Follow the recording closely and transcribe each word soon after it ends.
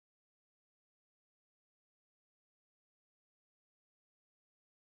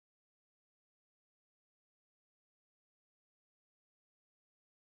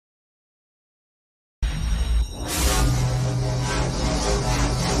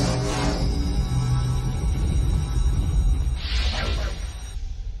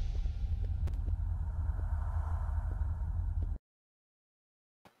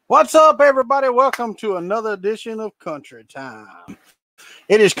What's up, everybody? Welcome to another edition of Country Time.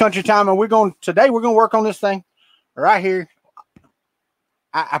 It is Country Time, and today we're gonna work on this thing right here.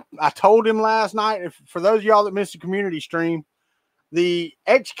 I told him last night, for those of y'all that missed the community stream, the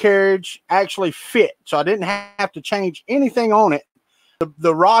X carriage actually fit, so I didn't have to change anything on it.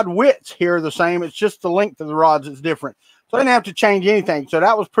 The rod widths here are the same. It's just the length of the rods that's different. So I didn't have to change anything. So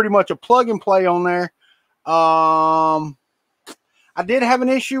that was pretty much a plug and play on there. I did have an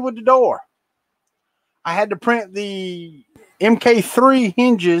issue with the door. I had to print the MK3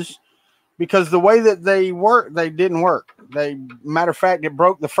 hinges because the way that they work, they didn't work. Matter of fact, it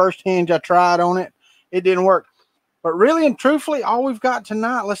broke the first hinge I tried on it. It didn't work. But really and truthfully, all we've got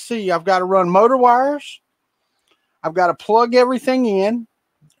tonight, let's see, I've got to run motor wires. I've got to plug everything in.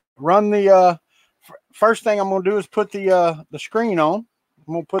 Run the, first thing I'm going to do is put the screen on.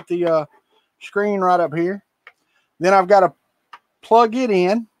 I'm going to put the screen right up here. Then I've got to plug it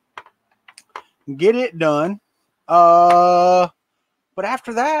in, get it done. But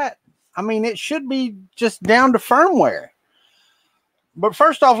after that, I mean, it should be just down to firmware. But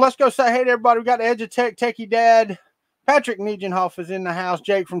first off, let's go say hey to everybody. We got the EduTech Techie Dad. Patrick Niegenhoff is in the house.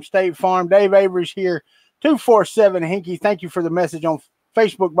 Jake from State Farm. Dave Avery's here. 247 Hinky. Thank you for the message on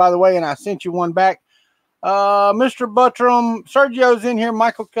Facebook, by the way, and I sent you one back. Mr. Buttram, Sergio's in here.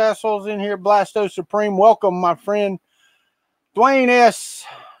 Michael Castle's in here. Blasto Supreme. Welcome, my friend. Dwayne S.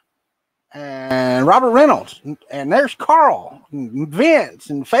 and Robert Reynolds. And there's Carl and Vince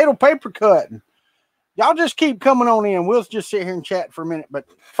and Fatal Paper Cut. Y'all just keep coming on in. We'll just sit here and chat for a minute. But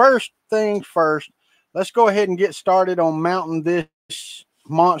first things first, let's go ahead and get started on mounting this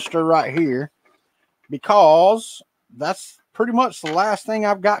monster right here, because that's pretty much the last thing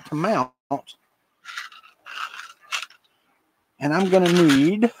I've got to mount. And I'm going to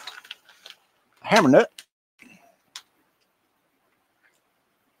need a hammer nut.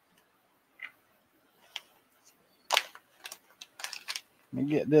 Let me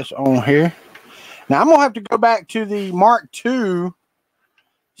get this on here. Now, I'm going to have to go back to the Mark II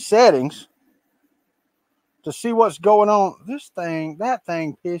settings to see what's going on. That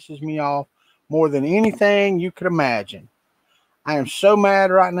thing pisses me off more than anything you could imagine. I am so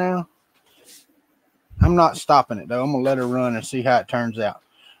mad right now. I'm not stopping it, though. I'm going to let her run and see how it turns out.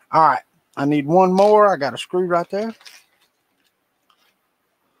 All right. I need one more. I got a screw right there.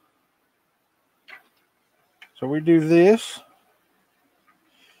 So we do this.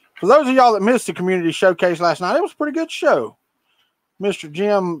 For those of y'all that missed the community showcase last night, it was a pretty good show. Mr.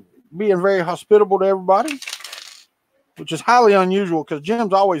 Jim being very hospitable to everybody, which is highly unusual because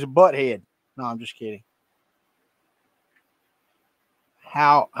Jim's always a butthead. No, I'm just kidding.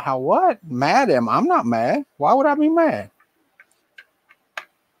 How what? Mad am I? I'm not mad. Why would I be mad?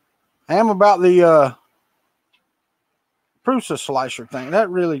 I am about the Prusa slicer thing. That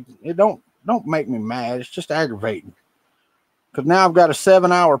really, it don't make me mad. It's just aggravating. Because now I've got a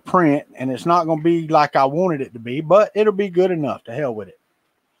 7-hour print, and it's not going to be like I wanted it to be, but it'll be good enough. To hell with it.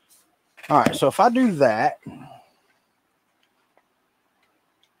 All right, so if I do that,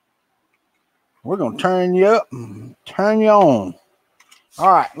 we're going to turn you up and turn you on.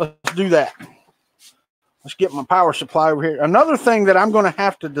 All right, let's do that. Let's get my power supply over here. Another thing that I'm going to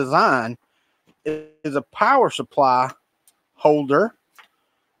have to design is a power supply holder,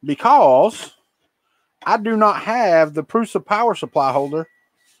 because I do not have the Prusa power supply holder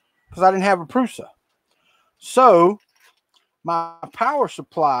because I didn't have a Prusa. So my power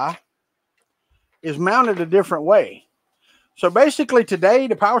supply is mounted a different way. So basically today,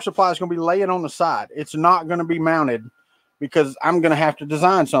 the power supply is going to be laying on the side. It's not going to be mounted because I'm going to have to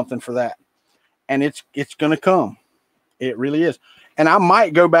design something for that. And it's going to come. It really is. And I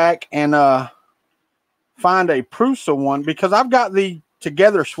might go back and find a Prusa one, because I've got the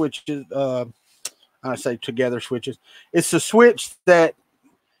together switches. I say together switches. It's the switch that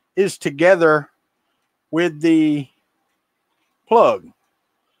is together with the plug,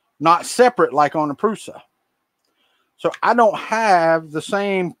 not separate like on the Prusa. So I don't have the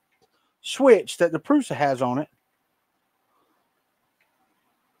same switch that the Prusa has on it.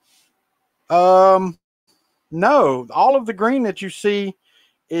 No, all of the green that you see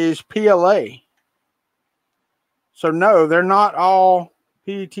is PLA. So no, they're not all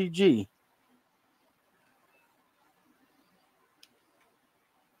PETG.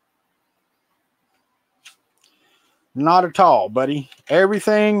 Not at all, buddy.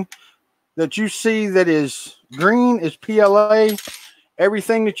 Everything that you see that is green is PLA.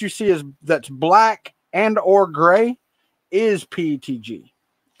 Everything that you see that's black and or gray is PETG.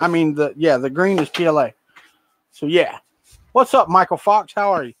 I mean, the green is PLA. So yeah. What's up, Michael Fox?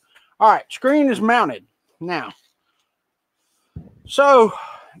 How are you? All right, screen is mounted now. So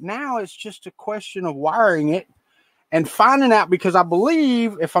now it's just a question of wiring it and finding out, because I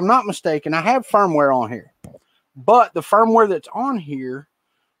believe, if I'm not mistaken, I have firmware on here, but the firmware that's on here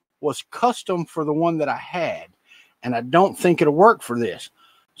was custom for the one that I had, and I don't think it'll work for this.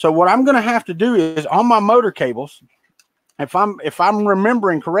 So what I'm going to have to do is, on my motor cables, if I'm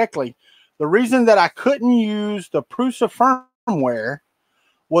remembering correctly, the reason that I couldn't use the Prusa firmware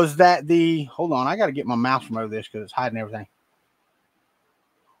was that hold on, I got to get my mouse from over this because it's hiding everything.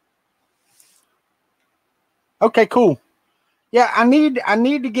 Okay, cool. Yeah, I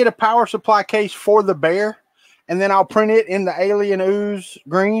need to get a power supply case for the Bear, and then I'll print it in the Alien Ooze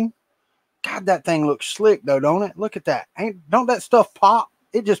green. God, that thing looks slick though, don't it? Look at that. Don't that stuff pop?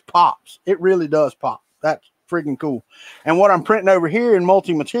 It just pops. It really does pop. That's freaking cool. And what I'm printing over here in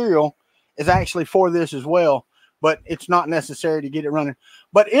multi-material is actually for this as well, but it's not necessary to get it running.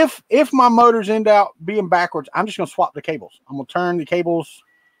 But if my motors end up being backwards, I'm just going to swap the cables. I'm going to turn the cables,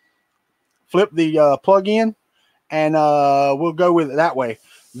 flip the plug in, and we'll go with it that way.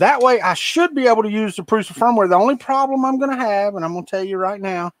 That way, I should be able to use the Prusa firmware. The only problem I'm going to have, and I'm going to tell you right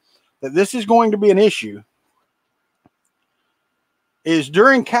now that this is going to be an issue, is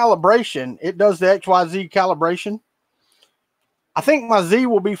during calibration, it does the XYZ calibration. I think my Z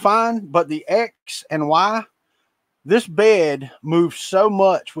will be fine, but the X and Y, this bed moves so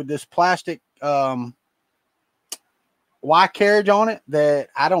much with this plastic Y carriage on it that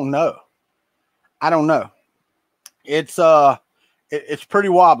I don't know. It's pretty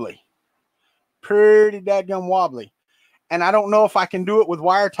wobbly, pretty dadgum wobbly. And I don't know if I can do it with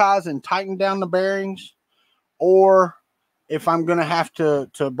wire ties and tighten down the bearings, or if I'm going to have to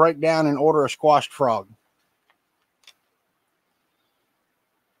break down and order a squashed frog.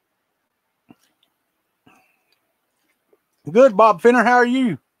 Good, Bob Finner. How are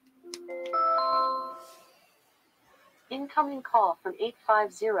you? Incoming call from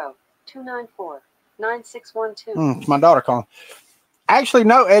 850-294-9612. It's my daughter calling. Actually,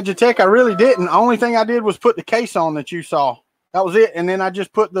 no, Edutech, I really didn't. The only thing I did was put the case on that you saw. That was it. And then I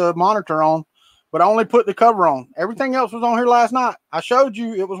just put the monitor on, but I only put the cover on. Everything else was on here last night. I showed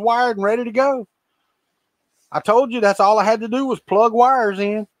you it was wired and ready to go. I told you that's all I had to do was plug wires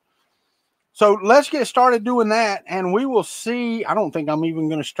in. So let's get started doing that, and we will see. I don't think I'm even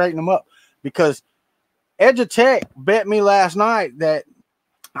going to straighten them up, because Edutech bet me last night that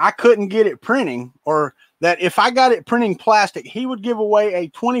I couldn't get it printing, or that if I got it printing plastic, he would give away a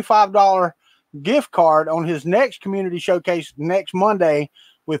 $25 gift card on his next community showcase next Monday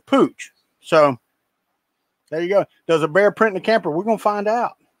with Pooch. So there you go. Does a Bear print in the camper? We're going to find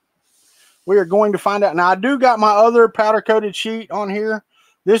out. We are going to find out. Now, I do got my other powder coated sheet on here.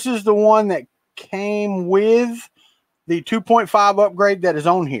 This is the one that came with the 2.5 upgrade that is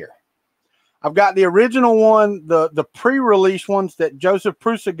on here. I've got the original one, the pre-release ones that Joseph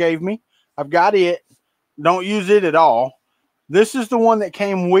Prusa gave me. I've got it. Don't use it at all. This is the one that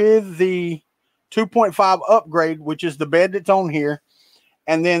came with the 2.5 upgrade, which is the bed that's on here.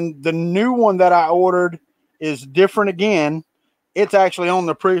 And then the new one that I ordered is different again. It's actually on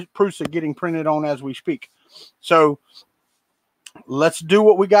the Prusa getting printed on as we speak. So let's do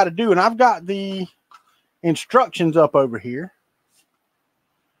what we got to do. And I've got the instructions up over here.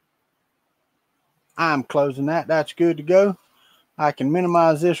 I'm closing that. That's good to go. I can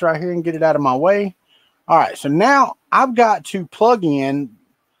minimize this right here and get it out of my way. All right. So now I've got to plug in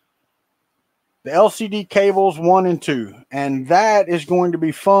the LCD cables 1 and 2. And that is going to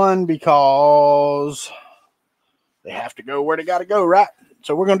be fun because they have to go where they got to go, right?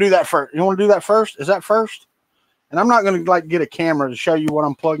 So we're going to do that first. You want to do that first? Is that first? And I'm not going to get a camera to show you what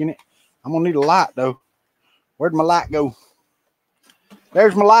I'm plugging it. I'm going to need a light though. Where'd my light go?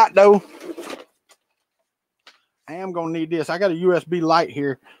 There's my light though. I am going to need this. I got a USB light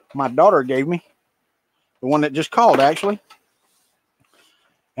here my daughter gave me. The one that just called, actually.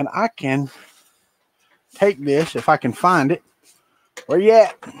 And I can take this if I can find it. Where you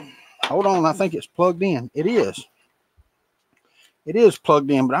at? Hold on. I think it's plugged in. It is. It is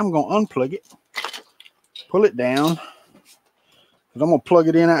plugged in, but I'm going to unplug it. Pull it down. Because I'm going to plug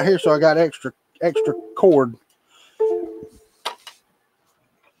it in out here so I got extra cord.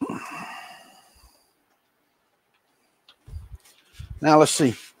 Now let's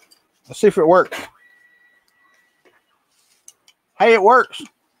see. Let's see if it works. Hey, it works.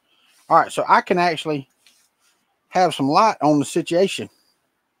 All right, so I can actually have some light on the situation.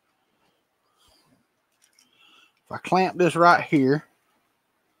 If I clamp this right here,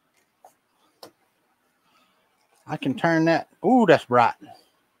 I can turn that. Ooh, that's bright.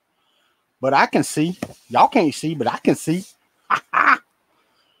 But I can see. Y'all can't see, but I can see. All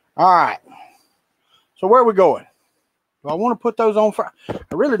right. So where are we going? Do I want to put those on first? I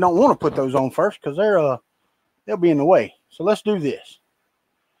really don't want to put those on first because they'll be in the way. So let's do this.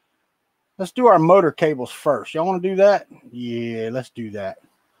 Let's do our motor cables first. Y'all want to do that? Yeah, let's do that.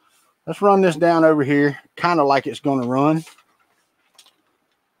 Let's run this down over here, kind of like it's going to run.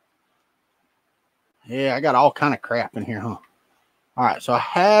 Yeah, I got all kind of crap in here, huh? All right, so I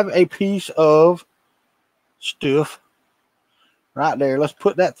have a piece of stuff right there. Let's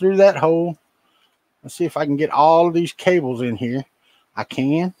put that through that hole. Let's see if I can get all of these cables in here. I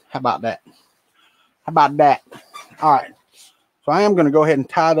can. How about that? How about that? All right. So I am going to go ahead and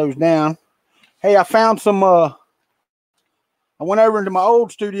tie those down. Hey, I found some, I went over into my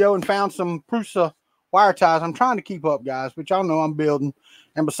old studio and found some Prusa wire ties. I'm trying to keep up, guys, but y'all know I'm building.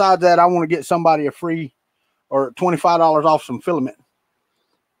 And besides that, I want to get somebody a free or $25 off some filament.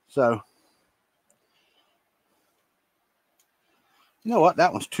 So, you know what?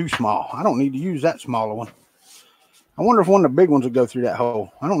 That one's too small. I don't need to use that smaller one. I wonder if one of the big ones will go through that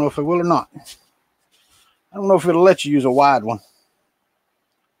hole. I don't know if it will or not. I don't know if it'll let you use a wide one.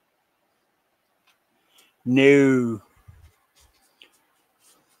 No.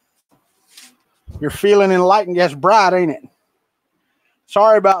 You're feeling enlightened. Yes, bright, ain't it?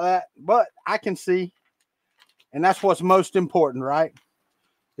 Sorry about that, but I can see. And that's what's most important, right?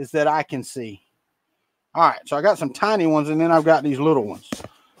 Is that I can see. All right, so I got some tiny ones, and then I've got these little ones.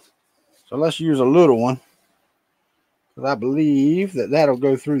 So let's use a little one. Because I believe that that'll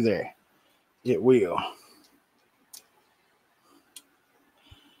go through there. It will.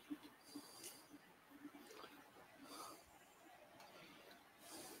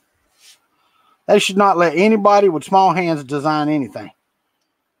 They should not let anybody with small hands design anything.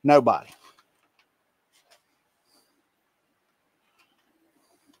 Nobody.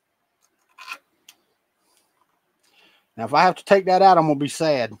 Now, if I have to take that out, I'm going to be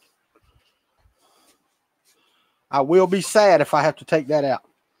sad. I will be sad if I have to take that out.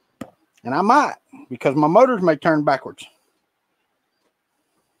 And I might, because my motors may turn backwards.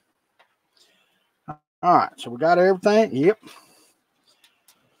 All right, so we got everything. Yep.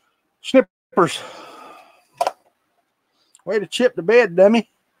 Snippers. Way to chip the bed, dummy.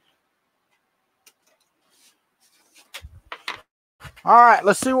 All right,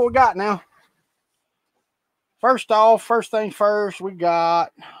 let's see what we got now. First off, first things first, we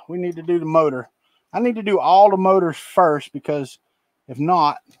need to do the motor. I need to do all the motors first because if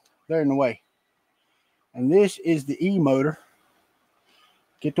not, they're in the way. And this is the E motor.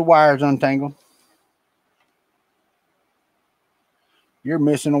 Get the wires untangled. You're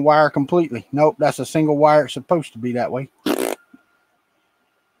missing a wire completely. Nope, that's a single wire. It's supposed to be that way.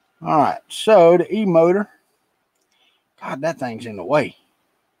 All right, so the E motor. God, that thing's in the way.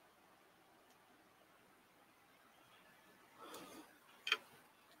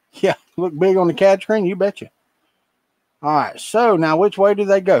 Yeah, look big on the CAD screen, you betcha. All right, so now which way do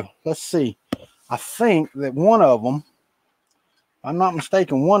they go? Let's see. I think that one of them, if I'm not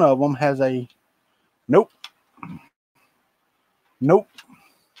mistaken, one of them has a, nope. Nope.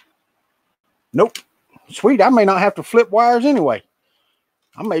 Nope. Sweet, I may not have to flip wires anyway.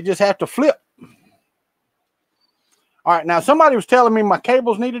 I may just have to flip. All right, now somebody was telling me my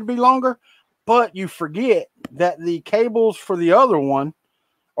cables needed to be longer, but you forget that the cables for the other one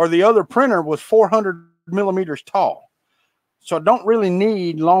or the other printer was 400 millimeters tall. So I don't really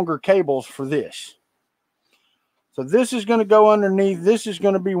need longer cables for this. So this is going to go underneath. This is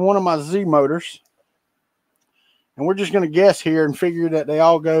going to be one of my Z motors. And we're just going to guess here and figure that they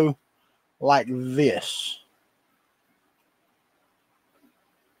all go like this.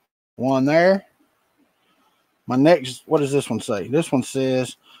 One there. My next, what does this one say? This one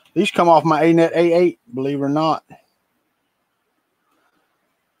says, these come off my ANET A8, believe it or not.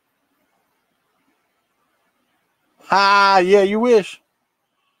 Ah, yeah, you wish.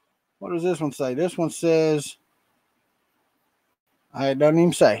 What does this one say? This one says, it doesn't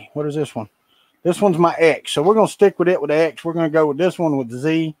even say. What is this one? This one's my X. So we're going to stick with it with X. We're going to go with this one with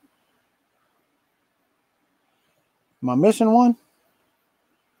Z. Am I missing one?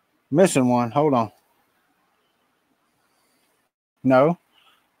 Missing one. Hold on. No.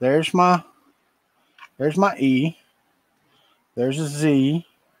 There's my E. There's a Z.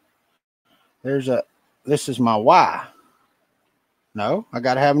 This is my Y. No, I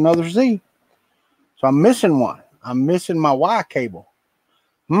got to have another Z. So I'm missing one. I'm missing my Y cable.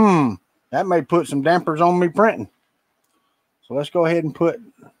 That may put some dampers on me printing. So let's go ahead and put,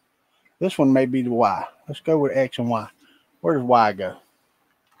 this one may be the Y. Let's go with X and Y. Where does Y go?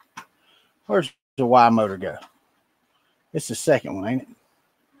 Where's the Y motor go? It's the second one, ain't it?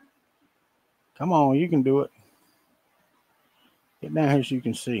 Come on, you can do it. Get down here so you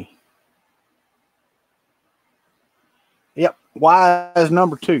can see. Yep, Y is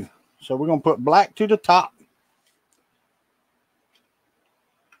number 2. So we're going to put black to the top.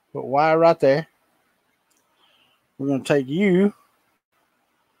 Put Y right there. We're going to take U,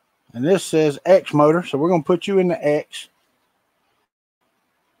 and this says X motor, so we're going to put you in the X.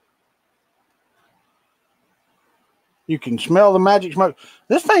 You can smell the magic smoke.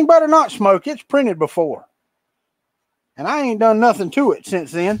 This thing better not smoke. It's printed before. And I ain't done nothing to it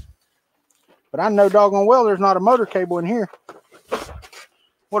since then. But I know doggone well there's not a motor cable in here.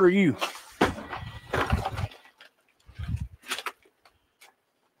 What are you?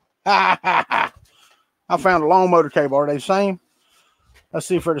 I found a long motor cable. Are they the same? Let's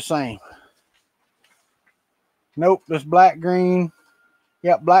see if they're the same. Nope, this black, green.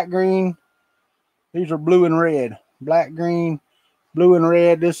 Yep, black, green. These are blue and red. Black, green, blue and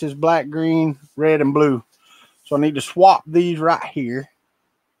red. This is black, green, red, and blue. So I need to swap these right here.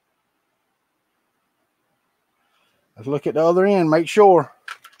 Let's look at the other end. Make sure.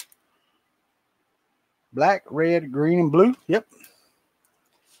 Black, red, green, and blue. Yep.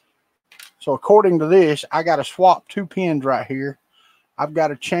 So according to this, I got to swap 2 pins right here. I've got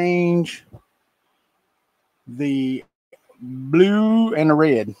to change the blue and the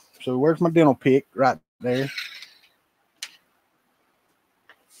red. So where's my dental pick? Right there.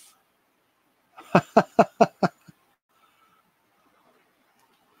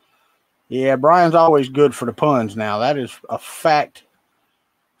 Yeah, Brian's always good for the puns now. That is a fact.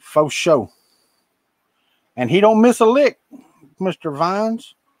 Faux show. And he don't miss a lick, Mr.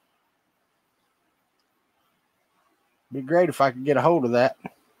 Vines. Be great if I could get a hold of that.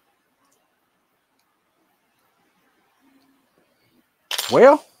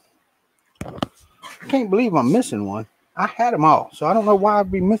 Well, I can't believe I'm missing one. I had them all, so I don't know why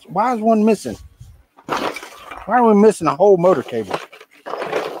I'd be missing. Why is one missing? Why are we missing a whole motor cable?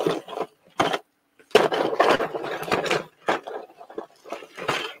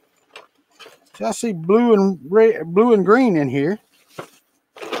 See, I see blue and red, blue and green in here.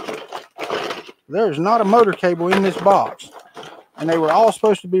 There's not a motor cable in this box, and they were all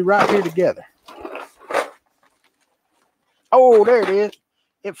supposed to be right here together. Oh, there it is.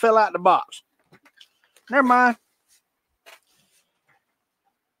 It fell out the box. Never mind.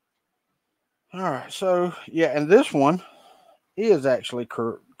 All right, so yeah, and this one is actually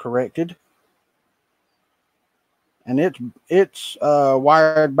corrected, and it's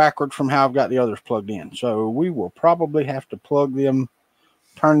wired backward from how I've got the others plugged in. So we will probably have to plug them,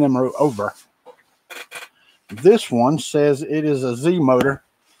 turn them over. This one says it is a Z motor,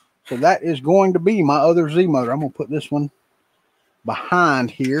 so that is going to be my other Z motor. I'm going to put this one behind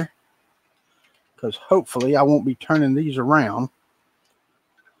here because hopefully I won't be turning these around.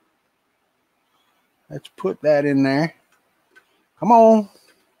 Let's put that in there. Come on.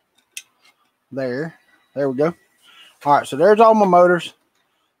 There we go. All right, so there's all my motors.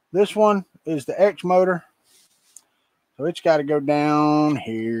 This one is the X motor, so it's got to go down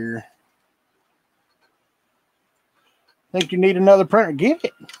here. Think you need another printer? Get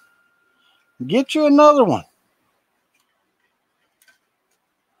it. Get you another one.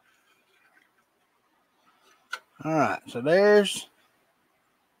 All right, so there's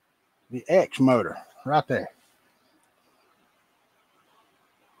the X motor right there.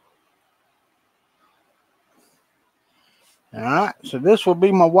 All right, so this will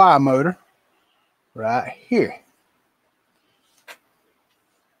be my Y motor right here.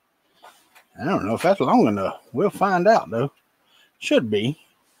 I don't know if that's long enough. We'll find out, though. Should be.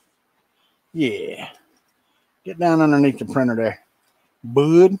 Yeah. Get down underneath the printer there,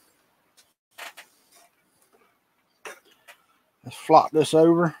 bud. Let's flop this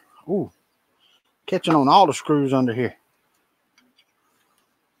over. Ooh. Catching on all the screws under here.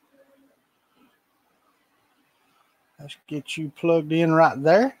 Let's get you plugged in right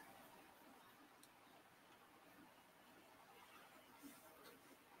there.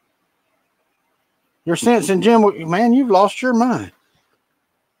 You're sensing, Jim, man, you've lost your mind.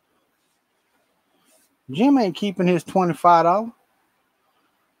 Jim ain't keeping his $25.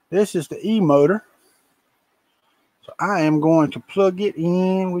 This is the E motor. So I am going to plug it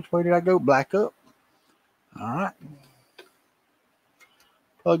in. Which way did I go? Black up. All right.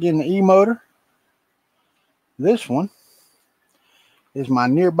 Plug in the E motor. This one is my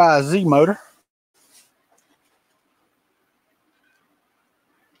nearby Z motor.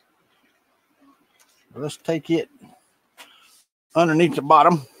 Let's take it underneath the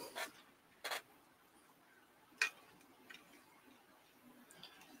bottom.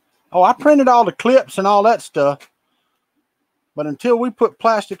 Oh, I printed all the clips and all that stuff. But until we put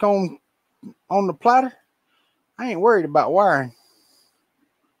plastic on the platter, I ain't worried about wiring.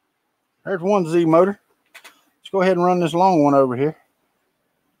 There's one Z motor. Let's go ahead and run this long one over here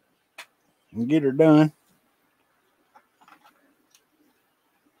and get her done.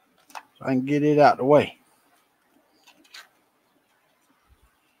 So I can get it out the way.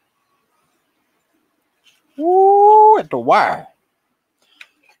 Woo, at the wire.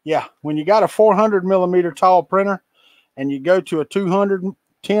 Yeah, when you got a 400 millimeter tall printer and you go to a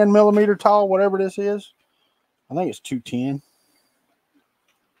 210 millimeter tall, whatever this is, I think it's 210.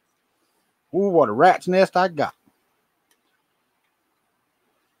 Ooh, what a rat's nest I got.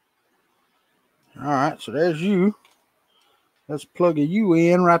 All right, so there's you. Let's plug a U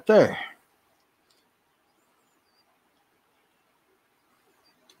in right there.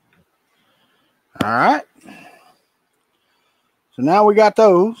 All right. So now we got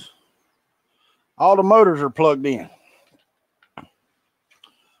those. All the motors are plugged in.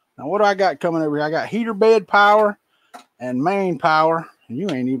 Now what do I got coming over here? I got heater bed power and main power. And you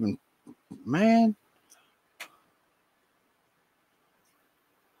ain't even, man.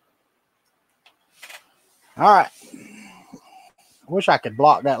 All right. I wish I could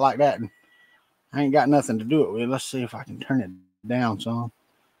block that like that. And I ain't got nothing to do it with. Let's see if I can turn it down some.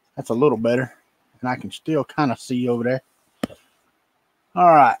 That's a little better. And I can still kind of see over there. All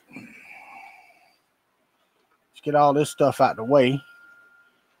right. Let's get all this stuff out of the way.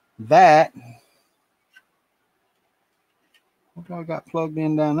 That, what do I got plugged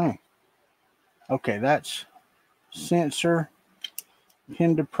in down there? Okay, that's sensor,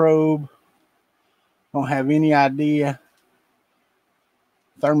 pin to probe. Don't have any idea.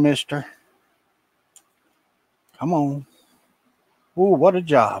 Thermistor. Come on. Ooh, what a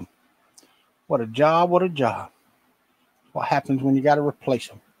job. What a job, what a job. What happens when you got to replace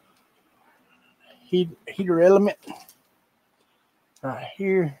them? Heater element. Right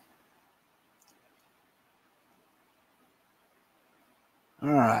here. All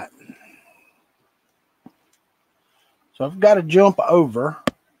right. So I've got to jump over.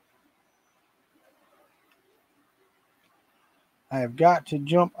 I have got to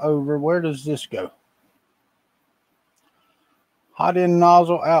jump over. Where does this go? Hot end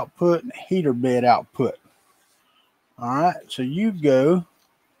nozzle output, heater bed output. All right, so you go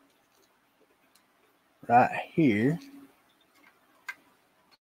right here.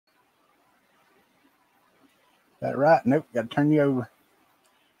 That right? Nope, got to turn you over.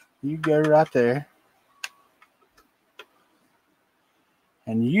 You go right there.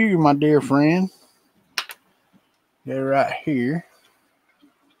 And you, my dear friend, go right here.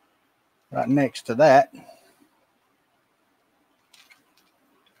 Right next to that.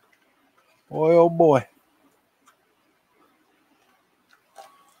 Boy, oh boy.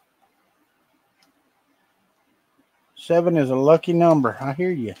 Seven is a lucky number. I hear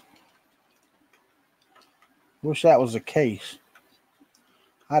you. Wish that was the case.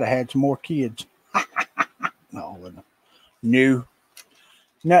 I'd have had some more kids. No, I wouldn't. New.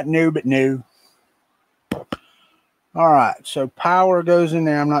 Not new, but new. All right, so power goes in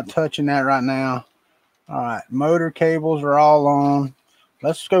there. I'm not touching that right now. All right, motor cables are all on.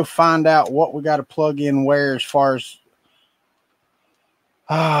 Let's go find out what we got to plug in where as far as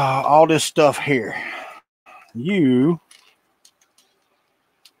all this stuff here.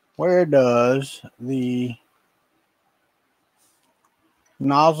 Where does the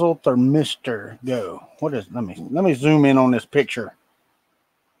nozzle thermistor go? What is, let me zoom in on this picture.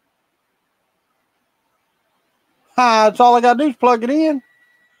 That's all I got to do is plug it in.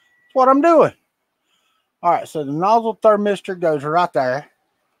 That's what I'm doing. All right, so the nozzle thermistor goes right there.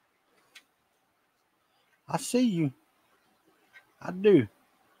 I see you. I do.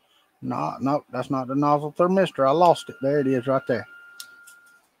 No, that's not the nozzle thermistor. I lost it. There it is right there.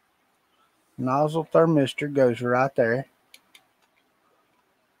 Nozzle thermistor goes right there.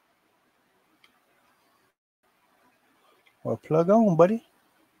 Well, plug on, buddy.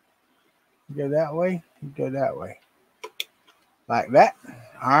 You go that way. You go that way. Like that.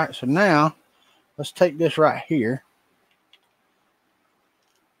 All right, so now let's take this right here.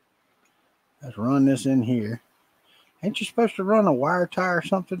 Let's run this in here. Ain't you supposed to run a wire tie or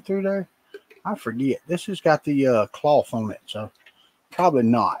something through there? I forget. This has got the cloth on it, so probably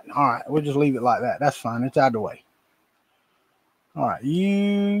not. All right, we'll just leave it like that. That's fine. It's out of the way. All right,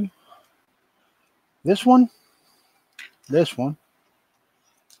 this one.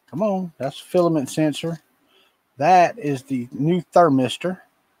 Come on, that's filament sensor. That is the new thermistor.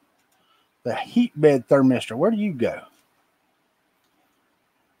 The heat bed thermistor. Where do you go?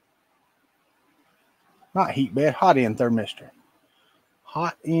 Not heat bed, hot end thermistor.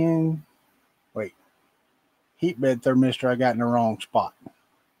 Hot end, wait. Heat bed thermistor, I got in the wrong spot.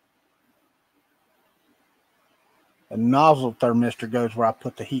 The nozzle thermistor goes where I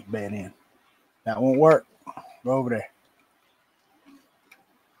put the heat bed in. That won't work. Go over there.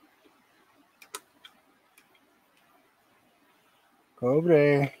 Go over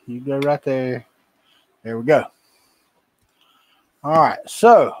there. You go right there. There we go. All right,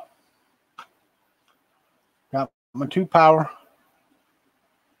 so got my 2 power.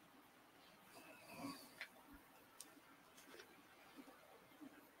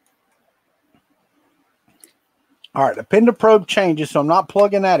 All right, the Pender probe changes, so I'm not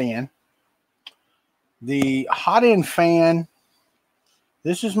plugging that in. The hot end fan,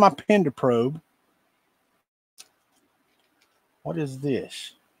 this is my Pender probe. What is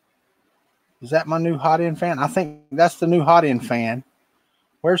this? Is that my new hot end fan? I think that's the new hot end fan.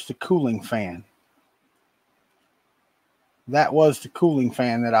 Where's the cooling fan? That was the cooling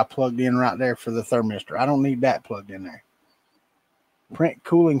fan that I plugged in right there for the thermistor. I don't need that plugged in there. Print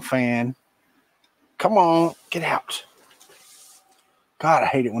cooling fan. Come on, get out. God, I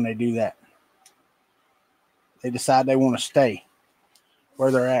hate it when they do that. They decide they want to stay where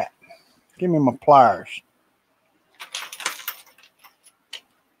they're at. Give me my pliers.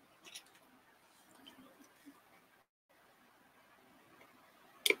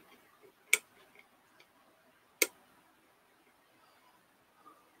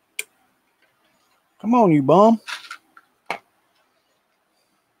 Come on, you bum.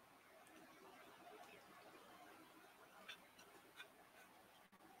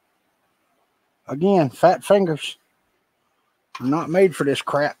 Again, fat fingers. I'm not made for this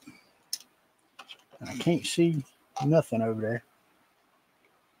crap. I can't see nothing over there.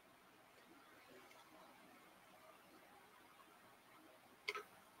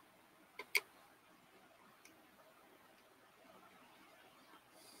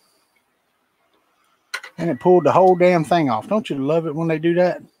 And it pulled the whole damn thing off. Don't you love it when they do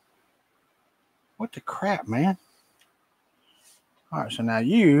that? What the crap, man? All right, so now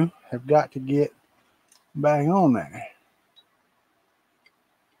you have got to get back on there.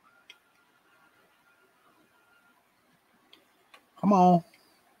 Come on.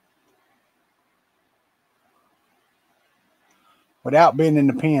 Without bending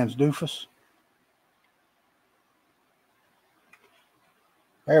the pins, doofus.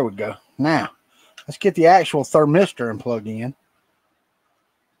 There we go. Now, let's get the actual thermistor and plug in.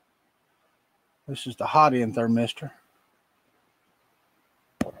 This is the hot end thermistor.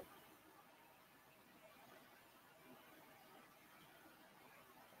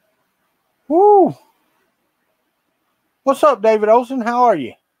 Woo! What's up, David Olson? How are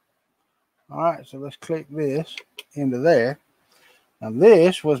you? All right, so let's click this into there. Now,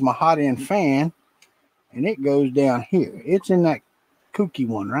 this was my hot end fan, and it goes down here. It's in that kooky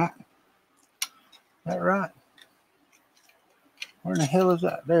one, right? Is that right? Where in the hell is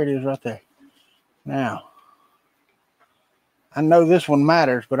that? There it is right there. Now, I know this one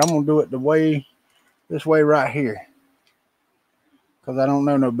matters, but I'm going to do it this way right here, because I don't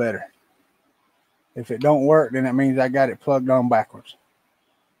know no better. If it don't work, then it means I got it plugged on backwards.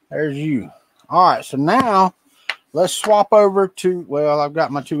 There's you. All right, so now let's swap over to, well, I've got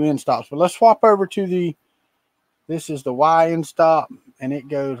my 2 end stops, but let's swap over to this is the Y end stop, and it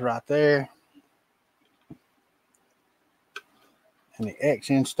goes right there. And the X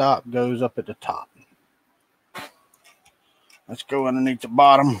end stop goes up at the top. Let's go underneath the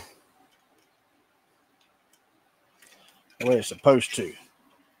bottom the way it's supposed to.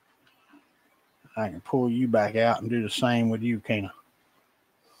 I can pull you back out and do the same with you, can't I?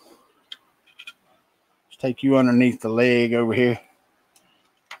 Let's take you underneath the leg over here.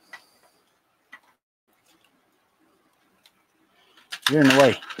 You're in the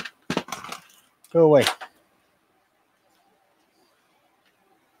way. Go away.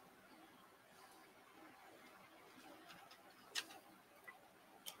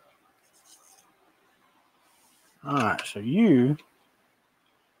 All right, so you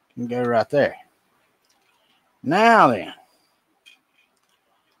can go right there. Now then,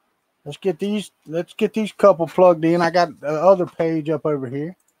 let's get these couple plugged in. I got the other page up over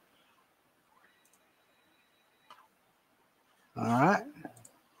here. All right.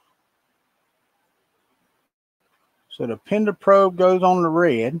 So the Pender probe goes on the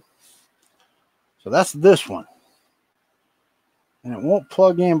red. So that's this one. And it won't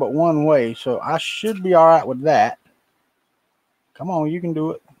plug in but one way, so I should be all right with that. Come on, you can do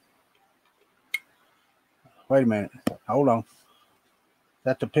it. Wait a minute. Hold on. Is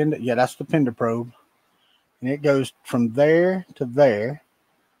that the Pender? Yeah, that's the Pender probe. And it goes from there to there.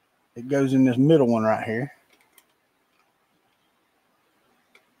 It goes in this middle one right here.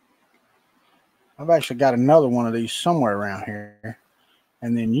 I've actually got another one of these somewhere around here.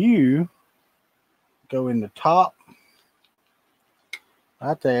 And then you go in the top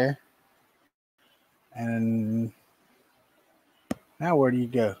right there. And now where do you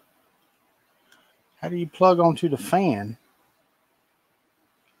go? How do you plug onto the fan?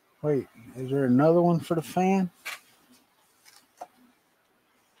 Wait, is there another one for the fan?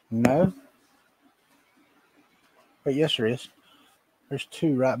 No. Wait, yes there is. There's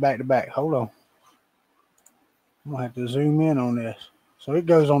two right back to back. Hold on. I'm gonna have to zoom in on this. So it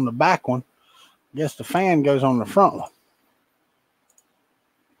goes on the back one. I guess the fan goes on the front one.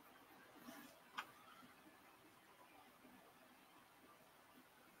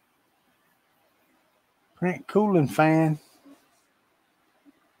 Print cooling fan.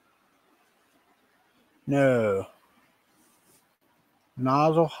 No.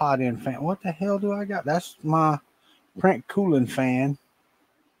 Nozzle hot end fan. What the hell do I got? That's my print cooling fan.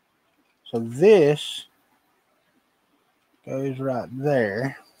 So this goes right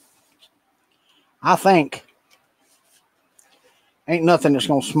there. I think ain't nothing that's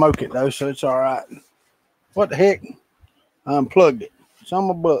gonna smoke it though, so it's all right. What the heck? I unplugged it. It's on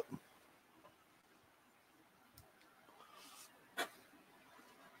my book.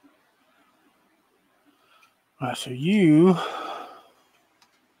 All right, so you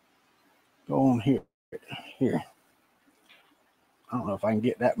go on here. Here. I don't know if I can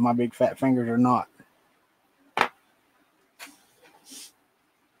get that with my big fat fingers or not.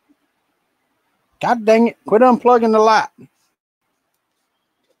 God dang it. Quit unplugging the light.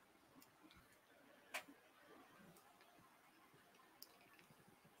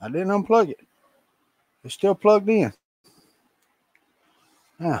 I didn't unplug it. It's still plugged in.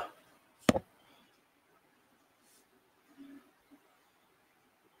 Yeah.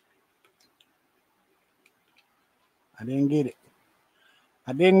 I didn't get it.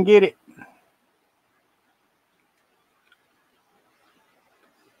 I didn't get it.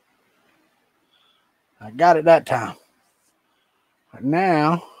 I got it that time. But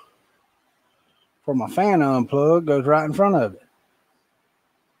now, for my fan to unplug, goes right in front of it.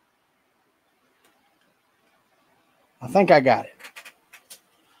 I think I got it.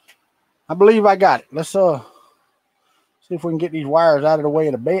 I believe I got it. Let's see if we can get these wires out of the way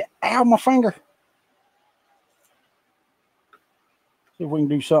of the bed. Ow, my finger. See if we can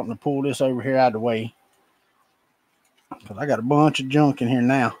do something to pull this over here out of the way. Because I got a bunch of junk in here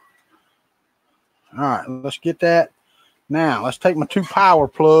now. All right, let's get that. Now, let's take my two power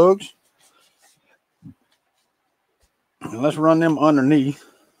plugs. And let's run them underneath.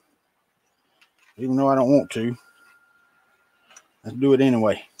 Even though I don't want to. Let's do it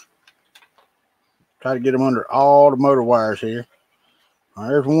anyway. Try to get them under all the motor wires here. All right,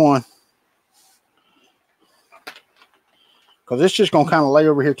 there's one. Because it's just going to kind of lay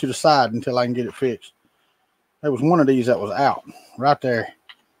over here to the side until I can get it fixed. There was one of these that was out. Right there.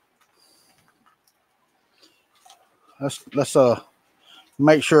 Let's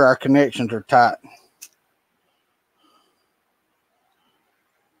make sure our connections are tight.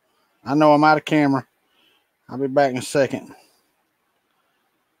 I know I'm out of camera. I'll be back in a second.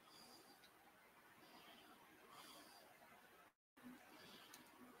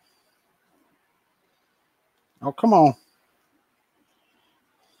 Oh, come on.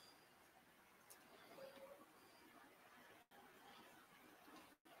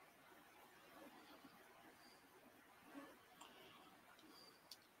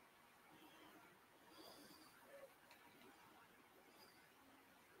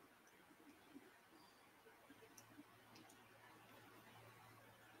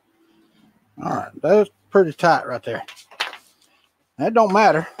 All right, that's pretty tight right there. That don't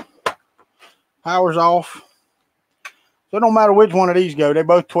matter. Power's off. So it don't matter which one of these go. They're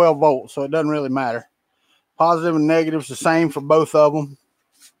both 12 volts, so it doesn't really matter. Positive and negative is the same for both of them,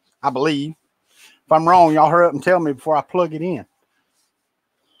 I believe. If I'm wrong, y'all hurry up and tell me before I plug it in.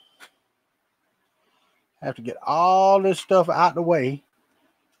 I have to get all this stuff out the way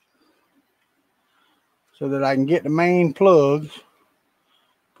so that I can get the main plugs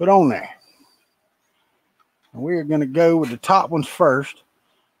put on there. And we're going to go with the top ones first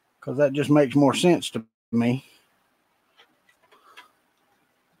because that just makes more sense to me.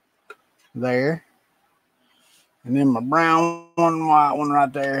 There. And then my brown one, white one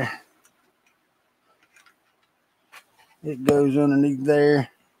right there. It goes underneath there.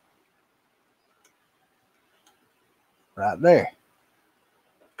 Right there.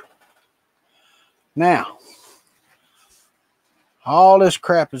 Now, all this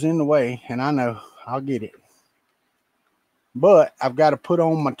crap is in the way, and I know I'll get it. But I've got to put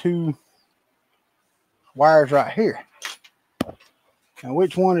on my two wires right here. Now,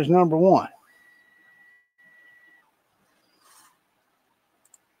 which one is number one?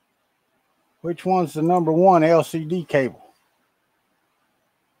 Which one's the number one LCD cable?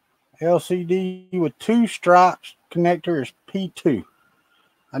 LCD with 2 stripes connector is P2.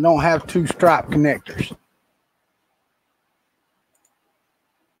 I don't have 2 stripe connectors.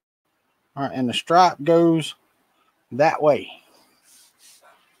 All right, and the stripe goes that way.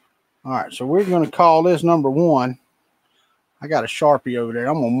 All right, so we're going to call this number 1. I got a Sharpie over there.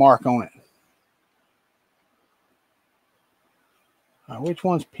 I'm going to mark on it. All right, which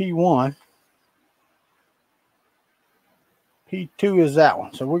one's P1? P2 is that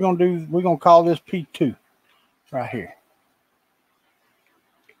one. So we're going to call this P2 right here.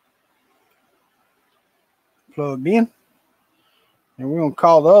 Plugged in. And we're going to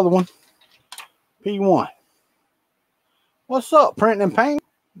call the other one P1. What's up, printing and painting?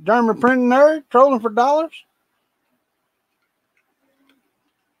 German printing nerd, trolling for dollars?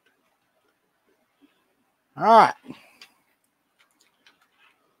 All right.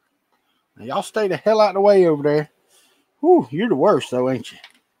 Now y'all stay the hell out of the way over there. Whew, you're the worst though, ain't you?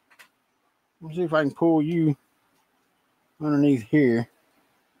 Let me see if I can pull you underneath here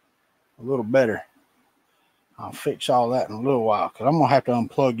a little better. I'll fix all that in a little while because I'm going to have to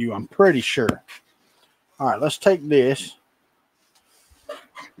unplug you, I'm pretty sure. All right, let's take this.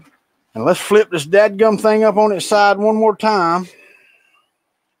 And let's flip this dadgum thing up on its side one more time.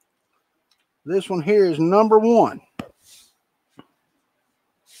 This one here is number 1.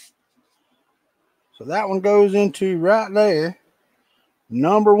 So that one goes into right there,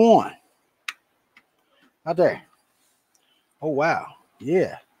 number 1. Right there. Oh, wow.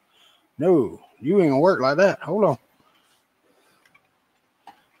 Yeah. No, you ain't gonna work like that. Hold on.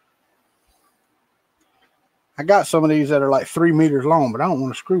 I got some of these that are like 3 meters long, but I don't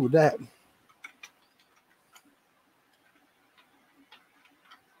want to screw with that.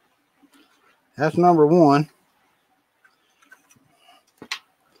 That's number 1.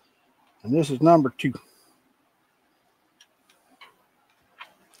 And this is number 2.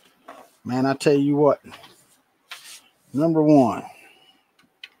 Man, I tell you what. Number 1.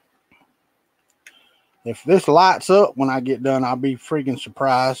 If this lights up when I get done, I'll be freaking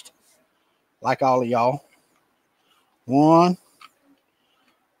surprised. Like all of y'all. 1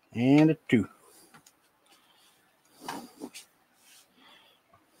 and a 2.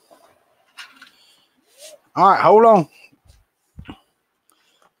 All right, hold on.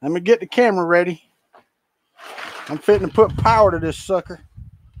 Let me get the camera ready. I'm fitting to put power to this sucker.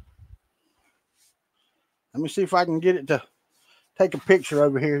 Let me see if I can get it to take a picture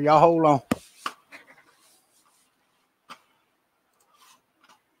over here. Y'all hold on.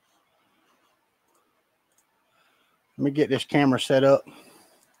 Let me get this camera set up.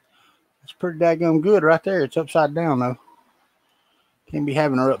 It's pretty daggone good right there. It's upside down though. Can't be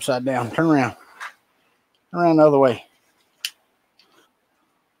having her upside down. Turn around. Turn around the other way.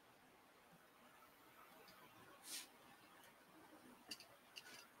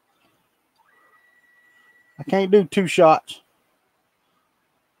 I can't do 2 shots.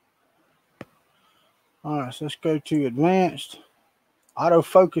 All right, so let's go to advanced.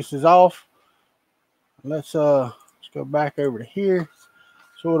 Autofocus is off. Let's go back over to here.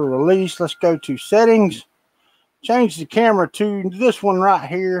 Sort of release. Let's go to settings. Change the camera to this one right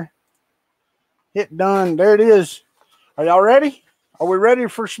here. Hit done. There it is. Are y'all ready? Are we ready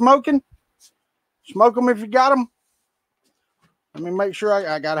for smoking? Smoke them if you got them. Let me make sure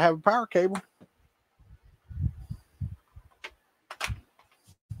I got to have a power cable.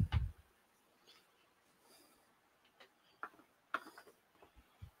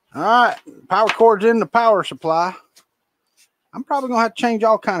 All right, power cord's in the power supply. I'm probably going to have to change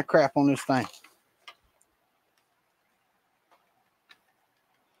all kind of crap on this thing.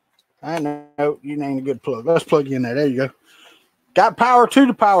 I know, you ain't a good plug. Let's plug you in there. There you go. Got power to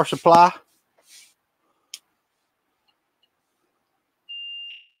the power supply.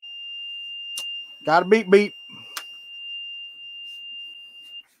 Got a beep beep.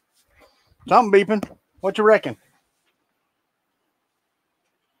 Something beeping. What you reckon?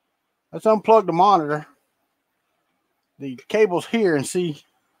 Let's unplug the monitor. The cable's here and see.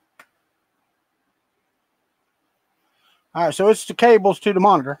 All right, so it's the cables to the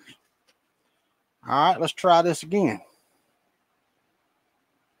monitor. All right, let's try this again.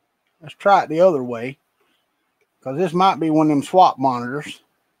 Let's try it the other way, because this might be one of them swap monitors.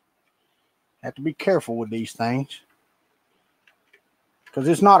 Have to be careful with these things, because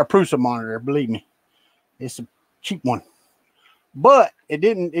it's not a Prusa monitor, believe me. It's a cheap one. But it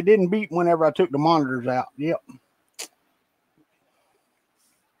didn't beep whenever I took the monitors out. Yep.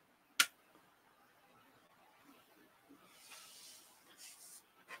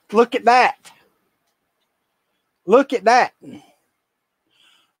 Look at that. Look at that.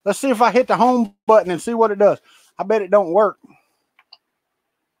 Let's see if I hit the home button and see what it does. I bet it don't work.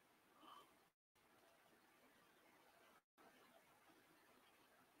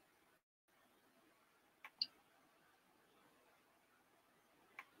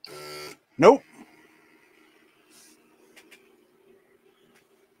 Nope.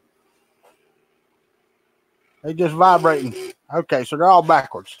 They just vibrating. Okay, so they're all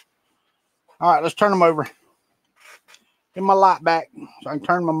backwards. All right, let's turn them over. Get my light back so I can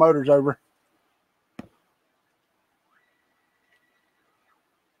turn my motors over.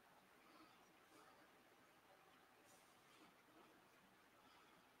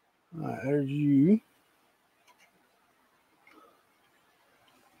 All right, there's you.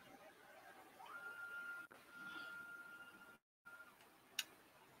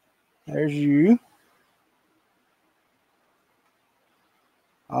 There's you.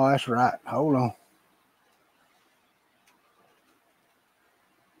 Oh, that's right. Hold on.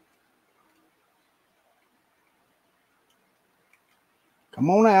 Come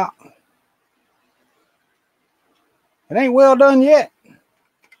on out. It ain't well done yet.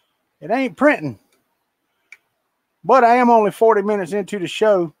 It ain't printing. But I am only 40 minutes into the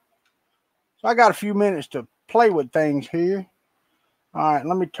show. So I got a few minutes to play with things here. All right,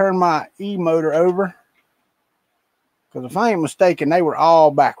 let me turn my E motor over. Because if I ain't mistaken, they were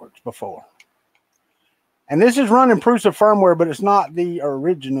all backwards before. And this is running Prusa firmware, but it's not the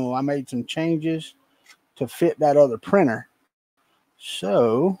original. I made some changes to fit that other printer.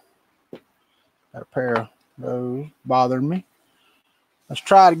 So, got a pair of those bothering me. Let's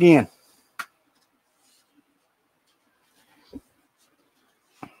try it again.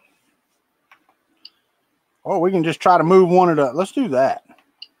 Or we can just try to move one of the... Let's do that.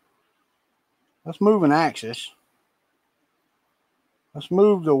 Let's move an axis. Let's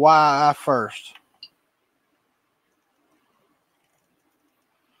move the Y first.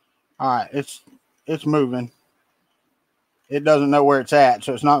 All right, it's moving. It doesn't know where it's at,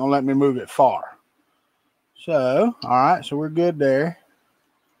 so it's not going to let me move it far. So, all right, so we're good there.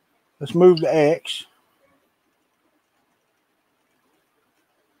 Let's move the X.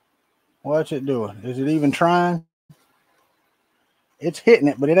 What's it doing? Is it even trying? It's hitting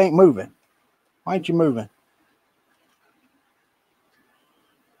it, but it ain't moving. Why ain't you moving?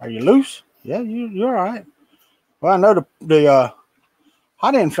 Are you loose? Yeah, you're all right. Well, I know the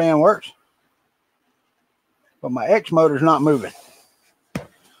hot end fan works, but my X motor's not moving.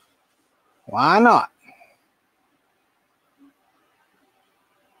 Why not?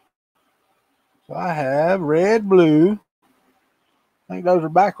 So I have red, blue. I think those are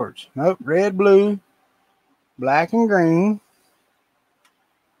backwards. Nope, red, blue, black, and green.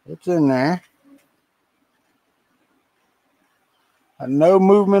 It's in there. No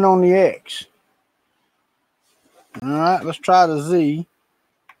movement on the X. All right, let's try the Z.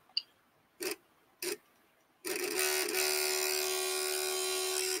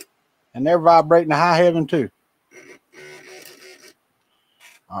 And they're vibrating to high heaven too.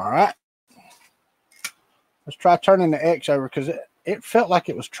 All right. Let's try turning the X over because it felt like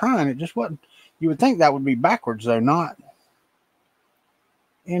it was trying. It just wasn't. You would think that would be backwards though, not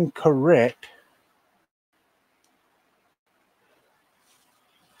incorrect.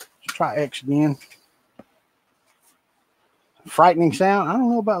 Let's try X again. Frightening sound. I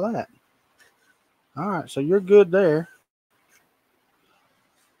don't know about that. All right, so you're good there.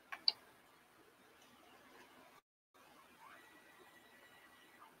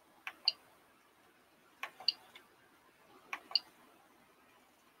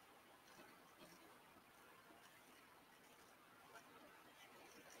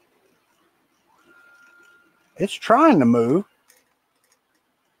 It's trying to move,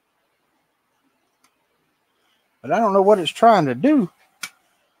 but I don't know what it's trying to do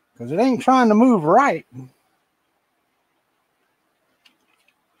because it ain't trying to move right.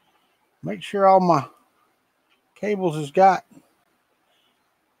 Make sure all my cables has got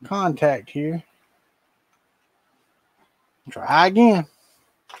contact here. Try again.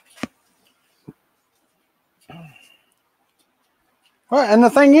 Well, and the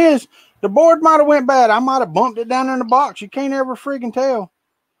thing is, the board might have went bad. I might have bumped it down in the box. You can't ever freaking tell.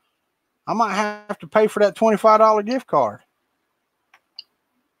 I might have to pay for that $25 gift card.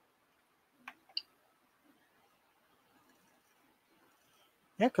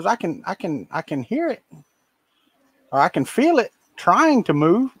 Yeah, because I can hear it. Or I can feel it trying to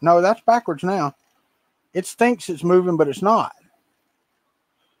move. No, that's backwards now. It thinks it's moving, but it's not.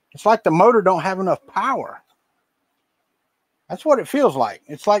 It's like the motor don't have enough power. That's what it feels like.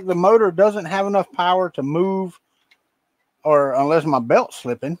 It's like the motor doesn't have enough power to move, or unless my belt's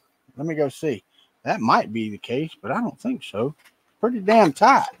slipping. Let me go see. That might be the case, but I don't think so. Pretty damn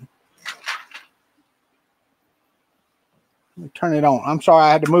tight. Let me turn it on. I'm sorry,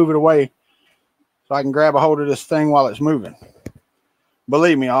 I had to move it away so I can grab a hold of this thing while it's moving.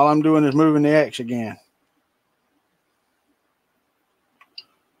 Believe me, all I'm doing is moving the X again.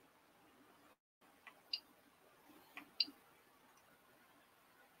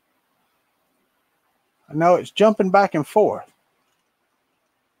 No, it's jumping back and forth.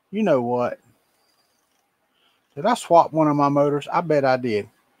 You know what? Did I swap one of my motors? I bet I did.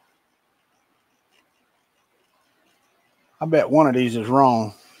 I bet one of these is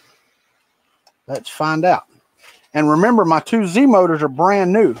wrong. Let's find out. And remember, my two Z motors are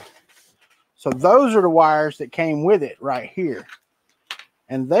brand new. So those are the wires that came with it right here.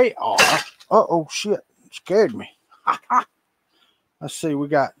 And they are, oh shit, scared me. Let's see, we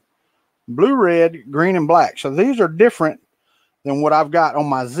got blue, red, green, and black. So these are different than what I've got on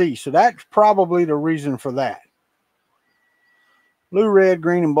my Z. So that's probably the reason for that. Blue, red,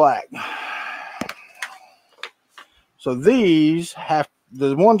 green, and black. So these have,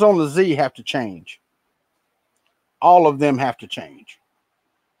 the ones on the Z have to change. All of them have to change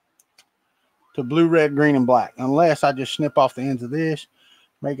to blue, red, green, and black. Unless I just snip off the ends of this,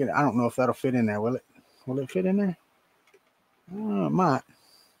 make it, I don't know if that'll fit in there, will it? Will it fit in there? Oh, it might.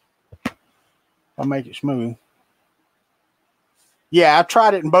 I'll make it smooth. Yeah, I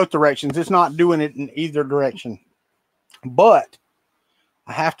tried it in both directions. It's not doing it in either direction. But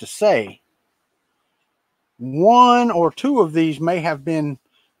I have to say, one or two of these may have been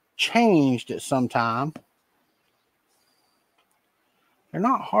changed at some time. They're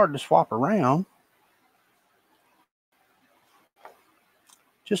not hard to swap around.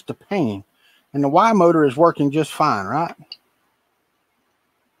 Just a pain. And the Y motor is working just fine, right?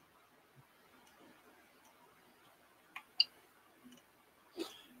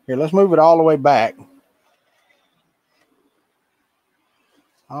 Here, let's move it all the way back.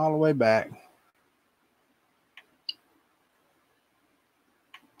 All the way back.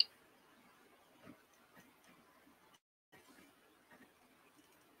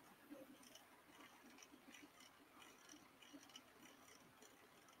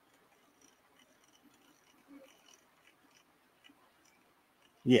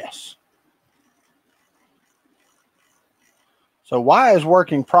 Yes. So Y is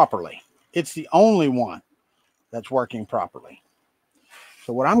working properly. It's the only one that's working properly.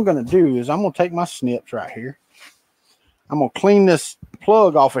 So what I'm going to do is I'm going to take my snips right here. I'm going to clean this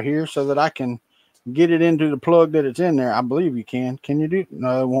plug off of here so that I can get it into the plug that it's in there. I believe you can. Can you do?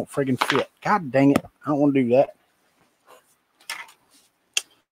 No, it won't friggin' fit. God dang it. I don't want to do that.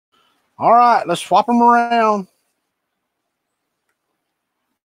 All right, let's swap them around.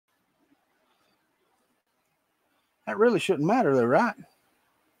 That really shouldn't matter though, right?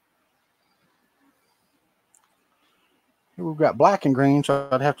 Here we've got black and green, so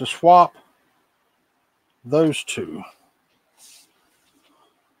I'd have to swap those two. Is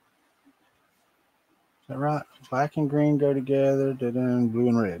that right? Black and green go together, then blue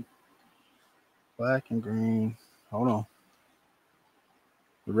and red. Black and green. Hold on.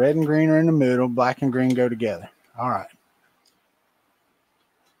 The red and green are in the middle. Black and green go together. All right.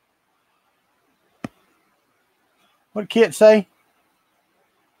 What did Kit say?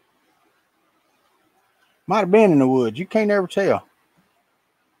 Might have been in the woods. You can't ever tell.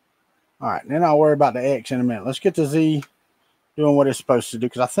 All right. Then I'll worry about the X in a minute. Let's get the Z doing what it's supposed to do,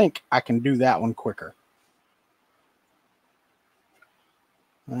 because I think I can do that one quicker.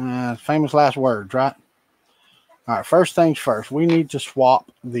 Famous last words, right? All right. First things first. We need to swap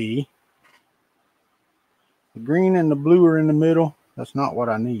the green and the blue are in the middle. That's not what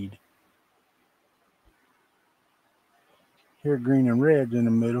I need. Here, green and red's in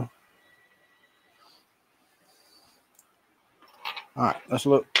the middle. All right, let's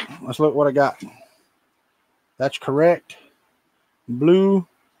look. Let's look what I got. That's correct. Blue.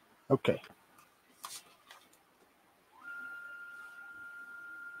 Okay.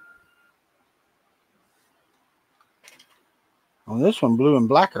 On this one, blue and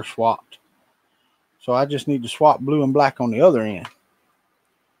black are swapped. So I just need to swap blue and black on the other end.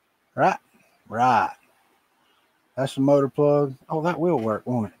 Right? Right. That's the motor plug. Oh, that will work,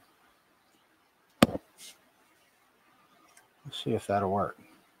 won't it? Let's see if that'll work.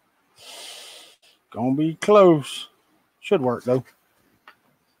 Gonna be close. Should work, though.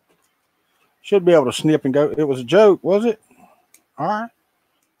 Should be able to snip and go. It was a joke, was it? All right.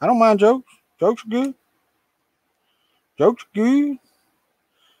 I don't mind jokes. Jokes are good. Jokes are good.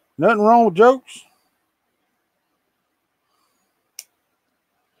 Nothing wrong with jokes.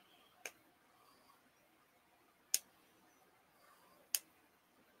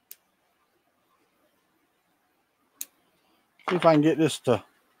 See if I can get this to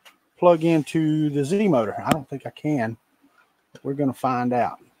plug into the Z motor. I don't think I can. But we're going to find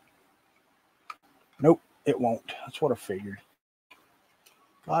out. Nope, it won't. That's what I figured.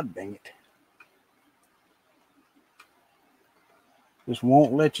 God dang it. This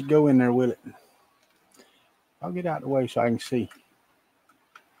won't let you go in there, will it? I'll get out of the way so I can see.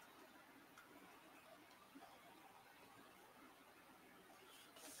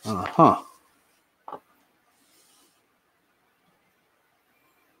 Uh-huh.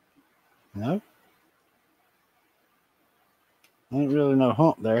 No. Ain't really no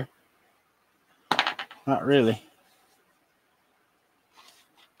hump there. Not really.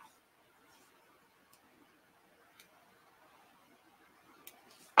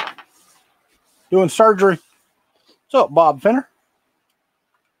 Doing surgery. What's up, Bob Fenner?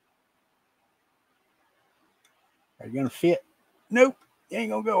 Are you going to fit? Nope. You ain't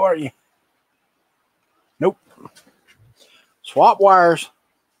going to go, are you? Nope. Swap wires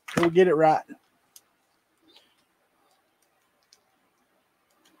till we get it right.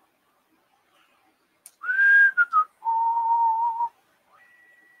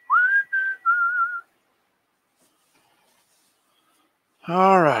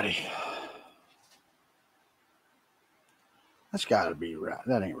 All righty. That's got to be right.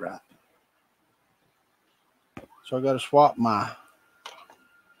 That ain't right. So I got to swap my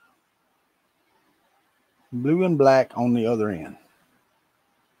blue and black on the other end.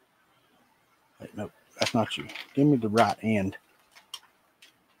 Wait, nope, that's not you. Give me the right end.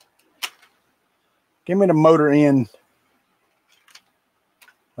 Give me the motor end.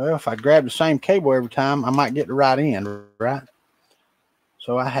 Well, if I grab the same cable every time, I might get the right end, right?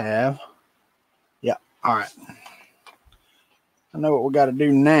 So I have, yeah, all right. I know what we got to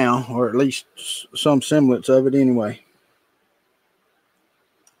do now, or at least some semblance of it anyway.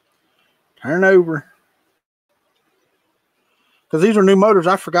 Turn over. Because these are new motors.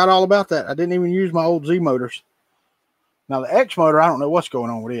 I forgot all about that. I didn't even use my old Z motors. Now the X motor, I don't know what's going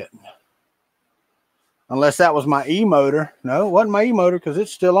on with it. Unless that was my E motor. No, it wasn't my E motor because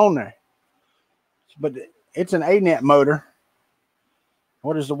it's still on there. But it's an A-net motor.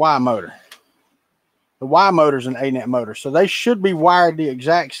 What is the Y motor? The Y motor is an A-net motor. So they should be wired the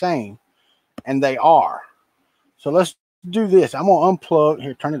exact same. And they are. So let's do this. I'm going to unplug.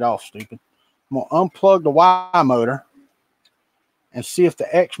 Here, turn it off, stupid. I'm going to unplug the Y motor and see if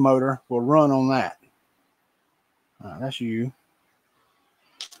the X motor will run on that. That's you.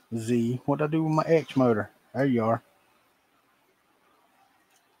 Z. What do I do with my X motor? There you are.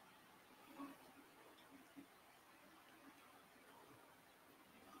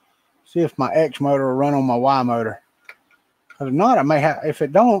 See if my X motor will run on my Y motor. Because if not, I may have, if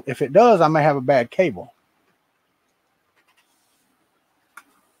it does, I may have a bad cable.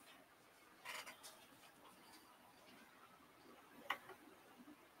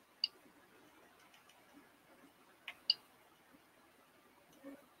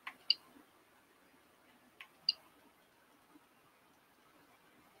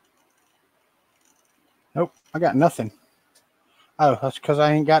 Nope, I got nothing. Oh, that's because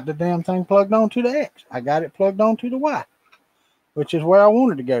I ain't got the damn thing plugged on to the X. I got it plugged on to the Y, which is where I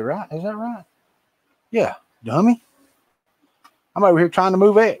wanted to go, right? Is that right? Yeah, dummy. I'm over here trying to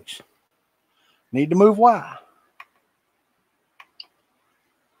move X. Need to move Y.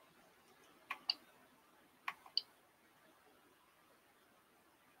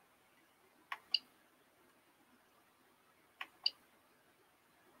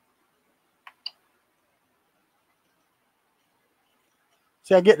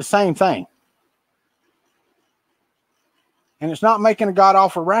 See, I get the same thing. And it's not making a god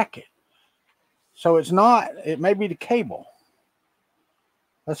awful racket. So it's not, it may be the cable.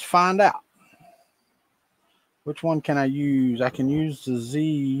 Let's find out. Which one can I use? I can use the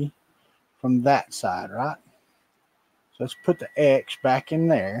Z from that side, right? So let's put the X back in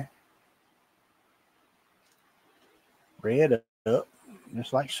there. Red up,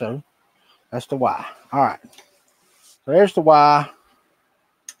 just like so. That's the Y. All right. So there's the Y.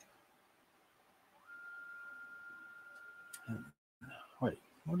 Wait,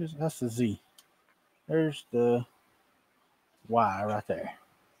 what is, that's the Z. There's the Y right there.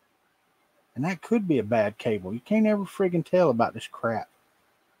 And that could be a bad cable. You can't ever friggin' tell about this crap.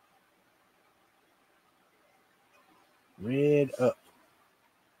 Red up.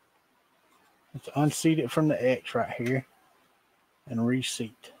 Let's unseat it from the X right here and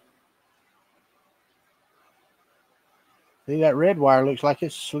reseat. See, that red wire looks like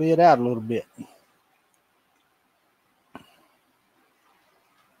it slid out a little bit.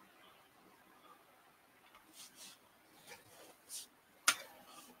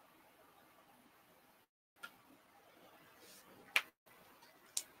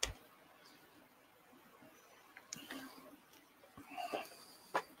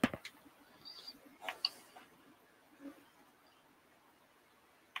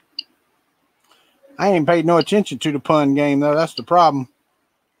 I ain't paid no attention to the pun game, though. That's the problem.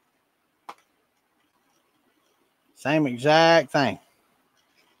 Same exact thing.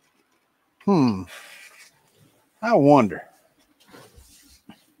 I wonder.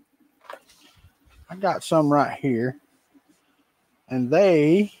 I got some right here, and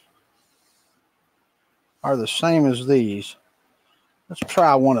they are the same as these. Let's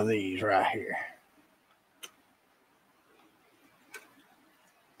try one of these right here.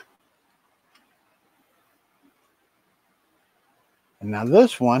 And now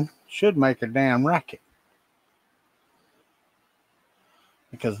this one should make a damn racket,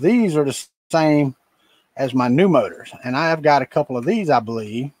 because these are the same as my new motors. And I have got a couple of these, I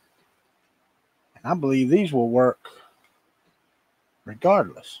believe. And I believe these will work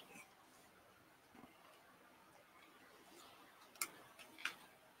regardless.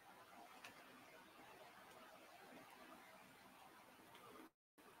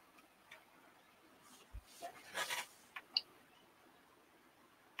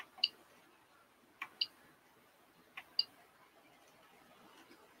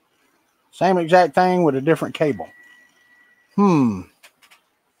 Same exact thing with a different cable.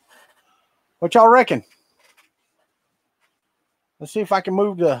 What y'all reckon? Let's see if I can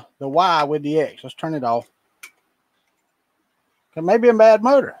move the Y with the X. Let's turn it off. It may be a bad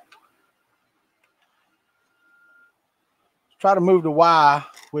motor. Let's try to move the Y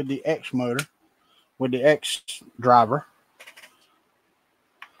with the X motor, with the X driver.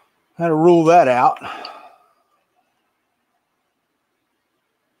 How to rule that out.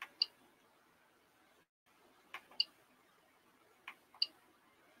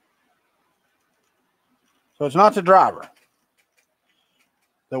 So it's not the driver.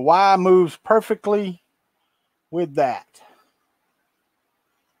 The Y moves perfectly with that.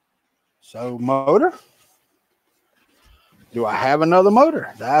 So motor, do I have another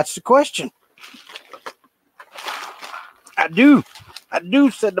motor? That's the question. I do,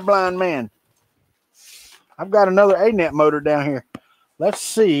 said the blind man. I've got another A-net motor down here. Let's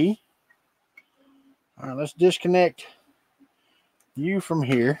see. All right, let's disconnect you from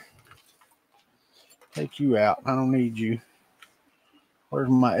here. Take you out. I don't need you. Where's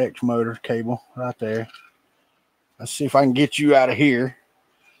my X motor cable? Right there. Let's see if I can get you out of here.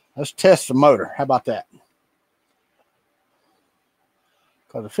 Let's test the motor. How about that?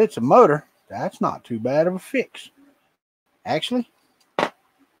 Because if it's a motor, that's not too bad of a fix. Actually,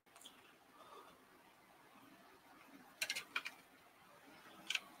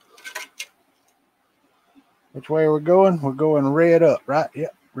 which way are we going? We're going red up, right?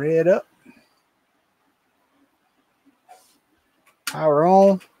 Yep, red up. Power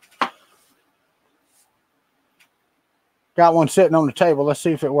on. Got one sitting on the table. Let's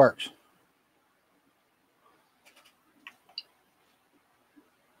see if it works.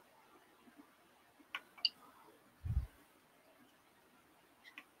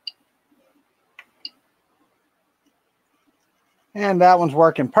 And that one's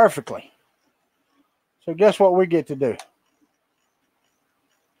working perfectly. So guess what we get to do?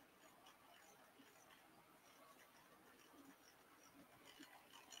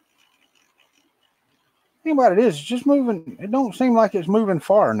 Think about it is, it's just moving. It don't seem like it's moving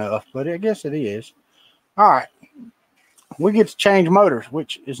far enough, but I guess it is. All right. We get to change motors,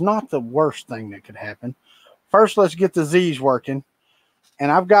 which is not the worst thing that could happen. First, let's get the Z's working.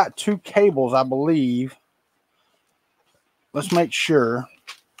 And I've got two cables, I believe. Let's make sure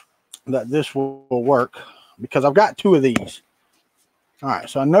that this will work, because I've got two of these. All right,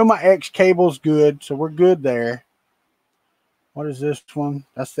 so I know my X cable's good, so we're good there. What is this one?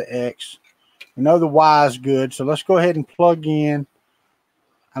 That's the X. We know the Y is good, so let's go ahead and plug in.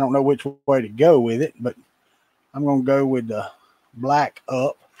 I don't know which way to go with it, but I'm going to go with the black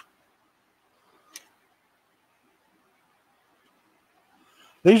up.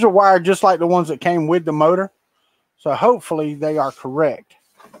 These are wired just like the ones that came with the motor, so hopefully they are correct.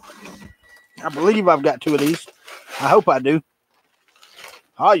 I believe I've got two of these. I hope I do.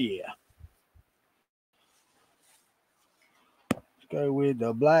 Oh, yeah. Let's go with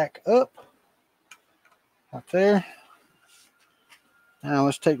the black up. Right there. Now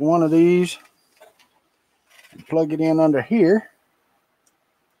let's take one of these and plug it in under here.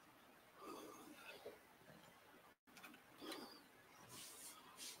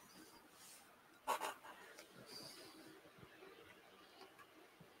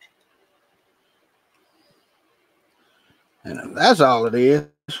 And if that's all it is,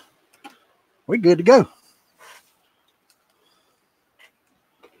 we're good to go.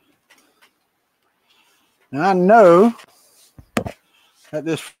 Now I know that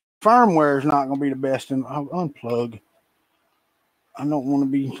this firmware is not going to be the best, and I'll unplug. I don't want to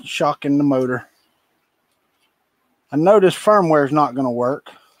be shocking the motor. I know this firmware is not going to work,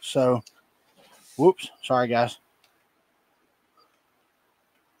 so whoops, sorry guys.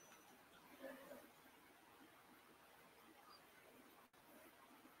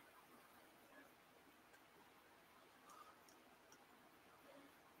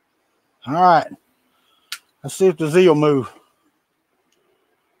 All right. Let's see if the Z will move.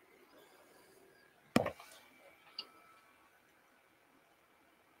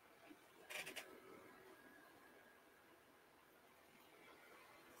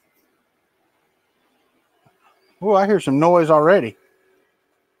 Oh, I hear some noise already.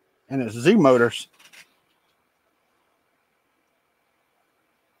 And it's Z motors.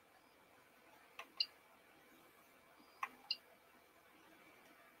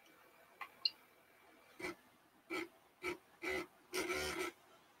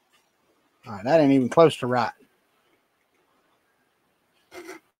 All right, that ain't even close to right. All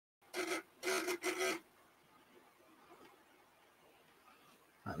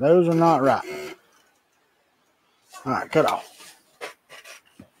right, those are not right. All right, cut off.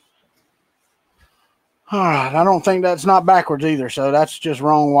 All right, I don't think that's not backwards either, so that's just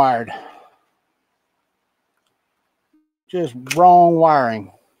wrong wired. Just wrong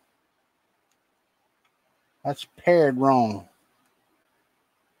wiring. That's paired wrong.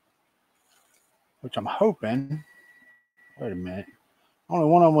 Which I'm hoping. Wait a minute. Only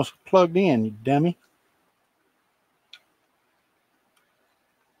one of them was plugged in, you dummy.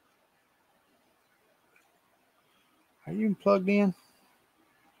 Are you plugged in?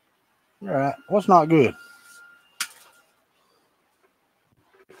 All right. What's not good?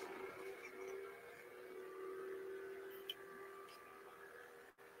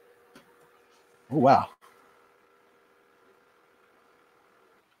 Oh, wow.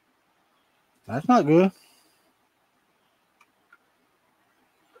 That's not good.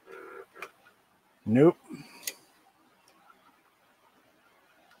 Nope.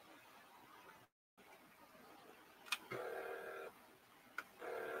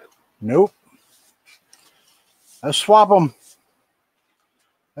 Nope. Let's swap them.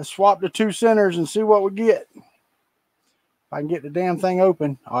 Let's swap the two centers and see what we get. If I can get the damn thing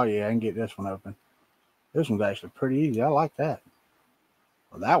open. Oh, yeah, I can get this one open. This one's actually pretty easy. I like that.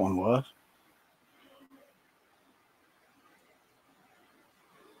 Well, that one was.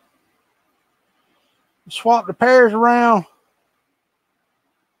 Swap the pairs around.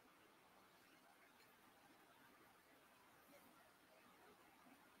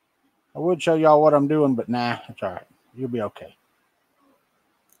 I would show y'all what I'm doing, but nah, it's all right. You'll be okay.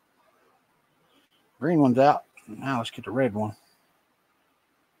 Green one's out. Now let's get the red one.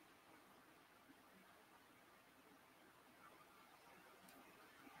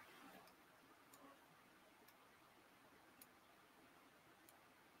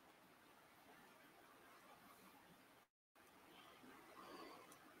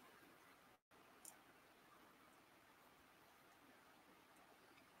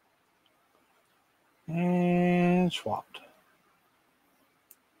 And swapped.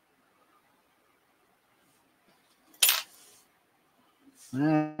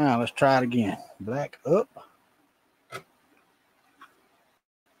 Now let's try it again. Black up.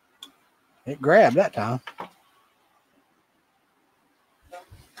 It grabbed that time.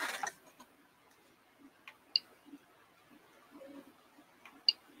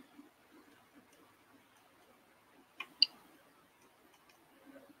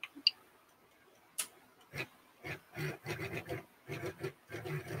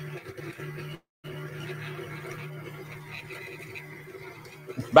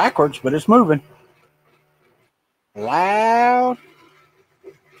 It's backwards, but it's moving. Loud.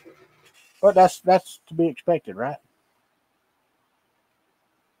 But that's to be expected, right?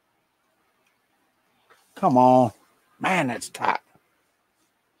 Come on. Man, that's tight.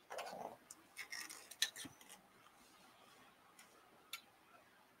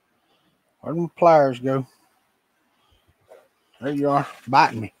 Where'd my pliers go? There you are,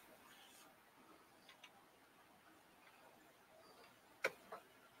 biting me.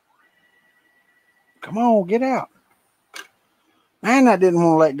 Come on, get out. Man, I didn't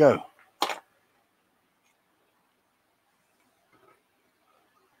want to let go.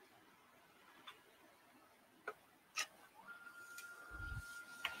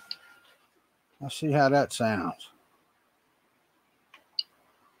 Let's see how that sounds.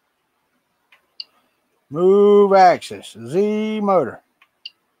 Move axis, Z motor.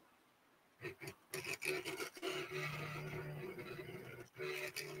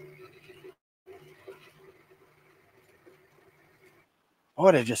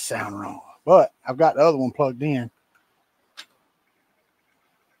 Boy, they just sound wrong. But I've got the other one plugged in.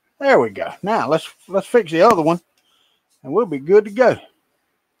 There we go. Now let's fix the other one, and we'll be good to go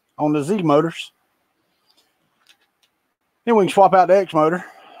on the Z motors. Then we can swap out the X motor.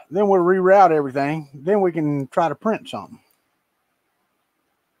 Then we'll reroute everything. Then we can try to print something.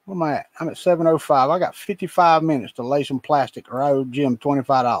 Where am I at? I'm at 7:05. I got 55 minutes to lay some plastic, or I owe Jim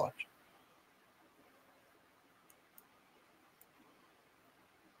 $25.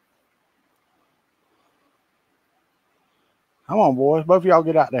 Come on, boys. Both of y'all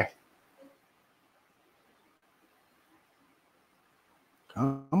get out there.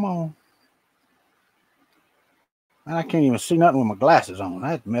 Come on. Man, I can't even see nothing with my glasses on.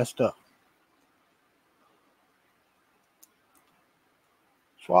 That's messed up.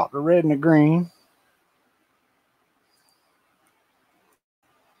 Swap the red and the green.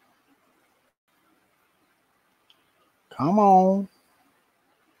 Come on.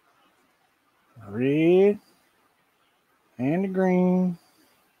 Red and the green.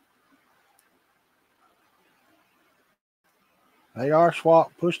 They are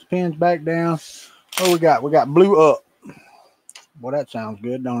swapped. Push the pins back down. What we got? We got blue up. Boy, that sounds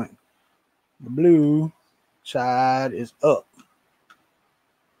good, don't it? The blue side is up.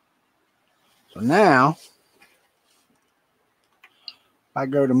 So now, if I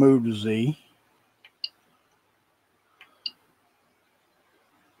go to move to Z,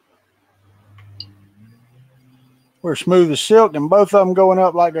 we're smooth as silk, and both of them going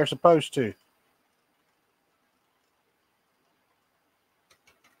up like they're supposed to.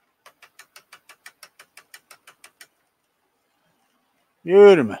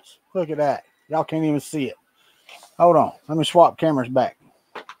 Beautiful. Look at that. Y'all can't even see it. Hold on. Let me swap cameras back.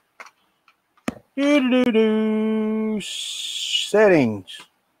 Settings.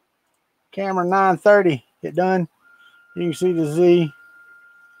 Camera 930. Hit done. You can see the Z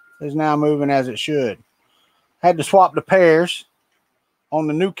is now moving as it should. Had to swap the pairs on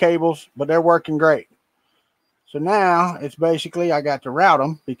the new cables, but they're working great. So now it's basically I got to route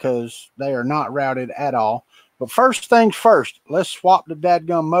them because they are not routed at all. But first things first, let's swap the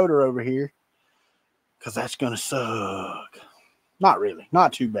dadgum motor over here because that's going to suck. Not really.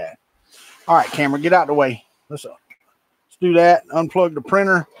 Not too bad. All right, camera, get out of the way. Let's do that. Unplug the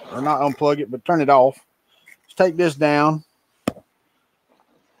printer, or not unplug it, but turn it off. Let's take this down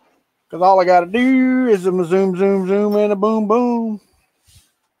because all I got to do is a zoom, zoom, zoom, and a boom, boom.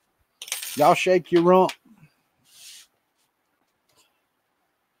 Y'all shake your rump.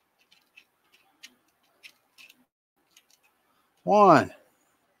 One,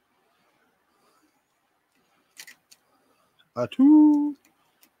 a two,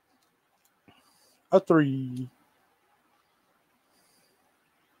 a three.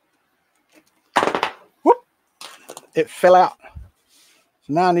 Whoop! It fell out.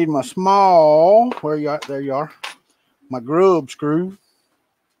 So now I need my small, where you are, there you are, my grub screw.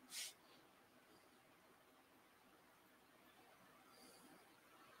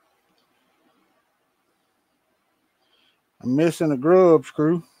 I'm missing a grub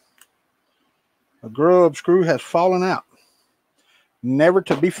screw. A grub screw has fallen out. Never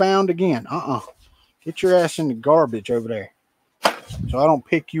to be found again. Get your ass in the garbage over there so I don't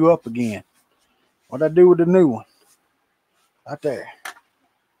pick you up again. What'd I do with the new one? Right there.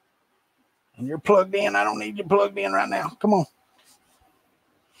 And you're plugged in. I don't need you plugged in right now. Come on.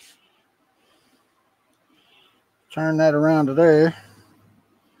 Turn that around to there.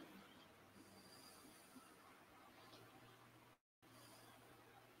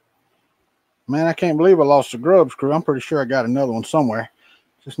 Man, I can't believe I lost the grub screw. I'm pretty sure I got another one somewhere.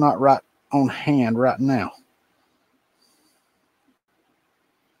 Just not right on hand right now.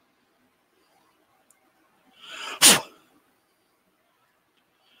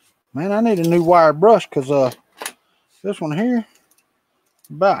 Man, I need a new wire brush because this one here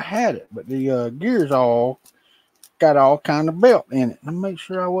about had it, but the gears all got all kind of belt in it. Let me make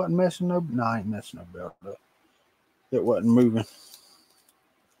sure I wasn't messing no. No, I ain't messing no belt up. It wasn't moving.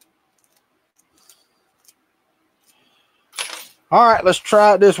 All right, let's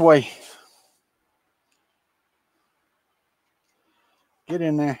try it this way. Get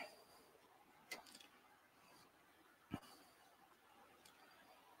in there.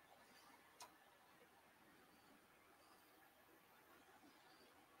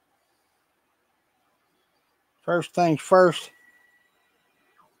 First things first.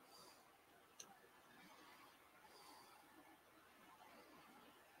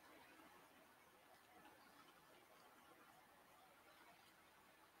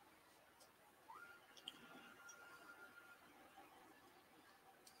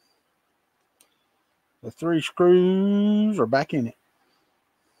 The 3 screws are back in it.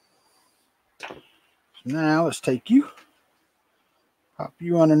 So now let's take you, pop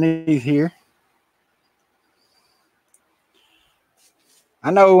you underneath here. I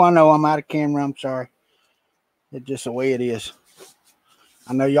know, I'm out of camera. I'm sorry. It's just the way it is.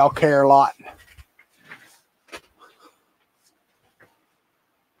 I know y'all care a lot.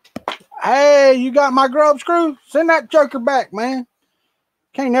 Hey, you got my grub screw? Send that joker back, man.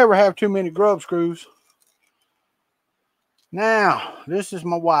 Can't never have too many grub screws. Now, this is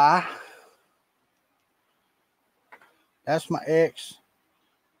my Y. That's my X,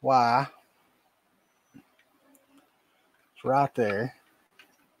 Y. It's right there.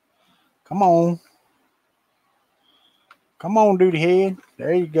 Come on. Come on, duty head.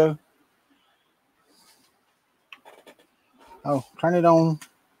 There you go. Oh, turn it on.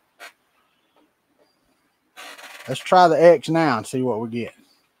 Let's try the X now and see what we get.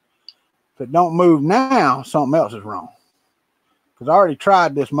 If it don't move now, something else is wrong. Because I already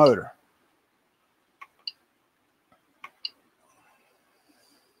tried this motor.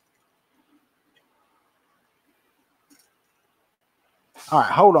 All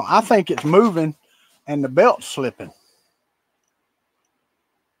right, hold on. I think it's moving and the belt's slipping.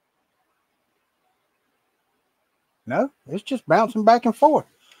 No, it's just bouncing back and forth.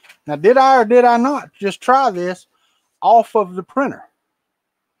 Now, did I or did I not just try this off of the printer?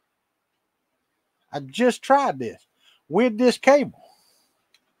 I just tried this with this cable.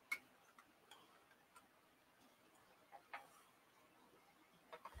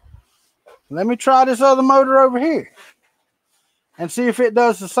 Let me try this other motor over here and see if it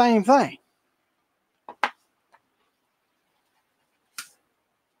does the same thing.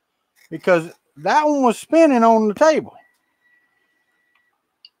 Because that one was spinning on the table.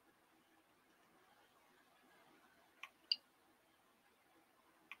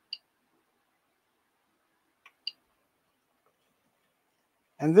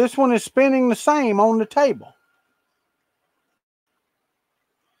 And this one is spinning the same on the table.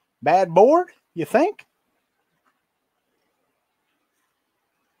 Bad board, you think?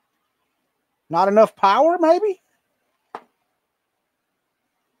 Not enough power, maybe?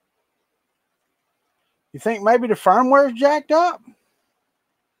 You think maybe the firmware is jacked up?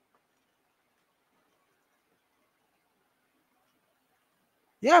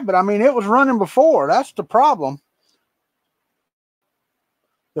 Yeah, but I mean, it was running before. That's the problem.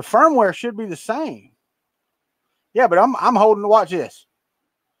 The firmware should be the same. Yeah, but I'm holding, watch this.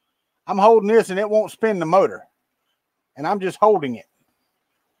 I'm holding this and it won't spin the motor. And I'm just holding it.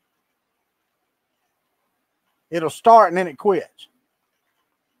 It'll start and then it quits.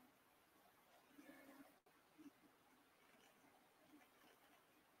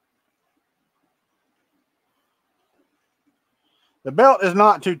 The belt is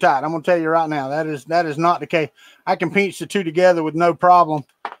not too tight. I'm going to tell you right now. That is not the case. I can pinch the two together with no problem.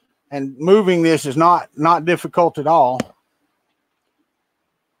 And moving this is not difficult at all.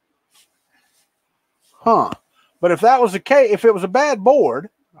 Huh. But if that was the case, if it was a bad board,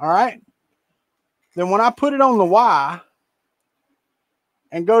 all right, then when I put it on the Y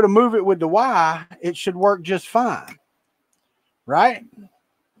and go to move it with the Y, it should work just fine. Right?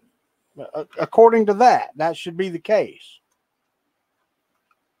 According to that should be the case.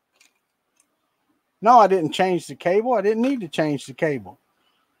 No, I didn't change the cable. I didn't need to change the cable.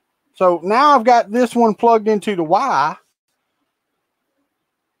 So now I've got this one plugged into the Y,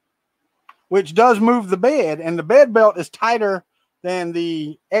 which does move the bed, and the bed belt is tighter than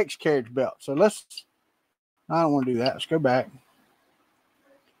the X carriage belt. So I don't want to do that. Let's go back.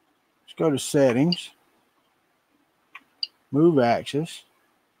 Let's go to settings. Move axis.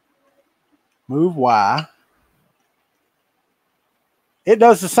 Move Y. It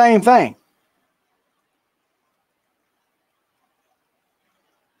does the same thing.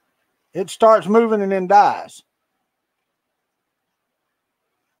 It starts moving and then dies.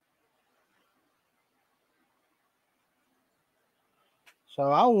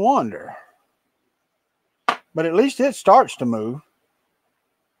 So I wonder. But at least it starts to move.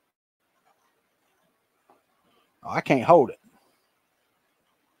 Oh, I can't hold it.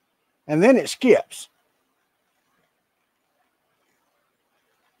 And then it skips.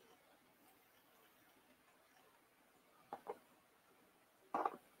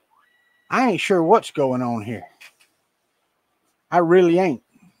 I ain't sure what's going on here. I really ain't.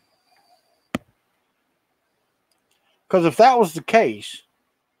 Because if that was the case,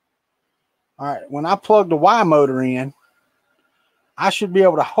 all right, when I plug the Y motor in, I should be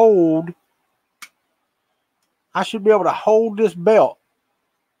able to hold this belt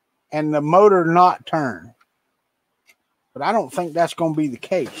and the motor not turn. But I don't think that's going to be the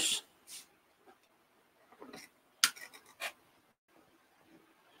case.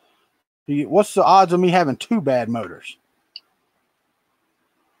 What's the odds of me having two bad motors?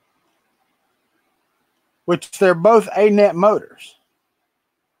 Which they're both A-net motors.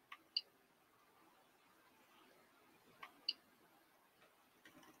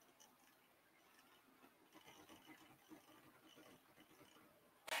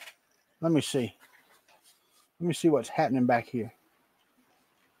 Let me see. Let me see what's happening back here.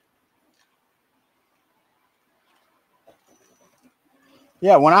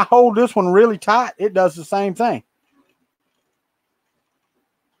 Yeah, when I hold this one really tight, it does the same thing.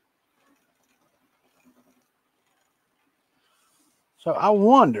 So I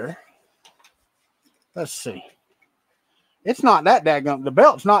wonder, let's see. It's not that daggone, the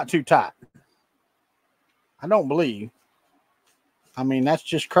belt's not too tight. I don't believe. I mean, that's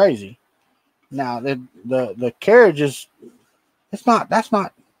just crazy. Now the carriage is, that's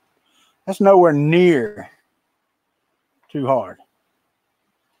nowhere near too hard.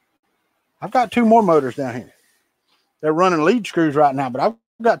 I've got 2 more motors down here. They're running lead screws right now, but I've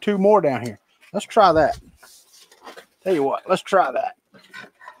got 2 more down here. Let's try that. Tell you what, let's try that.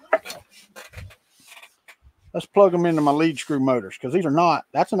 Let's plug them into my lead screw motors, because these are not,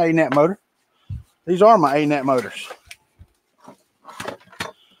 that's an A-net motor. These are my A-net motors.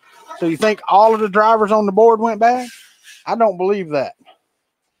 So you think all of the drivers on the board went bad? I don't believe that.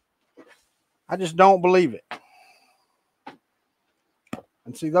 I just don't believe it.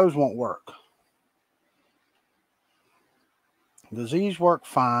 And see, those won't work. Does these work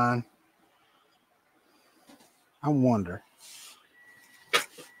fine? I wonder.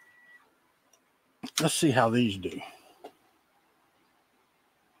 Let's see how these do.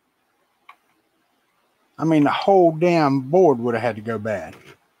 I mean, the whole damn board would have had to go bad.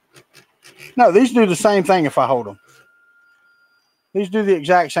 No, these do the same thing if I hold them. These do the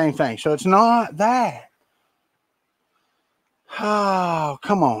exact same thing. So it's not that. Oh,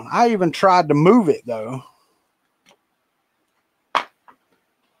 come on. I even tried to move it, though,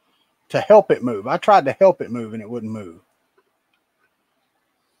 to help it move. I tried to help it move, and it wouldn't move.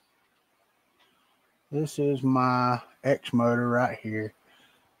 This is my X motor right here.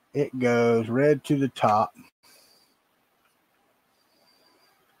 It goes red to the top.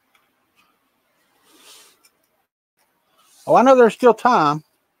 Oh, I know there's still time.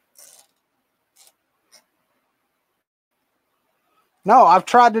 No, I've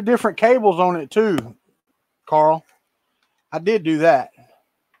tried the different cables on it too, Carl. I did do that.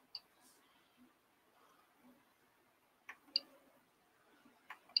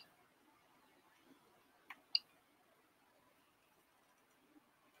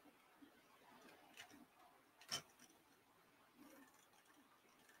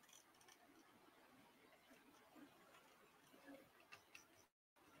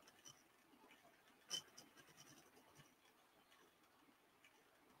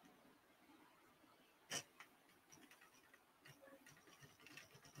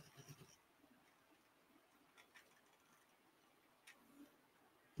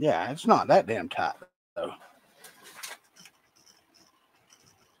 Yeah, it's not that damn tight, though.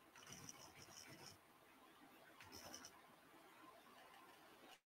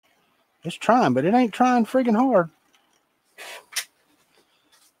 It's trying, but it ain't trying friggin' hard.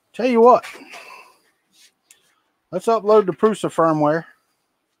 Tell you what. Let's upload the Prusa firmware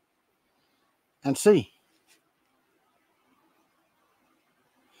and see.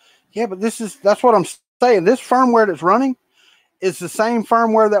 Yeah, but that's what I'm saying. This firmware that's running is the same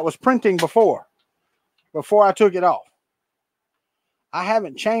firmware that was printing before I took it off. I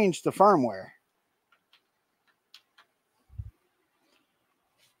haven't changed the firmware.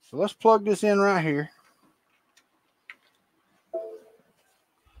 So let's plug this in right here.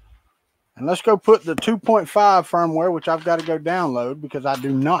 And let's go put the 2.5 firmware, which I've got to go download because I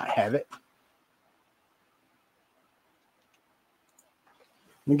do not have it.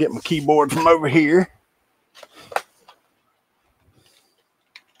 Let me get my keyboard from over here.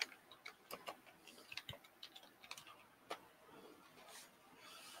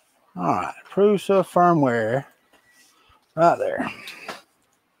 All right, Prusa firmware right there.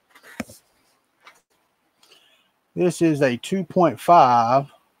 This is a 2.5.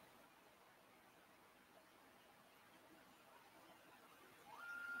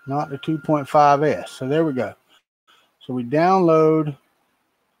 Not the 2.5S. So there we go. So we download.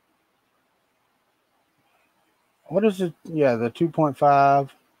 What is it? Yeah, the 2.5.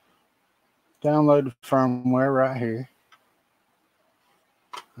 Download the firmware right here.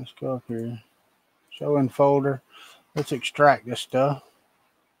 Let's go up here. Show in folder. Let's extract this stuff.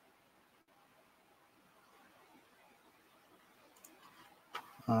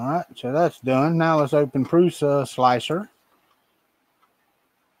 All right, so that's done. Now let's open Prusa Slicer.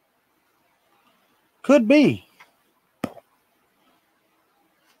 Could be.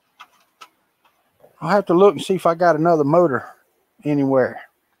 I'll have to look and see if I got another motor anywhere.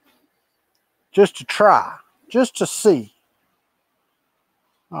 Just to try. Just to see.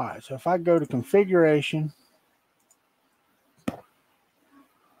 All right, so if I go to configuration.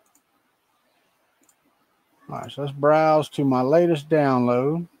 All right, so let's browse to my latest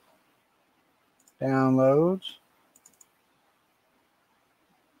download. Downloads.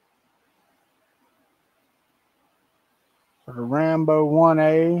 For the Rambo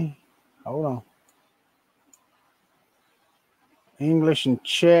 1A. Hold on. English and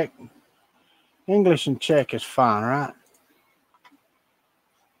Czech. English and Czech is fine, right?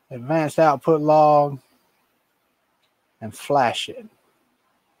 Advanced output log. And flash it.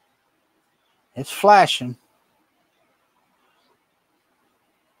 It's flashing.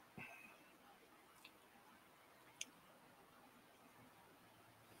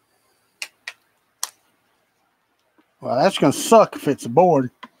 Well, that's going to suck if it's a board.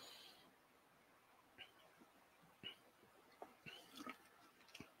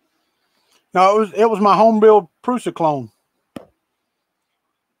 No, it was my home build Prusa clone.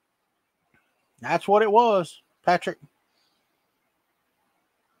 That's what it was, Patrick.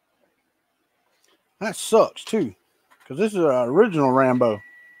 That sucks too, because this is an original Rambo.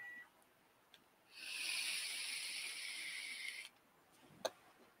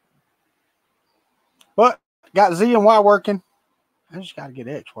 But got Z and Y working. I just got to get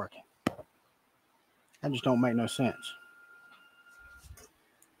X working. That just don't make no sense.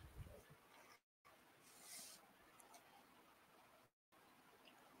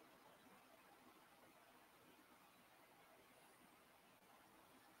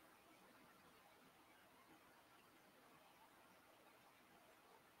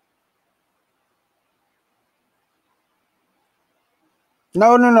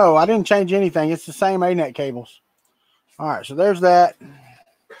 No. I didn't change anything. It's the same ANET cables. All right, so there's that.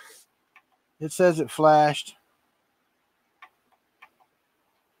 It says it flashed.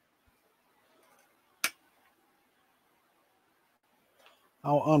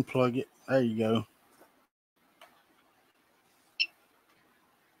 I'll unplug it. There you go.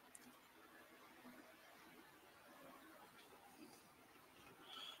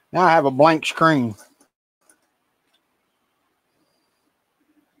 Now I have a blank screen.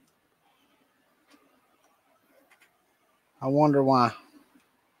 I wonder why.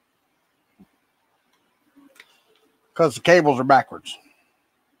 Because the cables are backwards.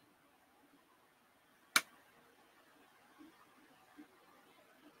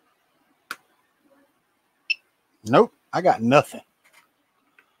 Nope, I got nothing.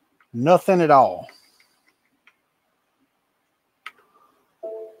 Nothing at all.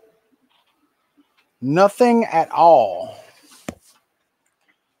 Nothing at all.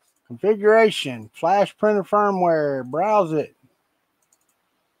 Configuration, flash printer firmware, browse it.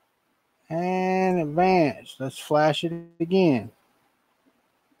 And advanced. Let's flash it again.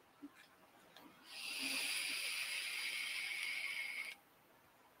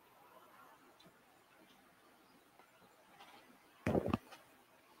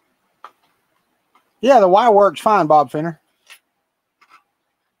 Yeah, the Y works fine, Bob Finner.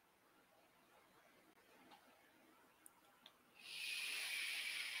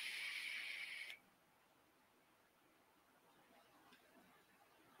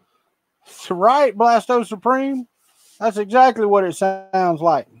 That's right, Blasto Supreme. That's exactly what it sounds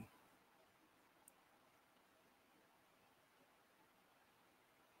like.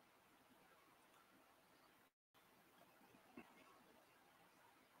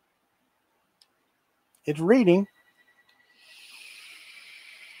 It's reading.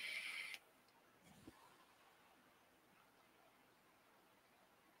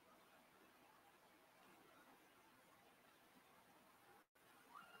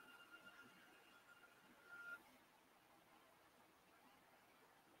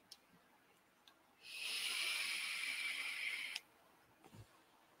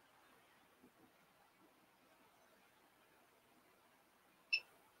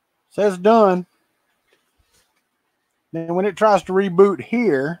 Says done. Then when it tries to reboot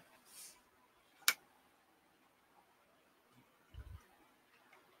here,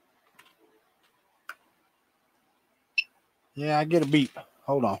 yeah, I get a beep.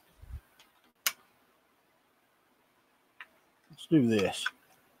 Hold on. Let's do this.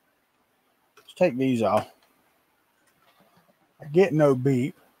 Let's take these off. I get no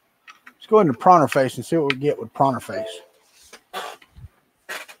beep. Let's go into Pronterface and see what we get with Pronterface.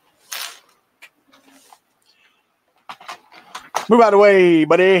 Move out of the way,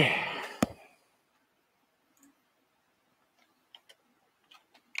 buddy.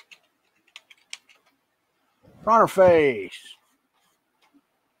 Pronterface.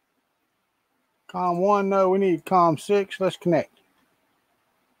 COM 1, no, we need COM 6. Let's connect.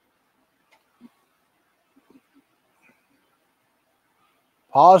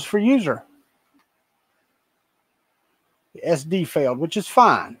 Pause for user. The SD failed, which is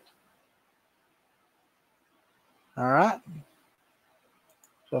fine. All right.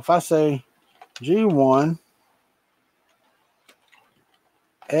 So if I say G1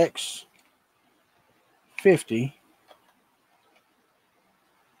 X50,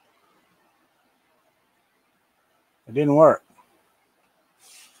 it didn't work.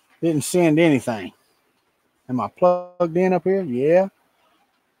 Didn't send anything. Am I plugged in up here? Yeah.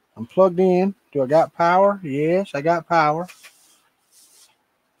 I'm plugged in. Do I got power? Yes, I got power.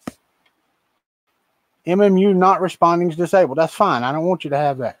 MMU not responding is disabled. That's fine. I don't want you to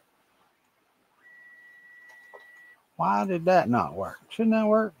have that. Why did that not work? Shouldn't that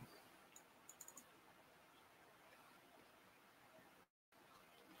work?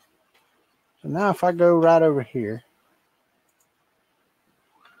 So now if I go right over here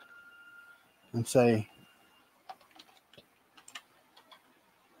and say,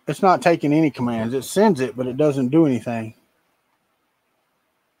 it's not taking any commands. It sends it, but it doesn't do anything.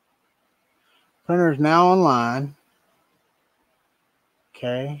 Printer is now online.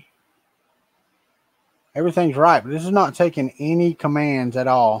 Okay. Everything's right, but this is not taking any commands at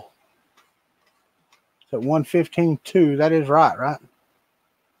all. It's at 1:15.2. That is right?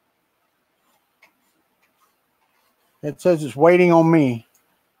 It says it's waiting on me.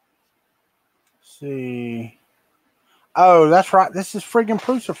 Let's see. Oh, that's right. This is friggin'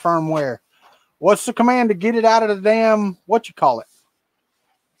 Prusa firmware. What's the command to get it out of the damn, what you call it?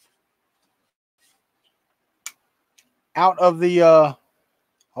 Out of the,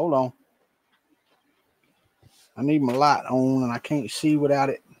 hold on. I need my light on and I can't see without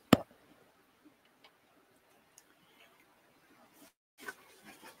it.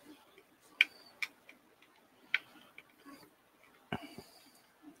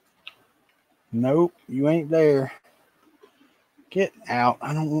 Nope, you ain't there. Get out.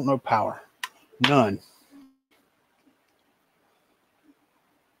 I don't want no power. None.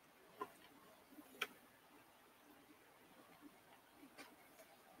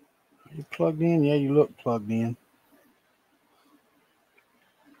 Are you plugged in? Yeah, you look plugged in.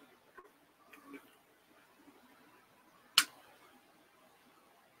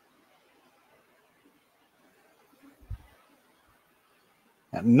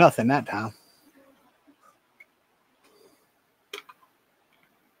 Got nothing that time.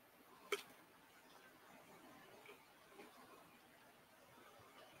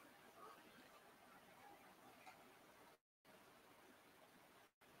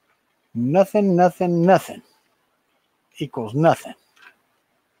 Nothing equals nothing.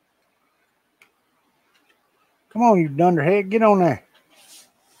 Come on, you dunderhead. Get on there.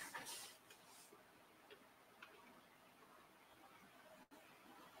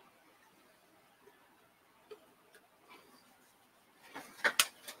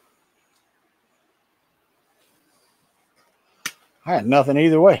 I had nothing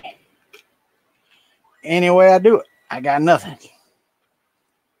either way. Any way I do it, I got nothing.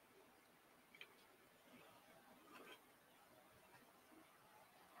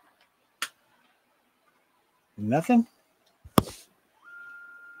 Nothing?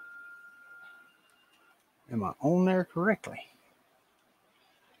 Am I on there correctly?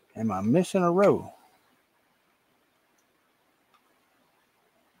 Am I missing a row?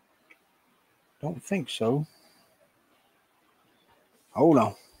 Don't think so. Hold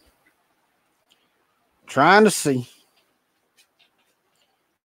on. Trying to see.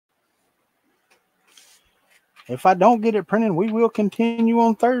 If I don't get it printed, we will continue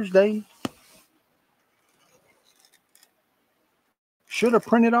on Thursday. Should have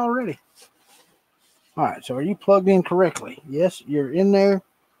printed already. All right, so are you plugged in correctly? Yes, you're in there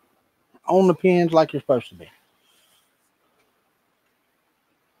on the pins like you're supposed to be.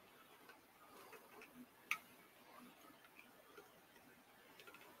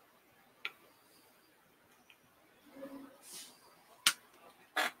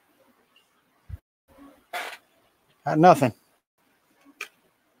 Got nothing.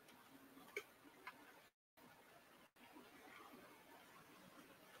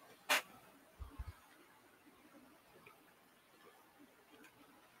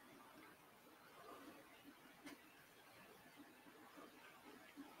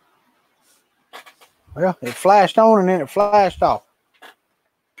 Well, it flashed on and then it flashed off.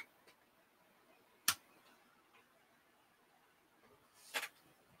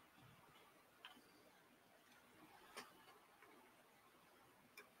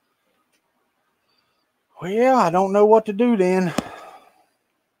 Well, I don't know what to do then.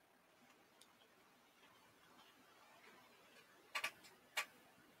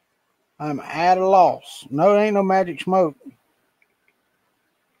 I'm at a loss. No, it ain't no magic smoke.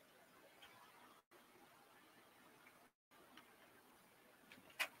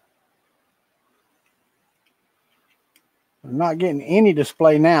 I'm not getting any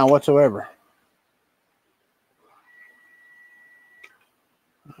display now whatsoever.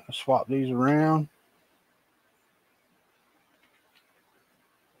 I'll swap these around.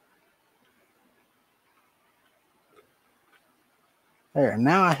 There,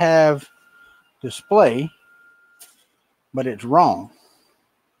 now I have display, but it's wrong.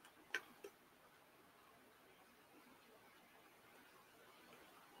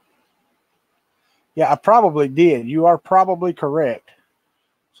 Yeah, I probably did. You are probably correct.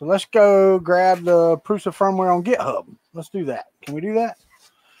 So let's go grab the Prusa firmware on GitHub. Let's do that. Can we do that?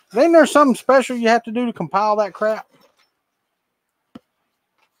 Then there's something special you have to do to compile that crap.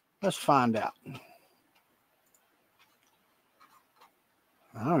 Let's find out.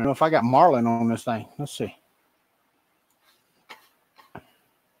 I don't know if I got Marlin on this thing. Let's see.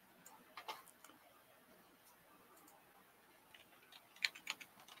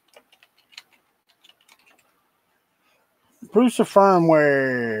 Prusa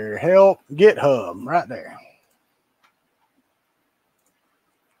firmware, help, GitHub, right there.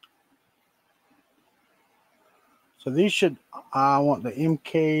 So these should, I want the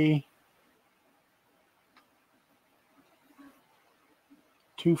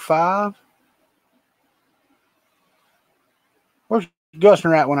MK25. Where's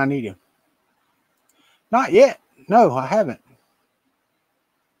Gusner at when I need him? Not yet. No, I haven't.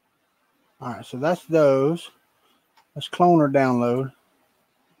 All right, so that's those. Let's cloner download.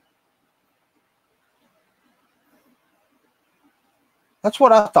 That's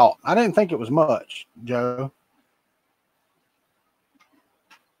what I thought. I didn't think it was much, Joe.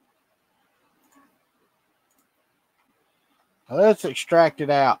 Let's extract it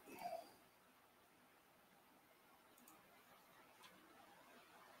out.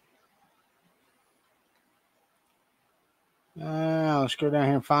 Let's go down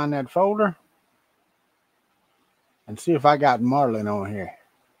here and find that folder and see if I got Marlin on here.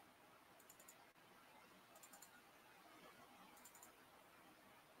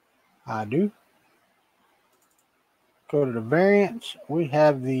 I do. Go to the variants. We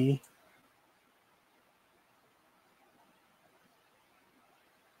have the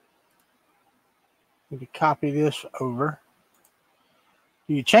need to copy this over.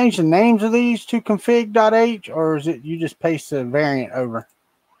 Do you change the names of these to config.h, or is it you just paste the variant over? I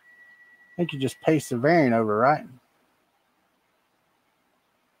think you just paste the variant over, right?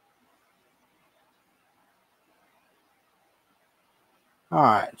 All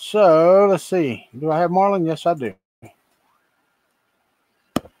right, so let's see. Do I have Marlin? Yes, I do. Does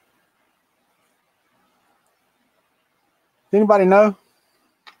anybody know?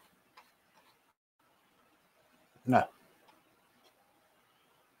 No.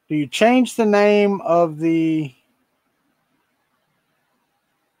 Do you change the name of the...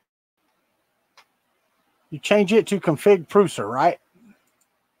 You change it to config Prusa, right?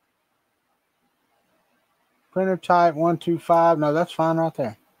 Printer type 125. No, that's fine right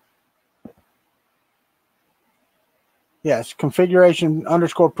there. Yes, configuration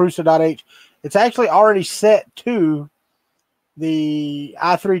underscore Prusa.h. It's actually already set to the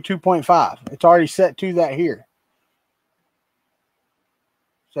i3 2.5. It's already set to that here.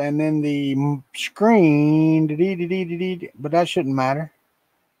 So, and then the screen, but that shouldn't matter.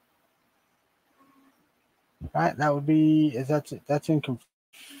 Right, that would be, is that's it. That's in,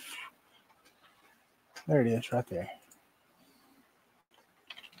 there it is right there.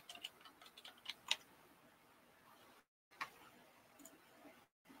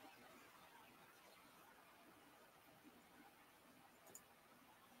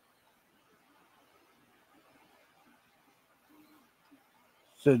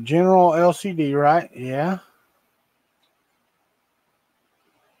 So general LCD, right? Yeah.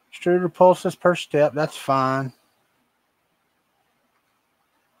 Extruder pulses per step. That's fine.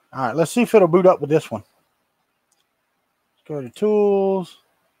 All right, let's see if it'll boot up with this one. Let's go to tools,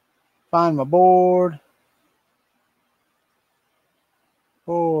 find my board.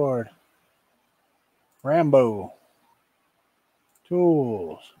 Rambo.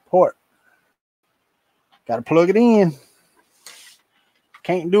 Tools. Port. Got to plug it in.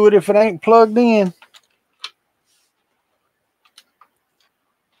 Can't do it if it ain't plugged in.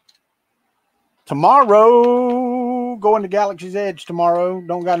 Tomorrow, going to Galaxy's Edge tomorrow.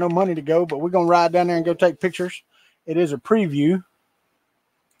 Don't got no money to go, but we're going to ride down there and go take pictures. It is a preview.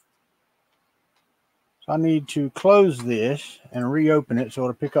 So I need to close this and reopen it so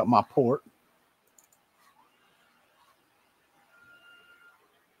it'll pick up my port.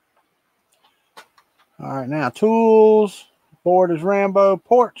 All right, now tools. Board is Rambo.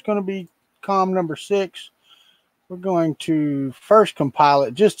 Port's going to be COM number 6. We're going to first compile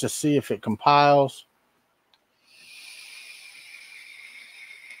it just to see if it compiles.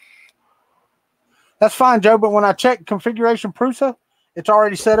 That's fine, Joe, but when I check configuration Prusa, it's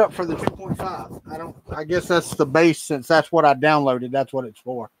already set up for the 2.5. I guess that's the base, since that's what I downloaded. That's what it's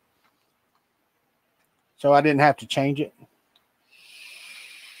for. So I didn't have to change it.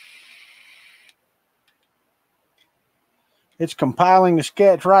 It's compiling the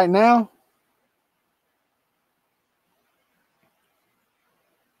sketch right now.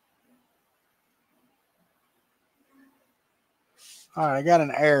 All right, I got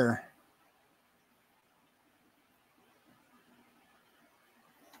an error.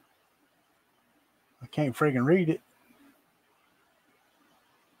 I can't freaking read it.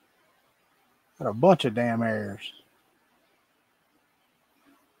 Got a bunch of damn errors.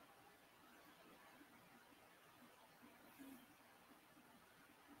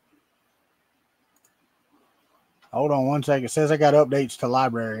 Hold on one second. It says I got updates to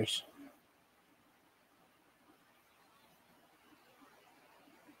libraries.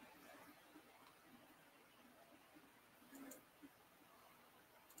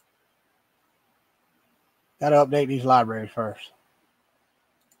 Got to update these libraries first.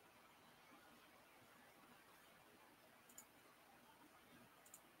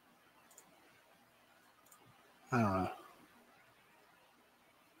 I don't know.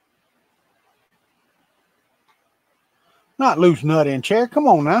 Not loose nut in chair. Come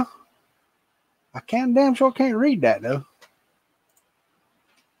on now. I damn sure can't read that though.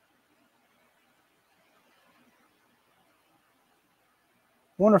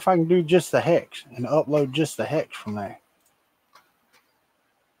 Wonder if I can do just the hex and upload just the hex from there.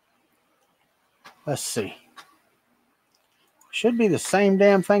 Let's see. Should be the same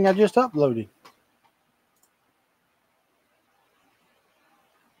damn thing I just uploaded.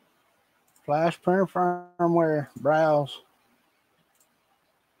 Flash printer firmware, browse.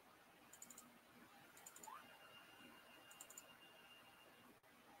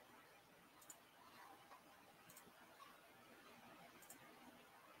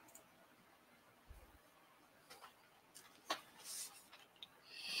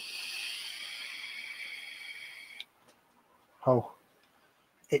 Oh,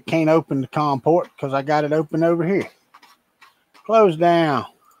 it can't open the COM port because I got it open over here. Close down.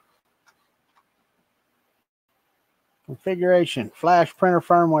 Configuration, flash printer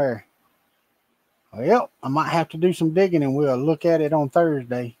firmware. Well, I might have to do some digging and we'll look at it on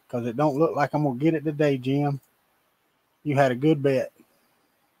Thursday because it don't look like I'm going to get it today, Jim. You had a good bet.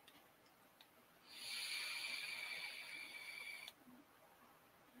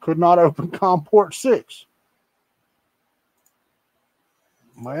 Could not open COM port 6.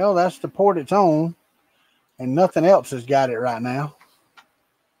 Well, that's the port it's on, and nothing else has got it right now.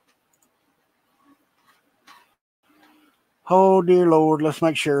 Oh, dear Lord, let's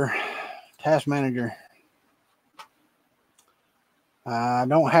make sure. Task Manager. I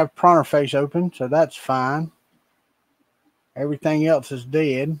don't have Pronterface open, so that's fine. Everything else is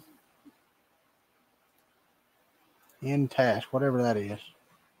dead. In task, whatever that is.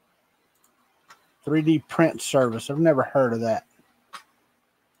 3D print service. I've never heard of that.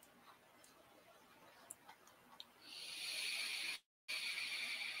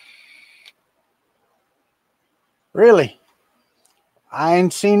 Really? I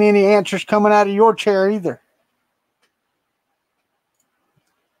ain't seen any answers coming out of your chair either.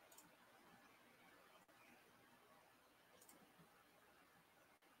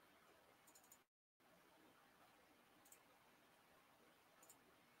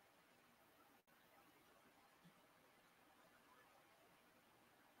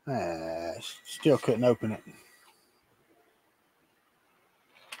 Still couldn't open it.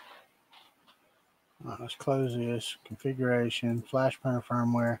 All right, let's close this. Configuration, flash printer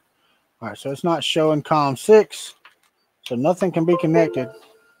firmware. All right, so it's not showing COM 6, so nothing can be connected.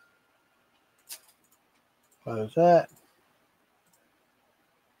 Close that.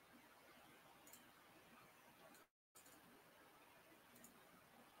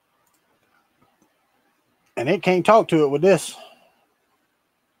 And it can't talk to it with this.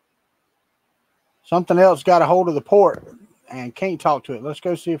 Something else got a hold of the port and can't talk to it. Let's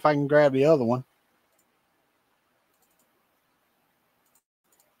go see if I can grab the other one.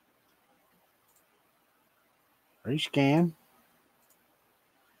 Rescan.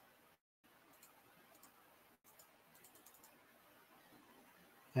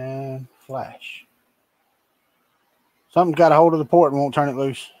 And flash. Something's got a hold of the port and won't turn it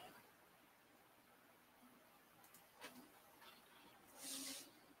loose.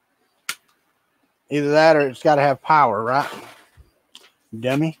 Either that or it's got to have power, right?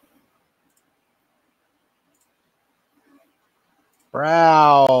 Dummy.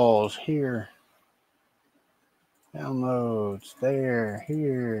 Browse here. Downloads there,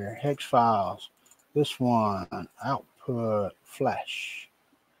 here, hex files. This one, output, flash.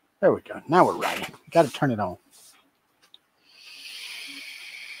 There we go. Now we're writing. Got to turn it on.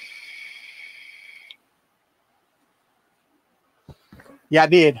 Yeah, I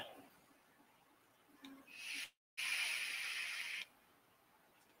did.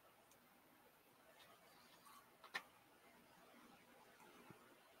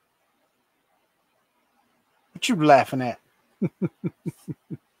 What you laughing at?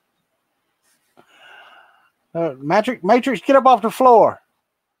 Matrix, get up off the floor.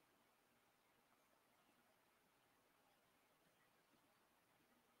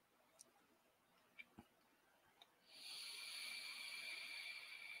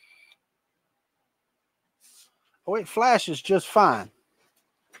 Oh, it flashes just fine.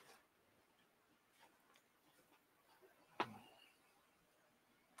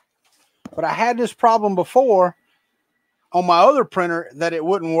 But I had this problem before on my other printer that it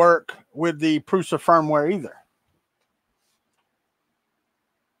wouldn't work with the Prusa firmware either.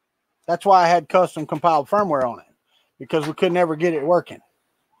 That's why I had custom compiled firmware on it, because we could never get it working.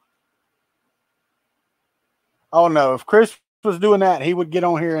 Oh no, if Chris was doing that, he would get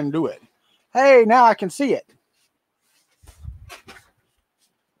on here and do it. Hey, now I can see it.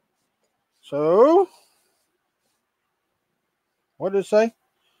 So, what did it say?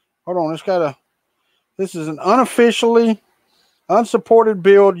 Hold on, this is an unofficially unsupported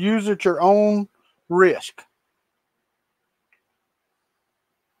build. Use at your own risk.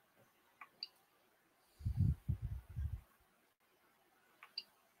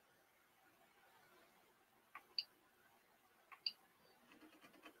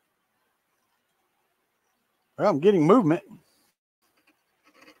 Well, I'm getting movement.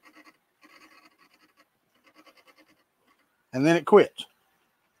 And then it quits.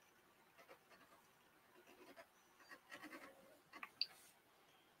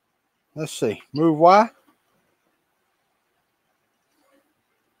 Let's see. Move Y.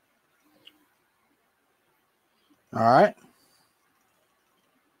 All right.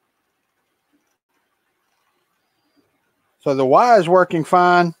 So the Y is working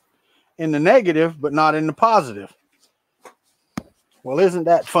fine in the negative, but not in the positive. Well, isn't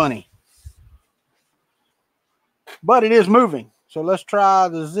that funny? But it is moving. So let's try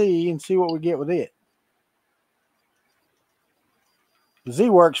the Z and see what we get with it. The Z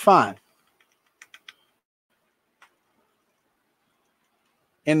works fine.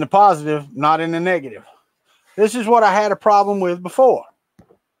 In the positive, not in the negative. This is what I had a problem with before.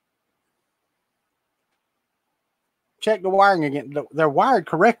 Check the wiring again. They're wired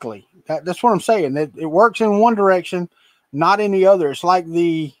correctly. That's what I'm saying. It works in one direction, not in the other. It's like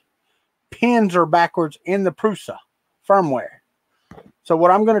the pins are backwards in the Prusa firmware. So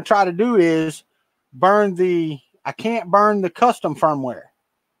what I'm going to try to do is I can't burn the custom firmware,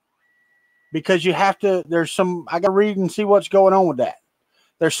 because you have to, I got to read and see what's going on with that.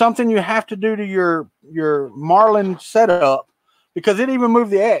 There's something you have to do to your Marlin setup, because it even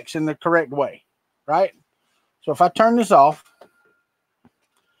moved the X in the correct way, right? So if I turn this off,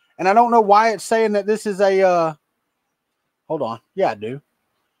 and I don't know why it's saying that this is a, hold on. Yeah, I do.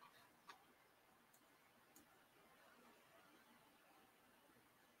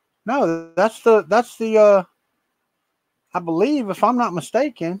 No, that's the, I believe, if I'm not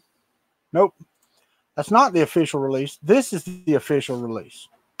mistaken, nope, that's not the official release. This is the official release.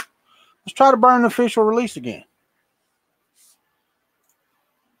 Let's try to burn the official release again.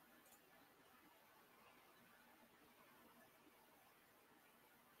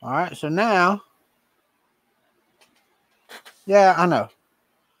 All right, so now, yeah, I know.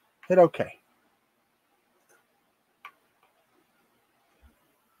 Hit OK.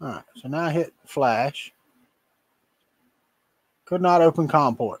 All right, so now I hit flash. Could not open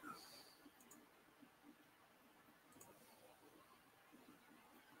COM port.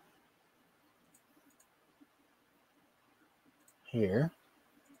 Here.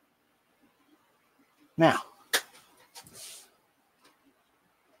 Now.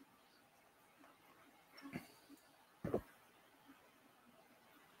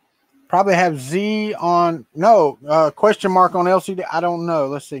 Probably have Z on, no, question mark on LCD. I don't know.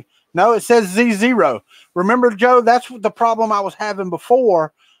 Let's see. No, it says Z0. Remember, Joe, that's the problem I was having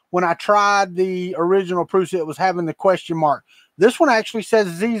before when I tried the original Prusa. It was having the question mark. This one actually says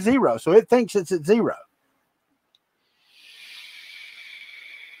Z0, so it thinks it's at 0.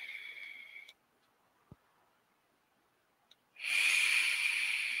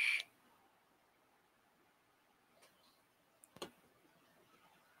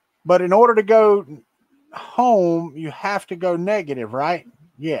 But in order to go home, you have to go negative, right?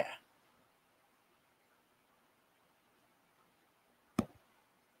 Yeah.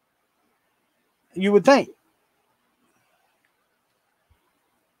 You would think.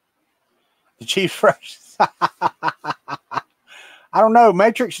 The Chiefs first. I don't know.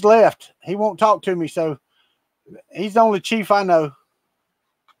 Matrix left. He won't talk to me, so he's the only Chief I know.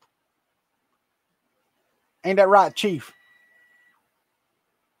 Ain't that right, Chief?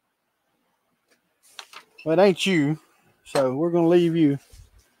 Well, it ain't you, so we're going to leave you.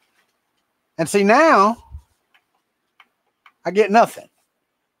 And see, now I get nothing.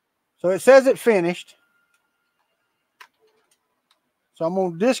 So it says it finished. So I'm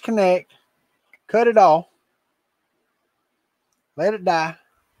going to disconnect, cut it off, let it die.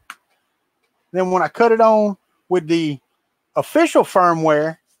 Then when I cut it on with the official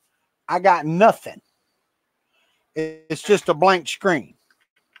firmware, I got nothing. It's just a blank screen.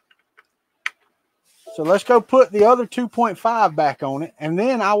 So let's go put the other 2.5 back on it, and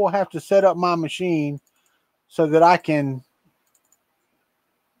then I will have to set up my machine so that I can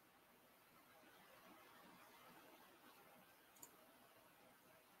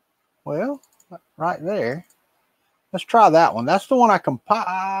right there. Let's try that one. That's the one I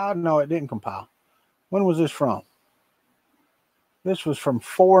compiled. No, it didn't compile. When was this from? This was from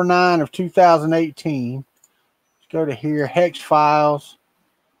 4/9 of 2018. Let's go to here, hex files.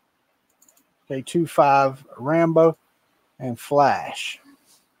 Okay, 2.5 Rambo and Flash.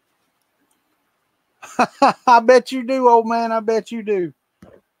 I bet you do, old man. I bet you do.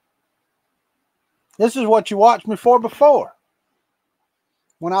 This is what you watched me for before.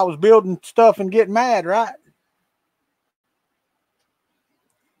 When I was building stuff and getting mad, right?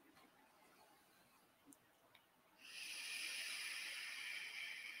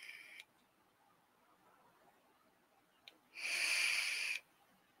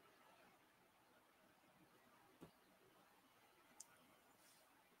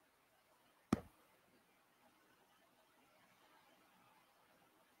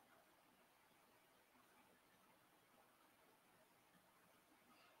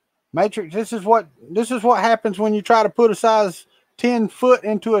 Matrix, this is what happens when you try to put a size 10 foot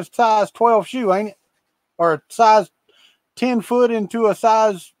into a size 12 shoe, ain't it? Or a size 10 foot into a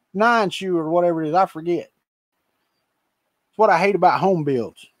size 9 shoe or whatever it is. I forget. It's what I hate about home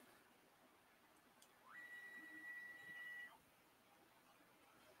builds.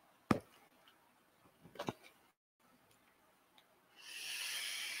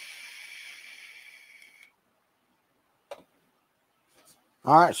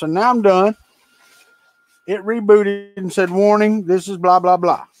 All right, so now I'm done. It rebooted and said, warning, this is blah, blah,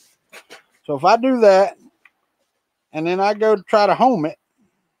 blah. So if I do that, and then I go to try to home it,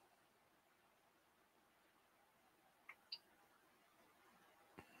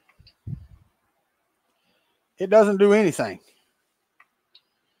 it doesn't do anything.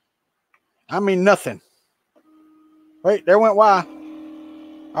 I mean, nothing. Wait, there went Y.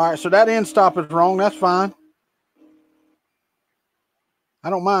 All right, so that end stop is wrong. That's fine. I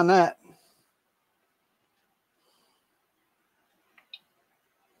don't mind that.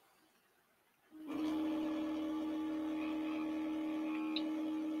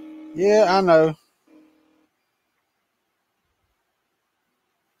 Yeah, I know.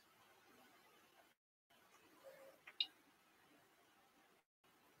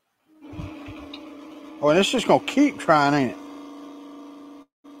 Oh, and it's just going to keep trying, ain't it?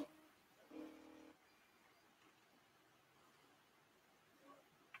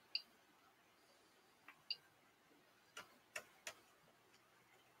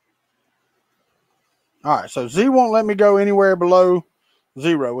 All right, so Z won't let me go anywhere below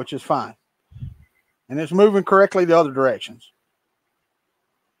 0, which is fine. And it's moving correctly the other directions.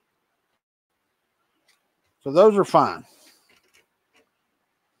 So those are fine.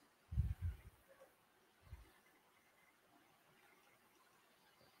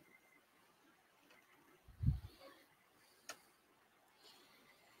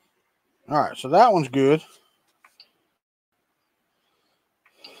 All right, so that one's good.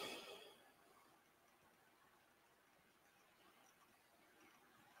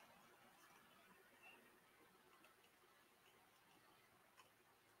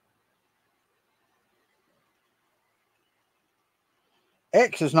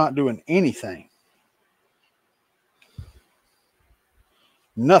 X is not doing anything.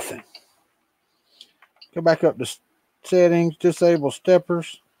 Nothing. Go back up to settings, disable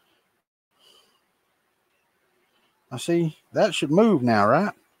steppers. I see that should move now,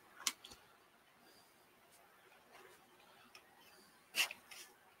 right?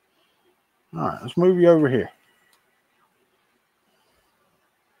 All right, let's move you over here.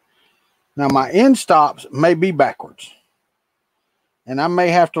 Now my end stops may be backwards. And I may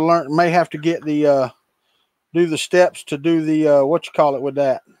have to get the do the steps to do the what you call it with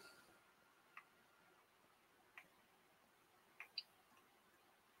that.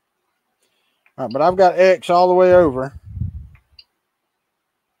 All right, but I've got X all the way over.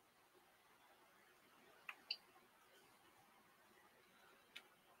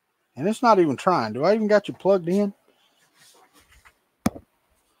 And it's not even trying. Do I even got you plugged in?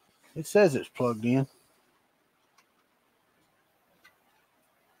 It says it's plugged in.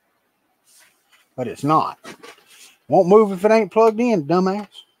 But it's not. Won't move if it ain't plugged in, dumbass.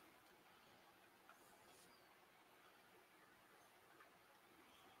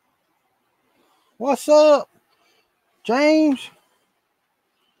 What's up, James?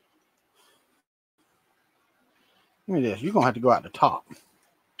 Give me this. You're going to have to go out the top,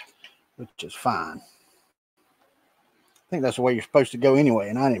 which is fine. I think that's the way you're supposed to go anyway,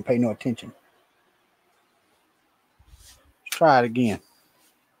 and I didn't pay no attention. Let's try it again.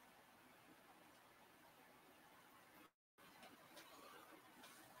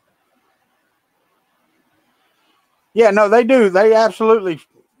 Yeah, no, they do. They absolutely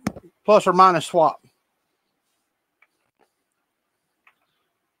plus or minus swap.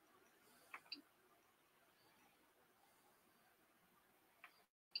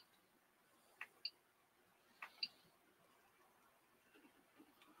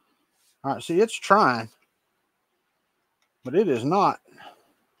 All right, see, it's trying, but it is not.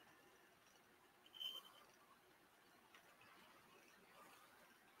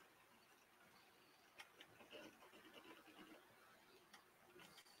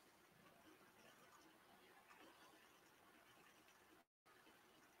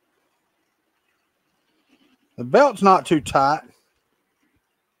 The belt's not too tight.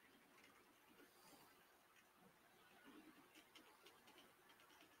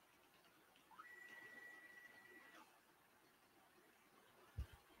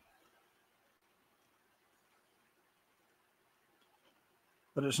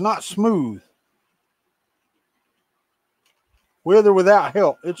 But it's not smooth. With or without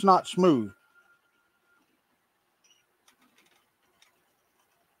help, it's not smooth.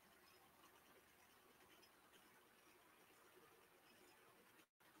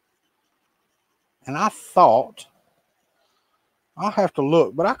 And I thought, I'll have to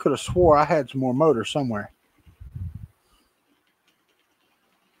look, but I could have swore I had some more motor somewhere.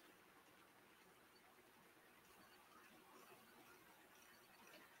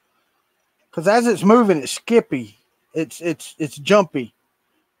 Because as it's moving, it's skippy. It's jumpy.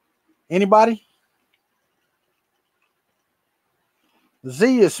 Anybody? The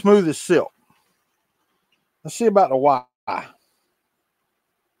Z is smooth as silk. Let's see about the Y.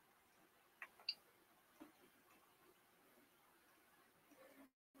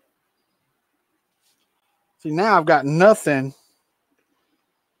 See, now I've got nothing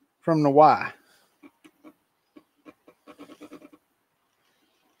from the Y.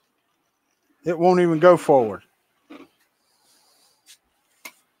 It won't even go forward.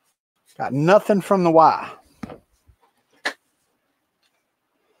 Got nothing from the Y.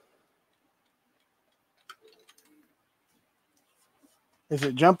 Is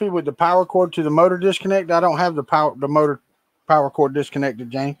it jumpy with the power cord to the motor disconnect? I don't have the motor power cord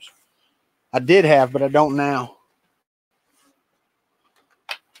disconnected, James. I did have, but I don't now.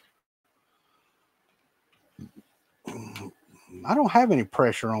 I don't have any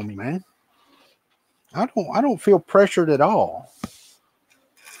pressure on me, man. I don't feel pressured at all.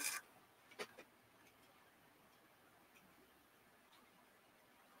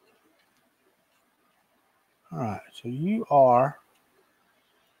 All right, so you are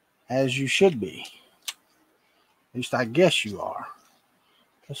as you should be. At least I guess you are.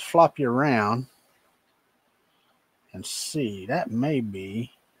 Let's flop you around and see. That may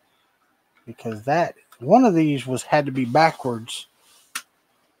be because that one of these had to be backwards.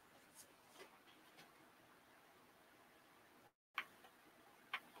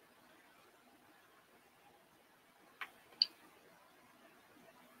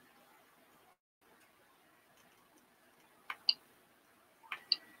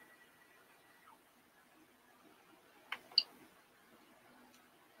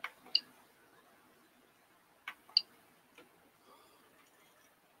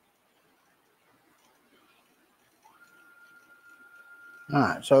 All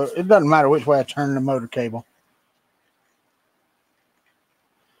right, so it doesn't matter which way I turn the motor cable.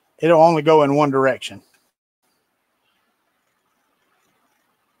 It'll only go in one direction.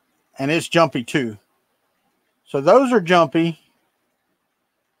 And it's jumpy too. So those are jumpy.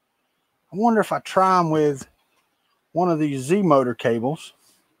 I wonder if I try them with one of these Z motor cables.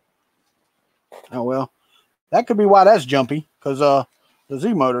 Oh, well, that could be why that's jumpy, because the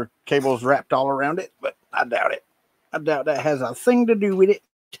Z motor cable is wrapped all around it, but I doubt it. I doubt that has a thing to do with it.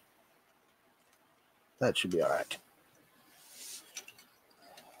 That should be all right.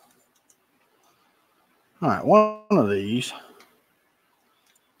 All right, one of these,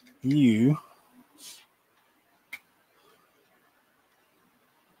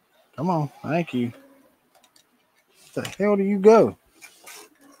 come on, thank you. Where the hell do you go?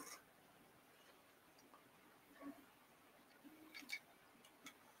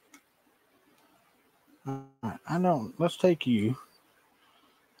 All right, I let's take you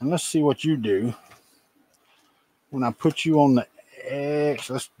and let's see what you do. When I put you on the X,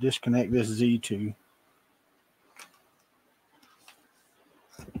 let's disconnect this Z2.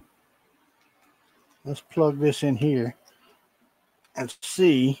 Let's plug this in here and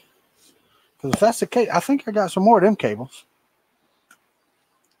see. Because if that's the case, I think I got some more of them cables.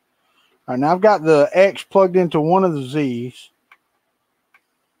 All right, now I've got the X plugged into one of the Z's.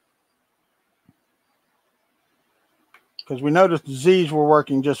 Because we noticed the Z's were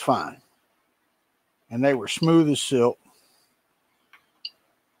working just fine. And they were smooth as silk.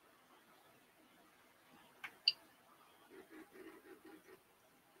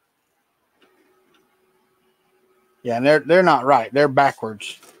 Yeah, and they're not right. They're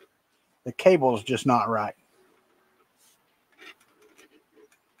backwards. The cable is just not right.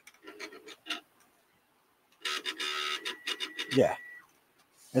 Yeah,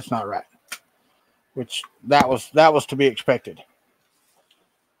 it's not right. Which that was to be expected.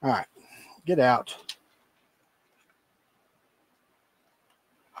 All right, get out.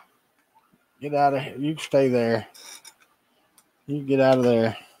 Get out of here. You stay there. You get out of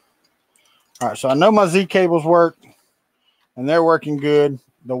there. All right, so I know my Z cables work, and they're working good.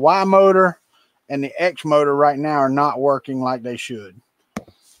 The Y motor and the X motor right now are not working like they should,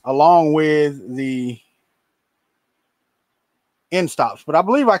 along with the end stops. But I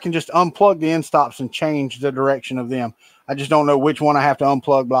believe I can just unplug the end stops and change the direction of them. I just don't know which one I have to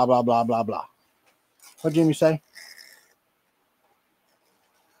unplug, blah, blah, blah, blah, blah. What'd Jimmy say?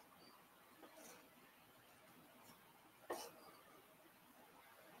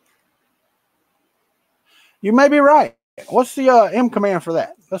 You may be right. What's the M command for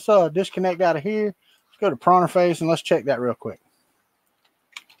that? Let's disconnect out of here. Let's go to prawn interface and let's check that real quick.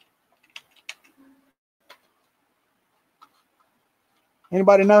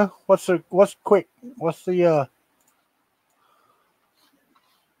 Anybody know? What's the oh,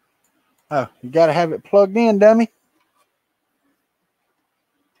 you gotta have it plugged in, dummy.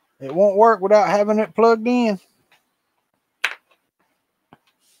 It won't work without having it plugged in.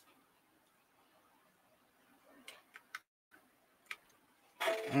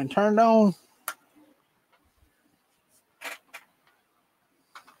 And turned on.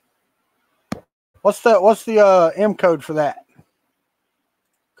 What's the M code for that?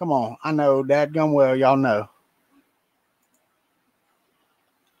 Come on, I know, dadgum well, y'all know.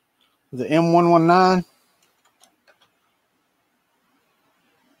 The M119.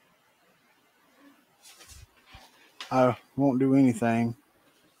 I won't do anything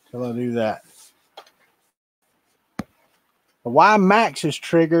till I do that. The Y max is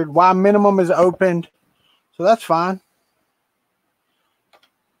triggered. Y minimum is opened. So that's fine.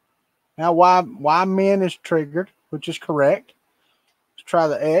 Now Y min is triggered, which is correct. Let's try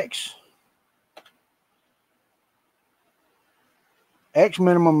the X. X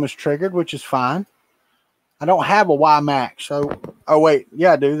minimum is triggered, which is fine. I don't have a Y max. So, oh wait,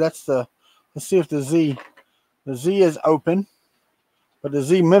 yeah, I do. That's the, let's see if the Z is open, but the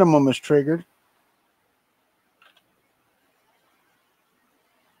Z minimum is triggered.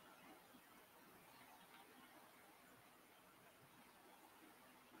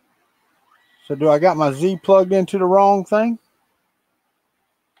 So do I got my Z plugged into the wrong thing?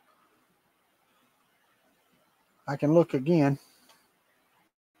 I can look again.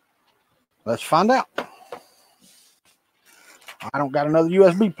 Let's find out. I don't got another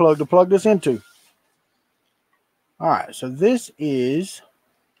USB plug to plug this into. All right, so this is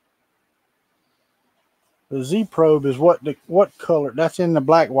the Z probe is what color? That's in the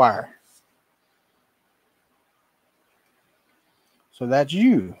black wire. So that's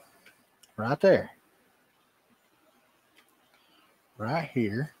you right there. Right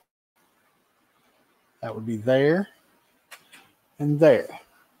here. That would be there and there.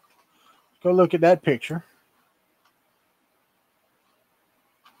 Let's go look at that picture.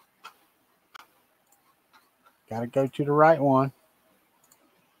 Got to go to the right one.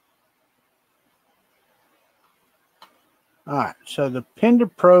 All right, so the Pender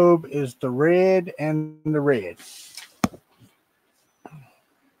probe is the red and the red.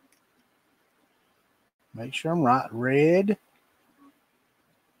 Make sure I'm right. Red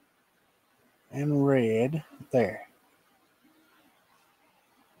and red there.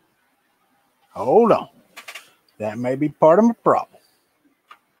 Hold on. That may be part of my problem.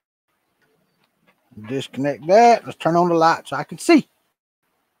 Disconnect that. Let's turn on the light so I can see.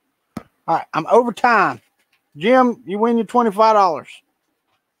 All right, I'm over time. Jim, you win your $25.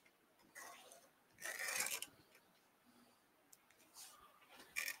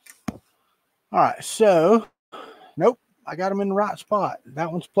 All right, so, nope, I got them in the right spot.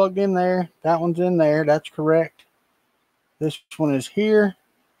 That one's plugged in there. That one's in there. That's correct. This one is here,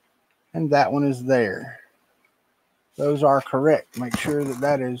 and that one is there. Those are correct. Make sure that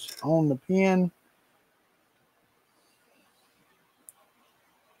that is on the pin.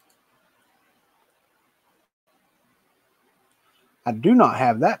 I do not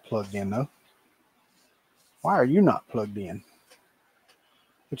have that plugged in, though. Why are you not plugged in?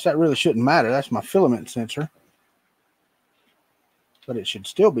 Which that really shouldn't matter. That's my filament sensor. But it should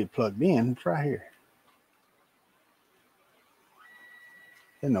still be plugged in. It's right here.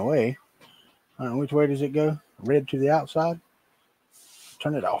 In the way. I don't know which way does it go? Red to the outside?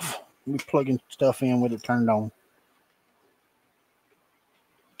 Turn it off. We're plugging stuff in with it turned on.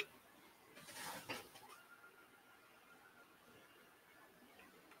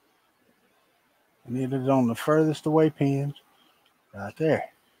 And it is on the furthest away pins. Right there.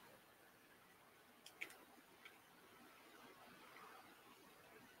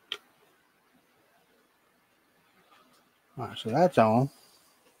 All right, so that's on.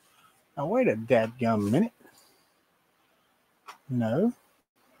 Now wait a dadgum minute. No.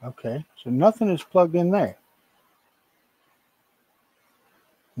 Okay, so nothing is plugged in there.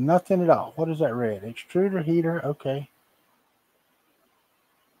 Nothing at all. What is that red? Extruder, heater, okay.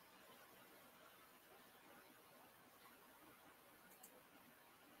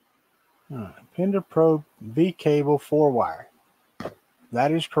 All right, Pender probe, V cable, 4-wire.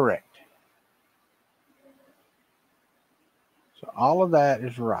 That is correct. So all of that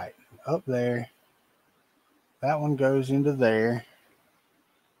is right. Up there. That one goes into there.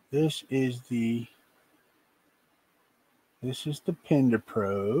 This is the Pender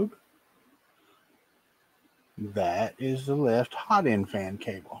probe. That is the left hot end fan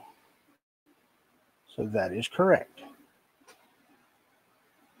cable. So that is correct.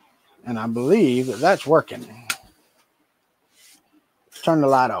 And I believe that that's working. Turn the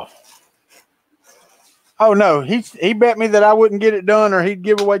light off. Oh no, he bet me that I wouldn't get it done or he'd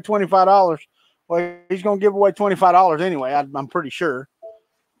give away $25. Well, he's going to give away $25 anyway. I'm pretty sure.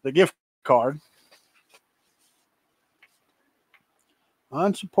 The gift card.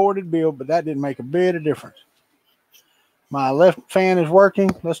 Unsupported bill, but that didn't make a bit of difference. My left fan is working.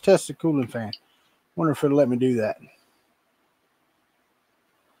 Let's test the cooling fan. Wonder if it'll let me do that.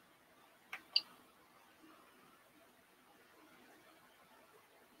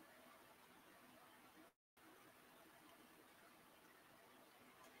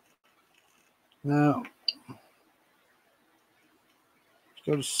 No. Let's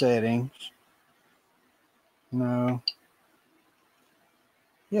go to settings. No.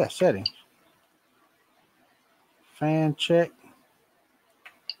 Yeah, settings. Fan check.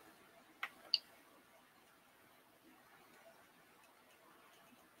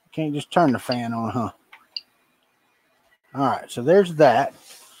 Can't just turn the fan on, huh? All right, so there's that.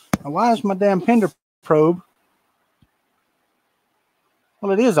 Now, why is my damn Pender probe?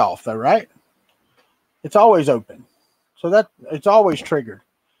 Well, it is off though, right? It's always open. So that it's always triggered.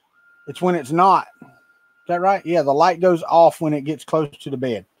 It's when it's not. Is that right? Yeah, the light goes off when it gets close to the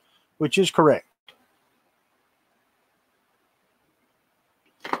bed, which is correct.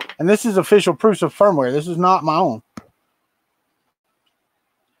 And this is official proofs of firmware. This is not my own.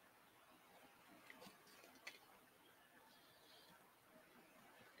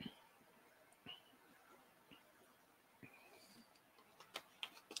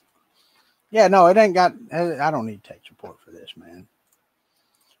 Yeah, no, it ain't got, I don't need tech support for this, man.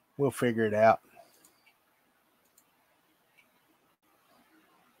 We'll figure it out.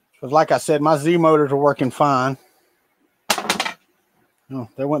 Because like I said, my Z motors are working fine. Oh,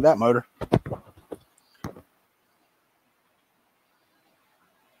 there went that motor.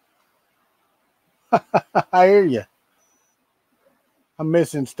 I hear you. I'm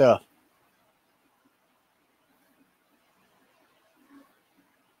missing stuff.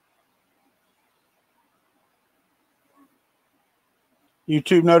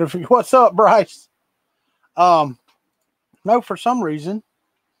 YouTube notification. What's up, Bryce? No, for some reason,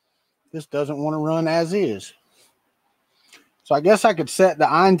 this doesn't want to run as is. So I guess I could set the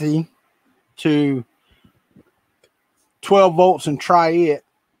INT to 12 volts and try it.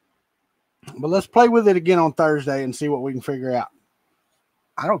 But let's play with it again on Thursday and see what we can figure out.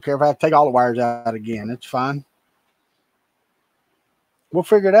 I don't care if I have to take all the wires out again. It's fine. We'll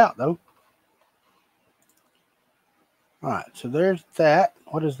figure it out, though. All right, so there's that.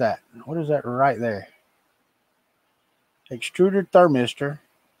 What is that? What is that right there? Extruded thermistor,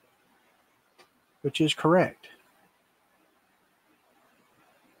 which is correct.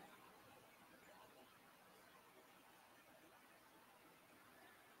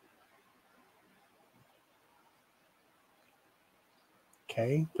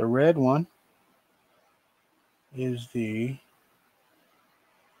 Okay, the red one is the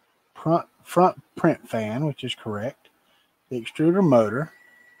front print fan, which is correct. The extruder motor.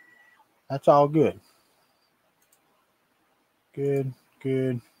 That's all good. Good,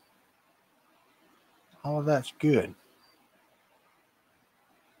 good. All of that's good.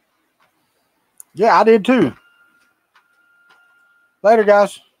 Yeah, I did too. Later,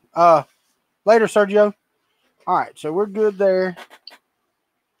 guys. Later, Sergio. All right, so we're good there.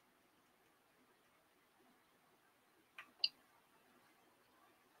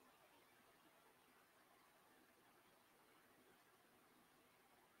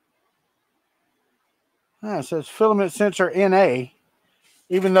 It says filament sensor NA,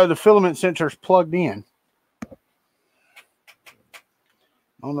 even though the filament sensor is plugged in.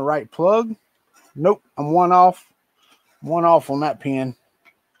 On the right plug. Nope, I'm one off. One off on that pin.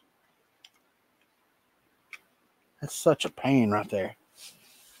 That's such a pain right there.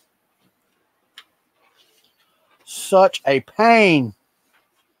 Such a pain.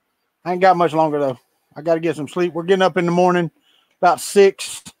 I ain't got much longer though. I got to get some sleep. We're getting up in the morning about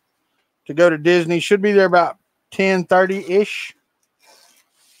 6 to go to Disney. Should be there about 10:30-ish.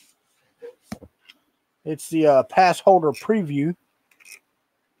 It's the pass holder preview.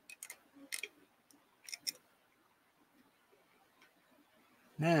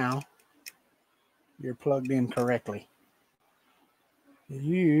 Now, you're plugged in correctly.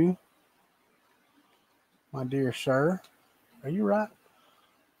 You, my dear sir, are you right?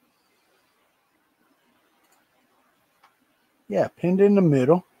 Yeah, pinned in the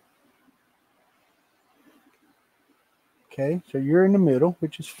middle. Okay, so you're in the middle,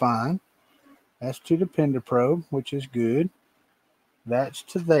 which is fine. That's to the pender probe, which is good. That's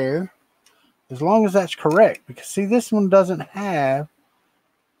to there. As long as that's correct. Because, see, this one doesn't have...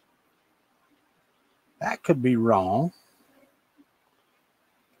 That could be wrong.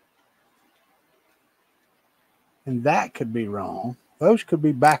 And that could be wrong. Those could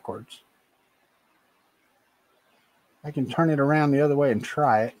be backwards. I can turn it around the other way and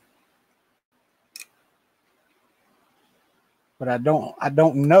try it. But I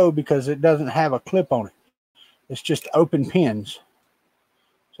don't know because it doesn't have a clip on it. It's just open pins.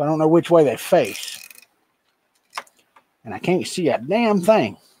 So I don't know which way they face. And I can't see a damn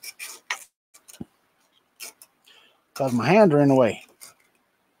thing. Because my hands are in the way.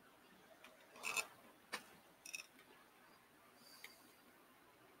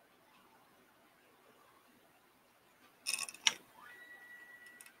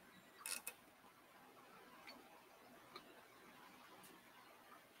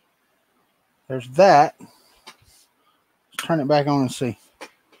 There's that. Let's turn it back on and see.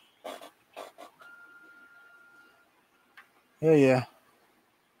 Yeah.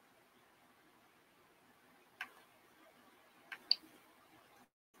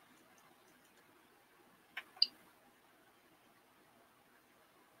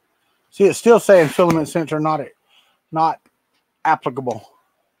 See, it's still saying filament sensor not applicable.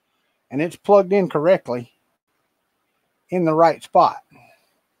 And it's plugged in correctly in the right spot,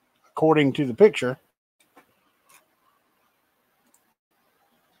 according to the picture.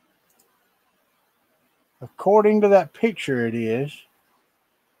 According to that picture, it is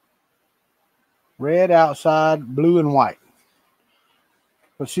red outside, blue and white.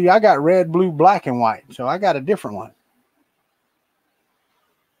 But see, I got red, blue, black, and white, so I got a different one.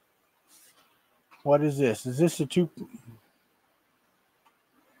 What is this? Is this the two?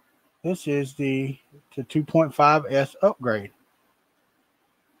 This is the 2.5S upgrade.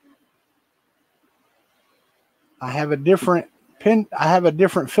 I have a different pin. I have a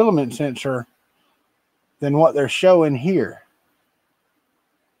different filament sensor than what they're showing here.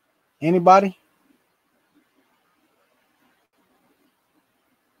 Anybody?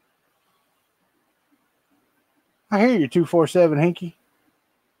 I hear you, 247 Hinky.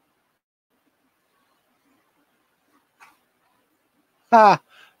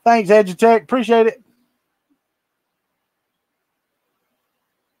 Thanks, Edutech. Appreciate it.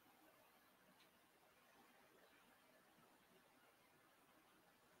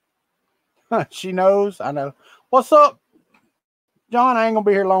 She knows. I know. What's up, John? I ain't gonna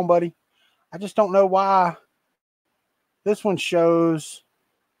be here long, buddy. I just don't know why this one shows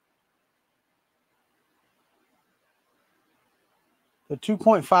the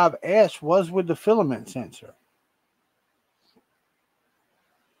 2.5S was with the filament sensor.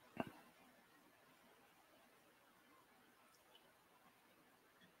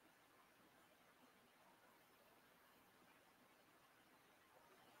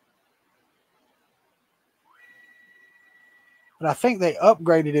 But I think they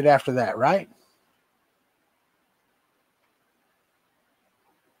upgraded it after that, right?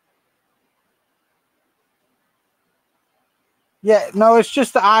 Yeah, no, it's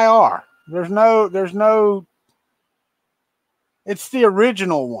just the IR. There's no, it's the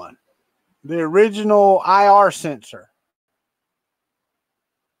original one. The original IR sensor.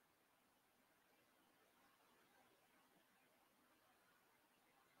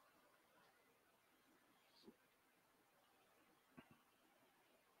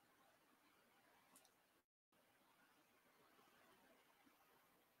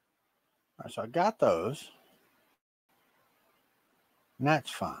 All right, so I got those. And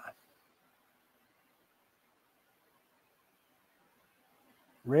that's fine.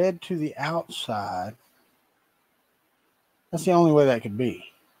 Red to the outside. That's the only way that could be.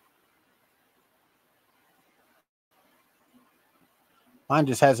 Mine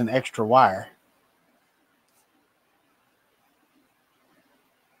just has an extra wire.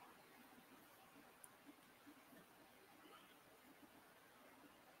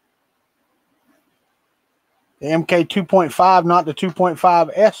 The MK 2.5, not the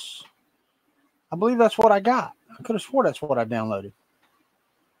 2.5S. I believe that's what I got. I could have swore that's what I downloaded.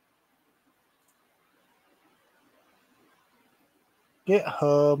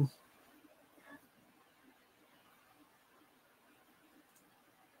 GitHub.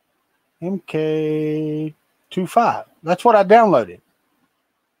 MK25. That's what I downloaded.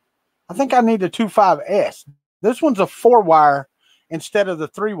 I think I need the 25S. This one's a 4-wire instead of the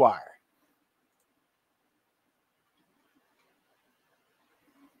 3-wire.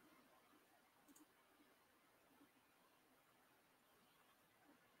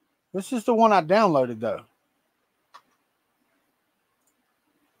 This is the one I downloaded, though.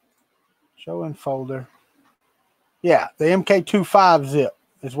 Show in folder. Yeah, the MK25 zip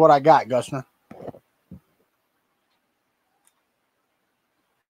is what I got, Gusner.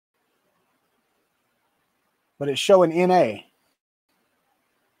 But it's showing NA.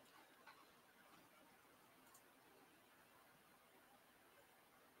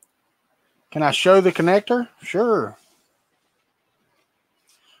 Can I show the connector? Sure.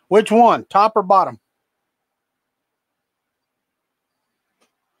 Which one? Top or bottom?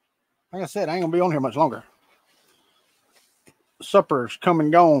 Like I said, I ain't going to be on here much longer. Supper's come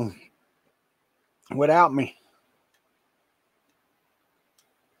and gone without me.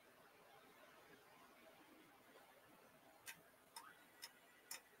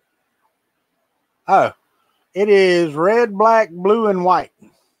 Oh, it is red, black, blue, and white.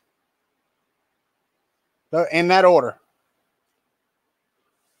 In that order.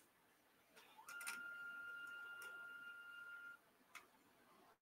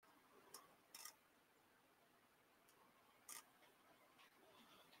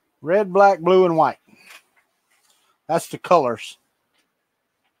 Red, black, blue, and white. That's the colors.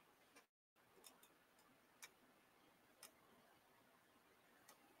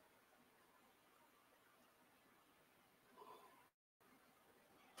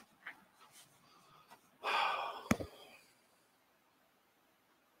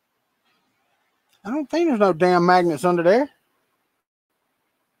 I don't think there's no damn magnets under there.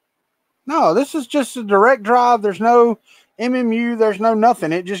 No, this is just a direct drive. There's no MMU. There's no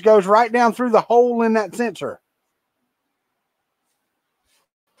nothing. It just goes right down through the hole in that sensor.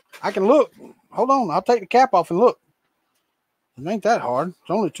 I can look. Hold on. I'll take the cap off and look. It ain't that hard. It's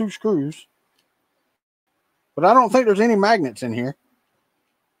only 2 screws. But I don't think there's any magnets in here.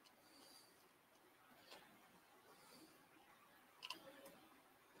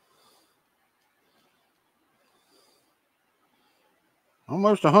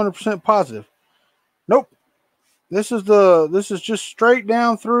 Almost 100% positive. Nope. This is just straight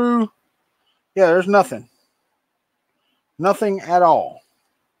down through. Yeah, there's nothing. Nothing at all.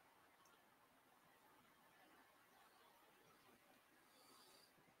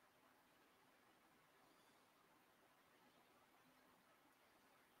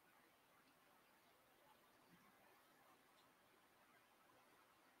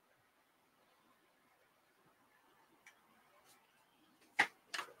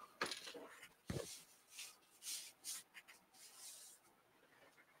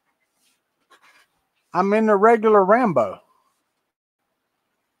 I'm in the regular Rambo.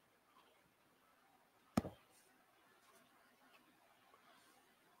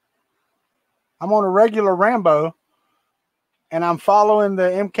 I'm on a regular Rambo, and I'm following the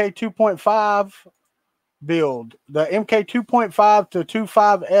MK 2.5 build. The MK 2.5 to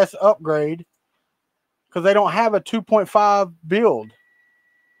 25S upgrade, because they don't have a 2.5 build.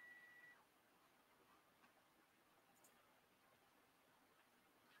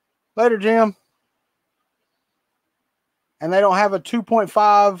 Later, Jim. And they don't have a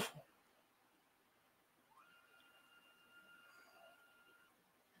 2.5.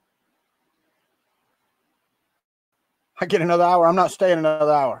 I get another hour. I'm not staying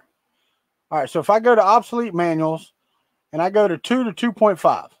another hour. All right, so if I go to obsolete manuals and I go to 2 to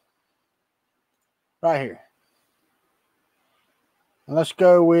 2.5, right here. And let's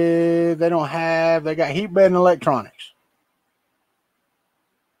go with, they got heat bed and electronics.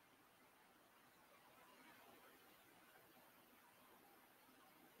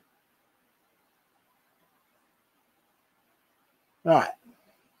 All right.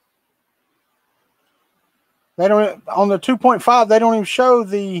 They don't, on the 2.5, they don't even show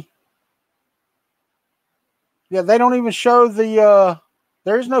the, they don't even show the,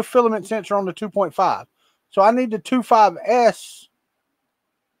 there is no filament sensor on the 2.5. So I need the 2.5S.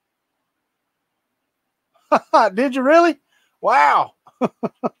 Did you really? Wow.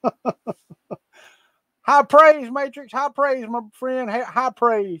 High praise, Matrix. High praise, my friend. High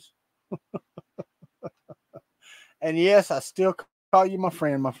praise. And yes, I still call you my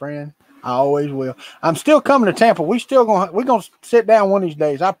friend, my friend. I always will. I'm still coming to Tampa. We're gonna sit down one of these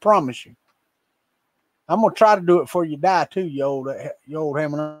days. I promise you. I'm gonna try to do it before you die too, you old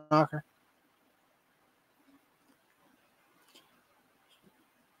hammer knocker.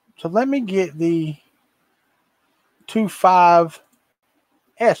 So let me get the 2.5S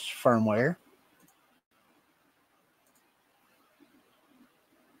firmware.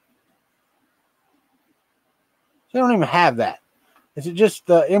 They don't even have that. Is it just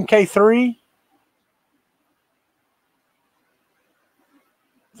the MK3?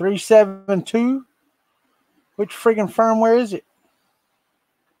 372? Which friggin' firmware is it?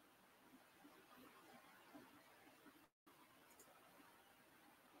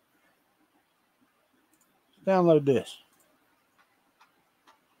 Download this.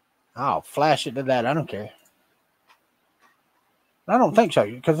 I'll flash it to that. I don't care. I don't think so,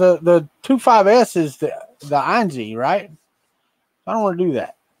 because the 2.5S is the INZ, right? I don't want to do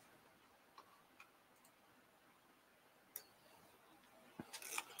that.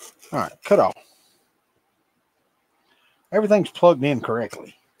 All right, cut off. Everything's plugged in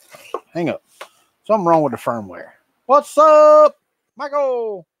correctly. Hang up. Something wrong with the firmware. What's up,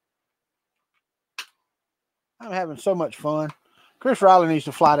 Michael? I'm having so much fun. Chris Riley needs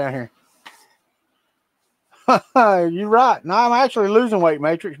to fly down here. You're right. No, I'm actually losing weight,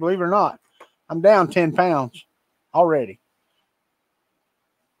 Matrix, believe it or not. I'm down 10 pounds already.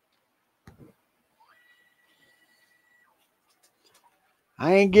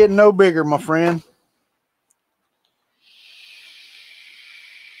 I ain't getting no bigger, my friend.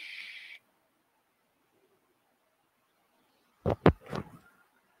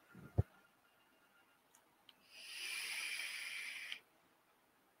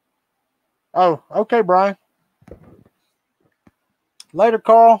 Oh, okay, Brian. Later,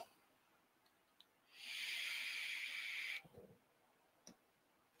 Carl.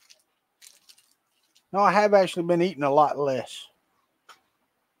 No, I have actually been eating a lot less.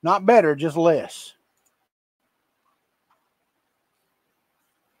 Not better, just less.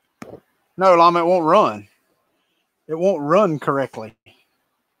 No, Llama, it won't run. It won't run correctly.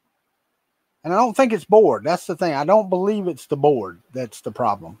 And I don't think it's board. That's the thing. I don't believe it's the board that's the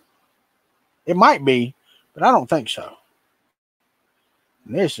problem. It might be, but I don't think so.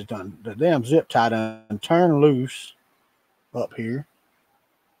 And this is done. The damn zip tie done turn loose up here.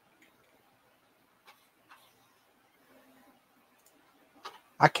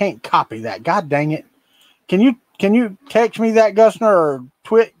 I can't copy that. God dang it. Can you text me that, Gusner, or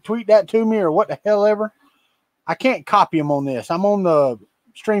tweet that to me, or what the hell ever? I can't copy them on this. I'm on the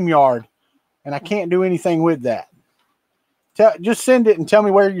StreamYard, and I can't do anything with that. Just send it and tell me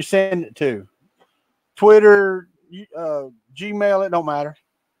where you send it to. Twitter, Gmail, it don't matter.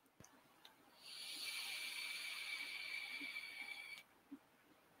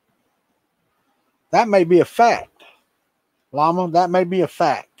 That may be a fact, Llama. That may be a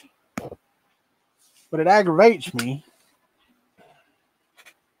fact. But it aggravates me.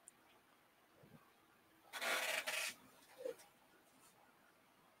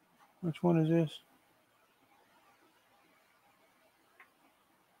 Which one is this?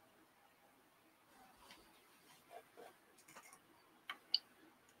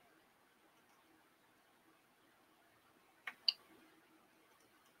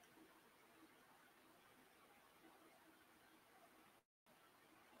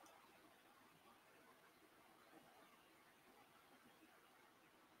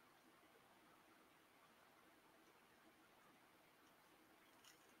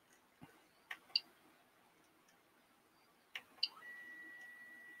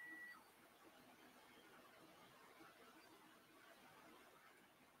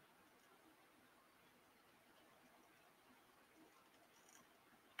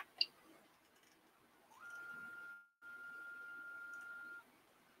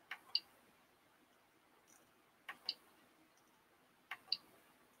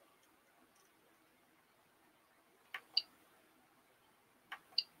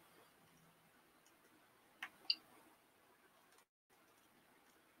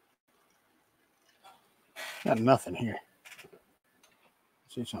 Got nothing here.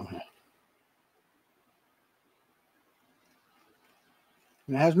 Let's see something here.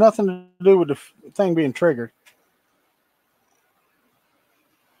 And it has nothing to do with the thing being triggered.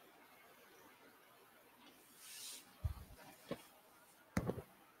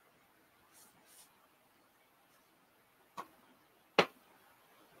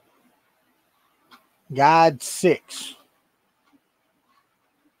 Guide 6.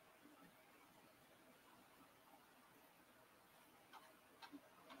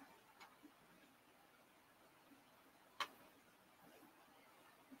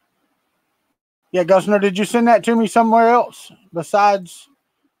 Yeah, Gusner, did you send that to me somewhere else besides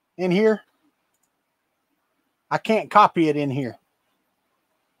in here? I can't copy it in here.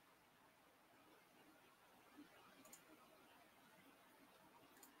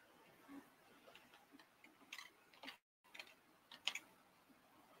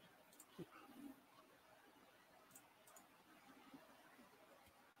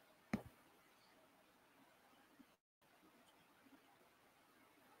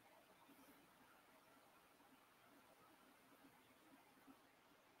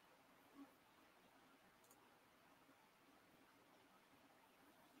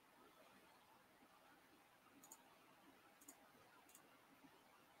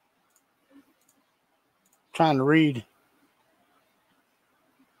 Trying to read.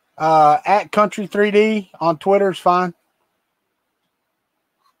 At Kuntry 3D on Twitter is fine.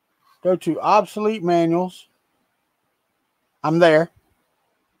 Go to obsolete manuals. I'm there.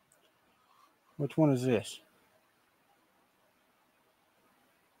 Which one is this?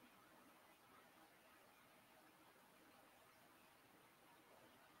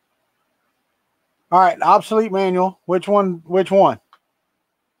 All right, obsolete manual. Which one? Which one?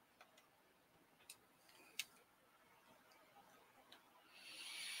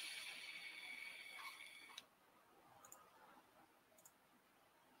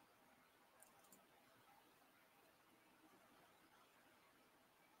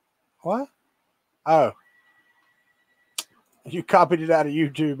 What? Oh. You copied it out of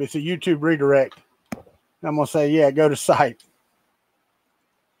YouTube. It's a YouTube redirect. I'm going to say, yeah, go to site.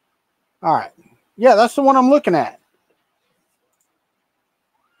 All right. Yeah, that's the one I'm looking at.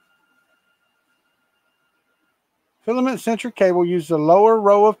 Filament-centric cable use the lower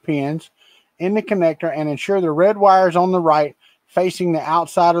row of pins in the connector and ensure the red wires on the right facing the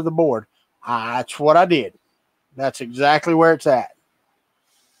outside of the board. That's what I did. That's exactly where it's at.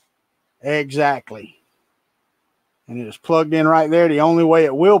 Exactly. And it is plugged in right there. The only way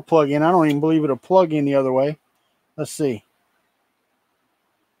it will plug in, I don't even believe it'll plug in the other way. Let's see.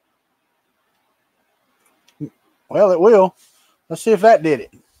 Well, it will. Let's see if that did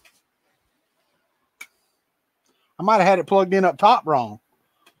it. I might have had it plugged in up top wrong.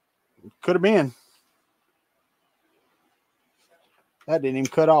 Could have been. That didn't even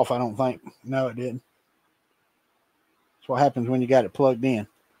cut off, I don't think. No, it didn't. That's what happens when you got it plugged in.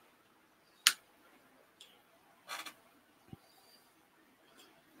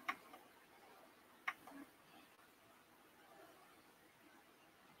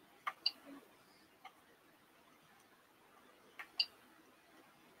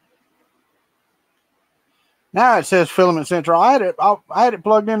 Now it says filament central. I had it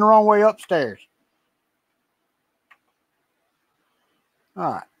plugged in the wrong way upstairs.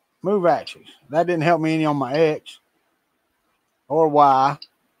 All right. Move axis. That didn't help me any on my X or Y.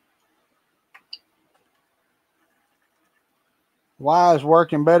 Y is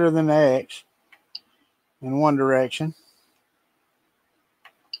working better than the X in one direction.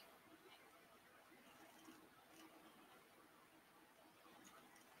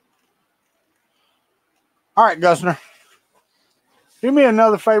 All right, Gusner. Do me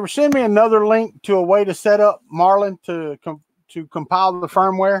another favor. Send me another link to a way to set up Marlin to compile the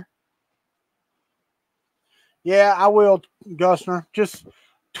firmware. Yeah, I will, Gusner. Just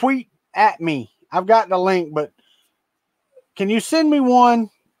tweet at me. I've got the link, but can you send me one?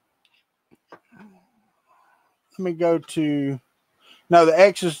 Let me go to... No, the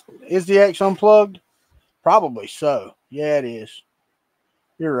X is the X unplugged? Probably so. Yeah, it is.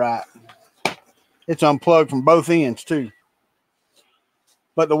 You're right. It's unplugged from both ends, too.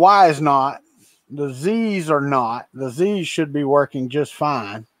 But the Y is not. The Z's are not. The Z's should be working just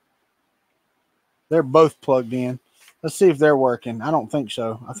fine. They're both plugged in. Let's see if they're working. I don't think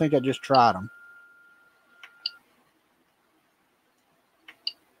so. I think I just tried them.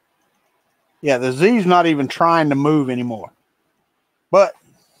 Yeah, the Z's not even trying to move anymore. But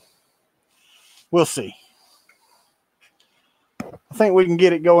we'll see. I think we can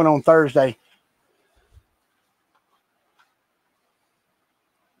get it going on Thursday.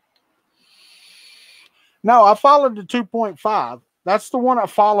 No, I followed the 2.5. That's the one I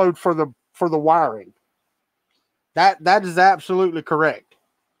followed for the wiring. That is absolutely correct.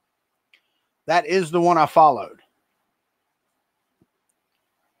 That is the one I followed.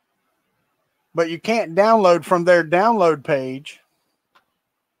 But you can't download from their download page,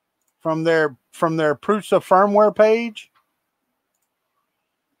 from their Prusa firmware page.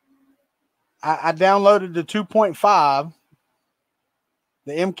 I downloaded the 2.5,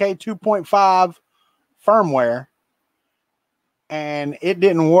 the MK 2.5 firmware, and it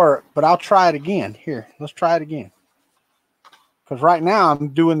didn't work. But I'll try it again. Here, let's try it again. Because right now I'm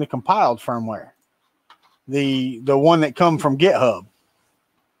doing the compiled firmware, the one that comes from GitHub.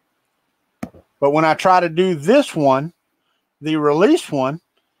 But when I try to do this one, the release one,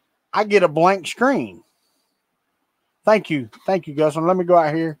 I get a blank screen. Thank you, Gus. Let me go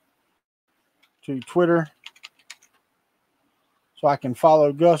out here to Twitter so I can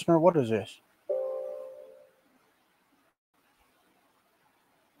follow Gusner. What is this?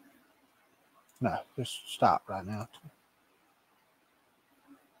 No, just stop right now.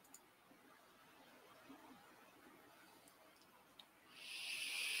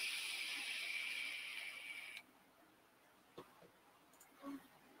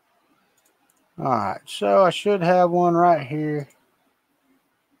 All right, so I should have one right here.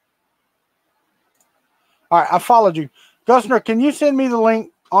 All right, I followed you. Gusner, can you send me the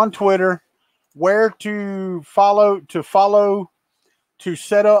link on Twitter where to follow to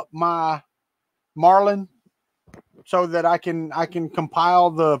set up my Marlin so that I can compile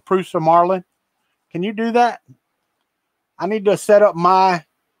the Prusa Marlin? Can you do that? I need to set up my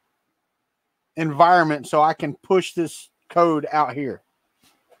environment so I can push this code out here.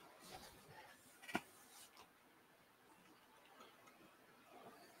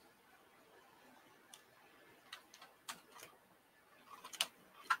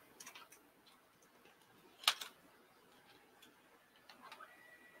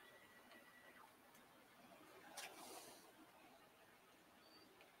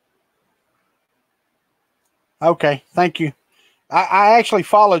 Okay, thank you. I actually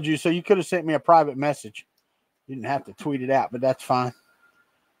followed you, so you could have sent me a private message. You didn't have to tweet it out, but that's fine.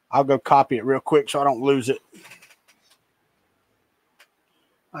 I'll go copy it real quick so I don't lose it.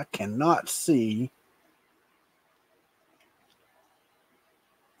 I cannot see.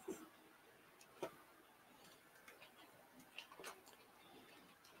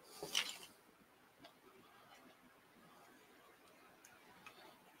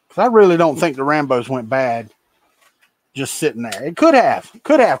 Because I really don't think the Rambos went bad just sitting there. It could have,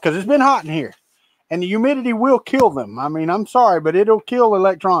 because it's been hot in here. And the humidity will kill them. I mean, I'm sorry, but it'll kill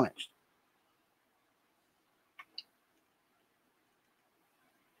electronics.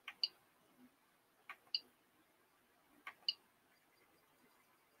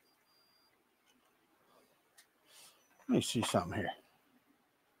 Let me see something here.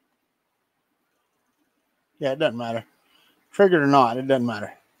 Yeah, it doesn't matter. Triggered or not, it doesn't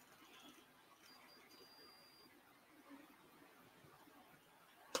matter.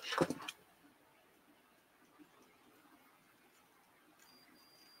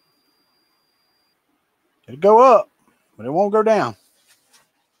 It'll go up, but it won't go down.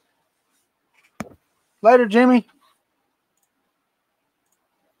 Later, Jimmy.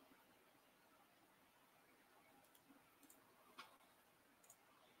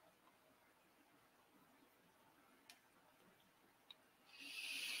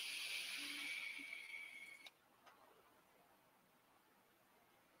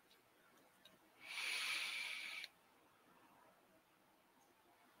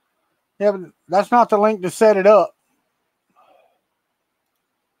 Yeah, but that's not the link to set it up.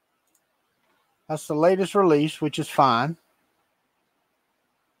 That's the latest release, which is fine.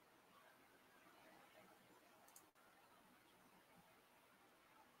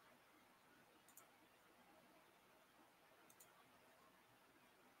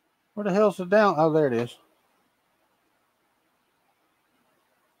 Where the hell's the down? Oh, there it is.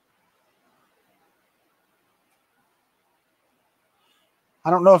 I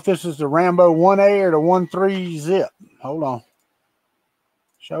don't know if this is the Rambo 1A or the 1.3 zip. Hold on.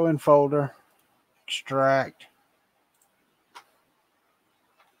 Show in folder. Extract.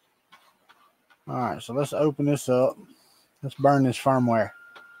 All right, so let's open this up. Let's burn this firmware.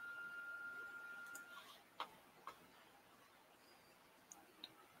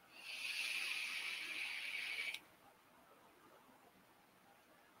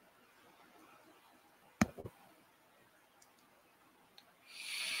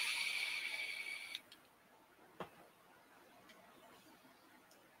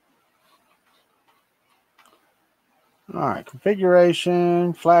 All right,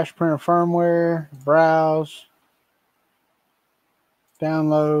 configuration, flash printer firmware, browse,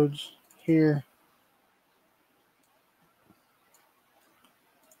 downloads here.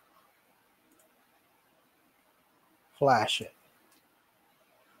 Flash it.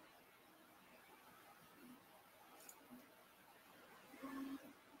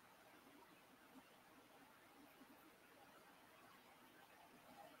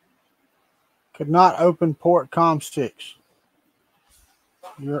 Could not open port COM6.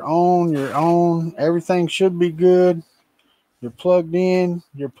 You're on. Everything should be good. You're plugged in.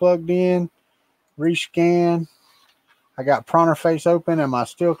 Rescan. I got printer face open. Am I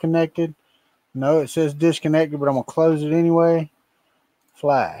still connected? No, it says disconnected, but I'm going to close it anyway.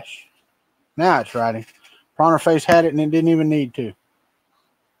 Flash. Now it's writing. Printer face had it and it didn't even need to.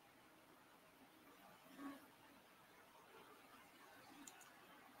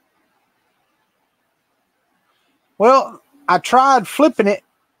 Well, I tried flipping it,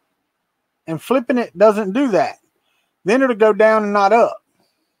 and flipping it doesn't do that. Then it'll go down and not up.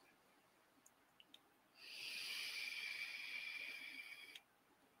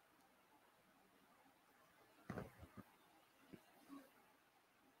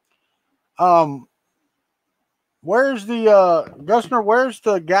 Where's the Gusner? Where's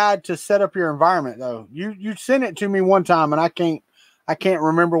the guide to set up your environment though? You sent it to me one time and I can't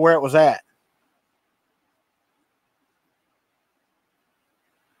remember where it was at.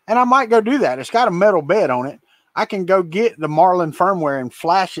 And I might go do that. It's got a metal bed on it. I can go get the Marlin firmware and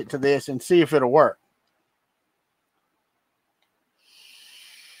flash it to this and see if it'll work.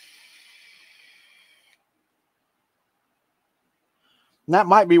 And that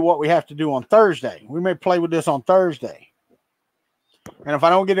might be what we have to do on Thursday. We may play with this on Thursday. And if I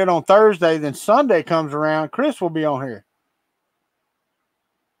don't get it on Thursday, then Sunday comes around, Chris will be on here.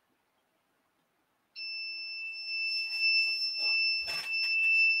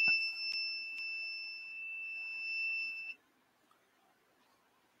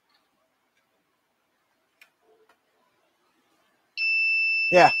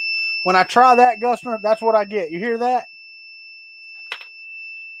 Yeah. When I try that, Gusner, that's what I get. You hear that?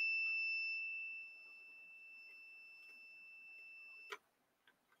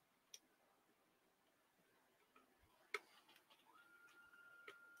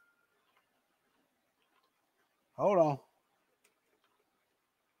 Hold on.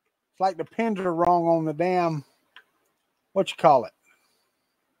 It's like the pins are wrong on the damn, what you call it?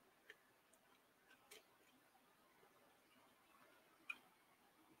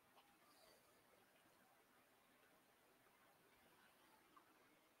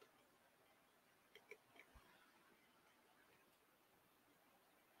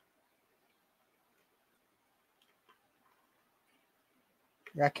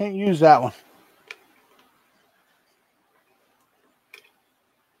 I can't use that one.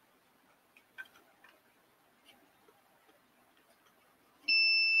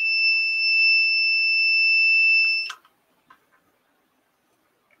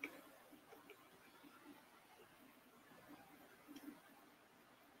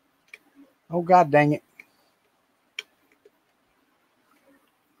 Oh, God dang it.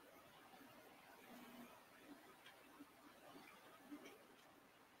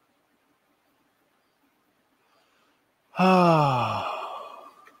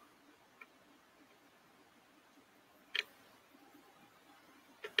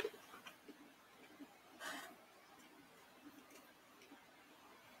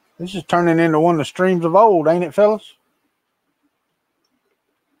 This is turning into one of the streams of old, ain't it, fellas?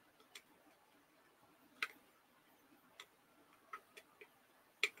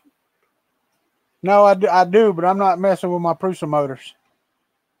 No, I do, but I'm not messing with my Prusa motors.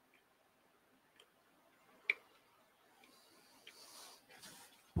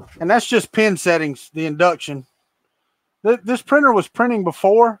 And that's just pin settings, the induction. This printer was printing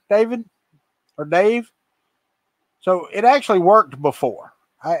before, David, or Dave. So it actually worked before.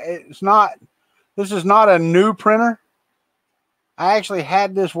 This is not a new printer. I actually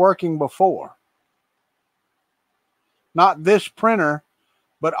had this working before. Not this printer,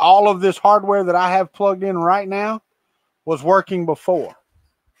 but all of this hardware that I have plugged in right now was working before.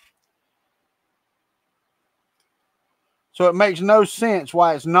 So it makes no sense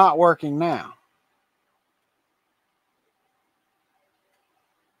why it's not working now.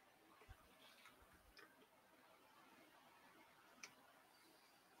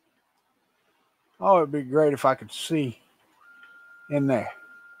 Oh, it'd be great if I could see in there.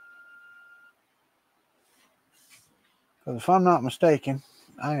 Because if I'm not mistaken,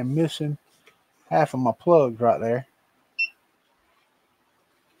 I am missing half of my plugs right there.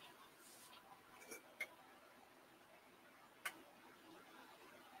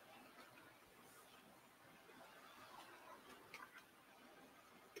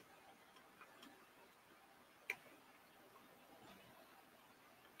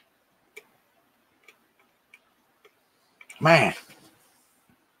 Man.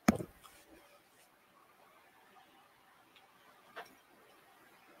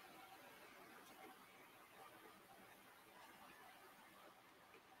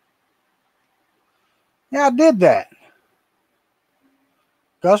 Yeah, I did that.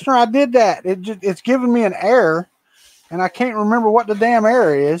 Gusner, I did that. It's giving me an error, and I can't remember what the damn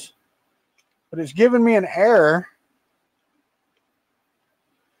error is, but it's giving me an error.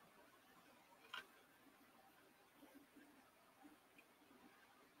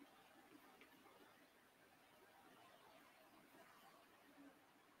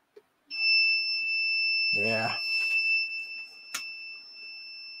 Yeah.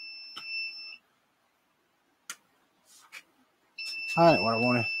 All right, what I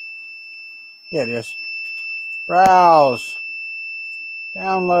wanted. Yeah, it is. Browse.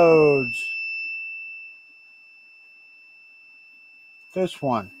 Downloads. This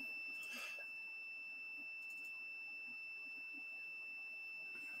one.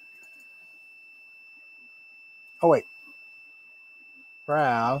 Oh, wait.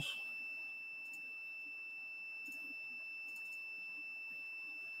 Browse.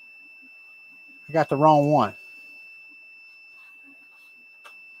 I got the wrong one.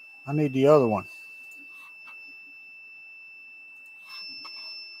 I need the other one.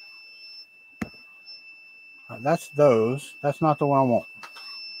 That's those. That's not the one I want.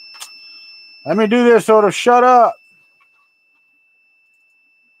 Let me do this, so it'll shut up.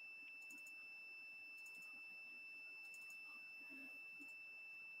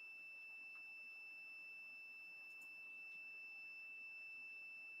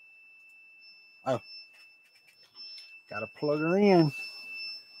 Oh. Gotta plug her in.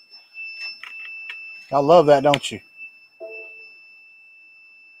 Y'all love that, don't you?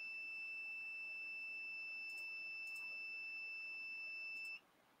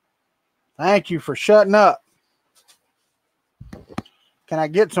 Thank you for shutting up. Can I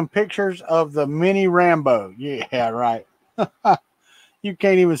get some pictures of the mini Rambo? Yeah, right. You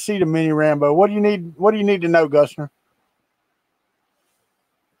can't even see the mini Rambo. What do you need? What do you need to know, Gusner?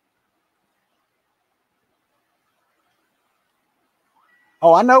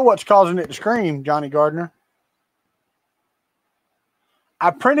 Oh, I know what's causing it to scream, Johnny Gardner.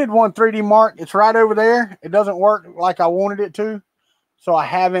 I printed one 3D Mark. It's right over there. It doesn't work like I wanted it to, so I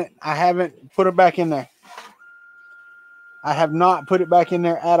haven't put it back in there. I have not put it back in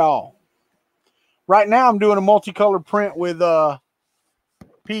there at all. Right now, I'm doing a multicolored print with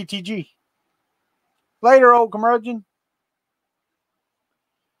PETG. Later, old curmudgeon.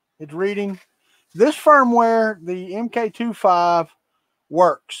 It's reading. This firmware, the MK25,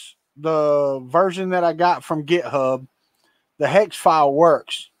 works. The version that I got from GitHub, the hex file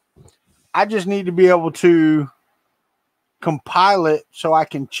works. I just need to be able to compile it so I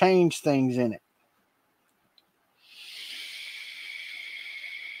can change things in it.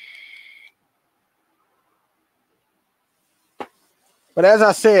 But as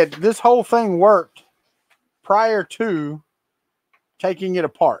I said, this whole thing worked prior to taking it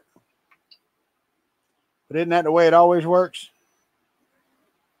apart. But isn't that the way it always works?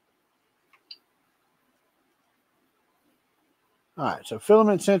 All right, so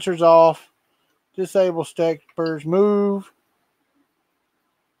filament sensors off. Disable steppers, move.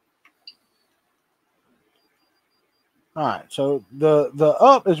 All right, so the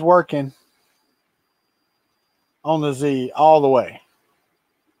up is working on the Z all the way.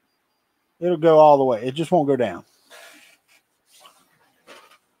 It'll go all the way. It just won't go down.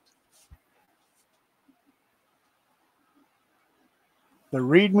 The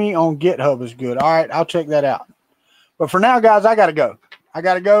README on GitHub is good. All right, I'll check that out. But for now, guys, I got to go. I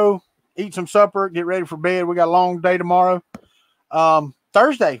got to go eat some supper, get ready for bed. We got a long day tomorrow.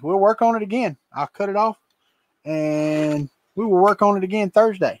 Thursday, we'll work on it again. I'll cut it off, and we will work on it again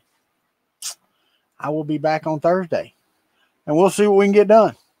Thursday. I will be back on Thursday, and we'll see what we can get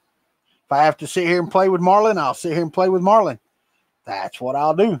done. If I have to sit here and play with Marlin, I'll sit here and play with Marlin. That's what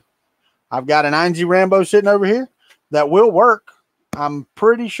I'll do. I've got an 9Z Rambo sitting over here that will work. I'm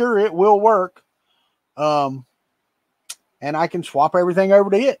pretty sure it will work. And I can swap everything over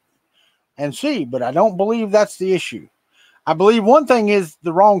to it and see, but I don't believe that's the issue. I believe one thing is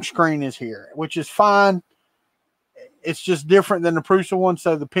the wrong screen is here, which is fine. It's just different than the Prusa one,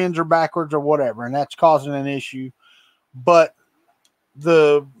 so the pins are backwards or whatever, and that's causing an issue. But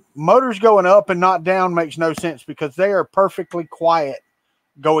the motors going up and not down makes no sense because they are perfectly quiet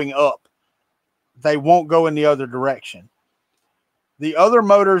going up. They won't go in the other direction. The other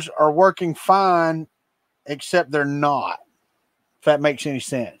motors are working fine, except they're not, if that makes any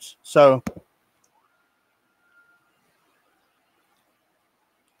sense. So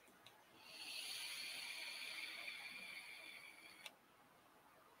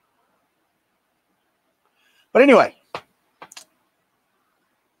But anyway,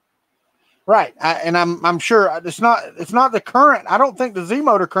 right. I'm sure it's not the current. I don't think the Z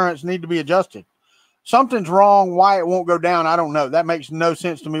motor currents need to be adjusted. Something's wrong. Why it won't go down, I don't know. That makes no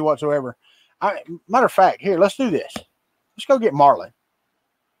sense to me whatsoever. Matter of fact, here, let's do this. Let's go get Marlin.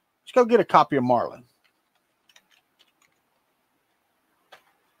 Let's go get a copy of Marlin.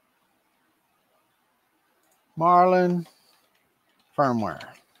 Marlin firmware.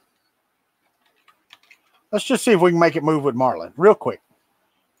 Let's just see if we can make it move with Marlin real quick.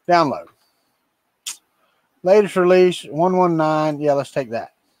 Download. Latest release 119. Yeah, let's take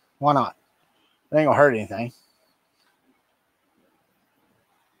that. Why not? It ain't gonna hurt anything.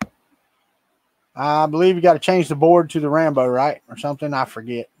 I believe you got to change the board to the Rambo, right? Or something. I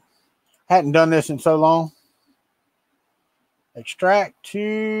forget. Hadn't done this in so long. Extract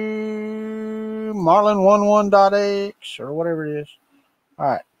to Marlin 11.x or whatever it is. All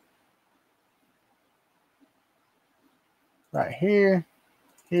right. Right here.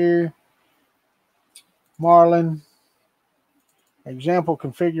 Here. Marlin. Example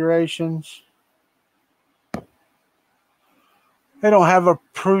configurations. They don't have a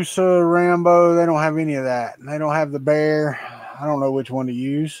Prusa Rambo. They don't have any of that. They don't have the Bear. I don't know which one to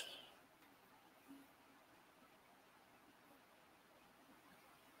use.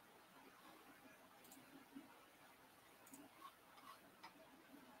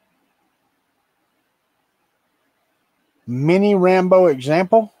 Mini Rambo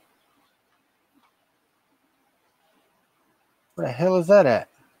example. Where the hell is that at?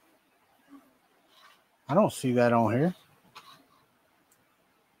 I don't see that on here.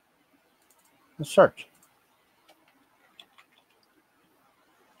 Let's search.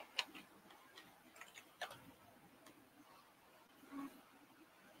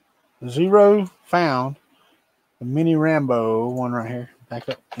 Zero found. The Mini Rambo one right here. Back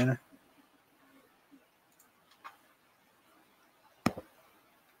up, enter.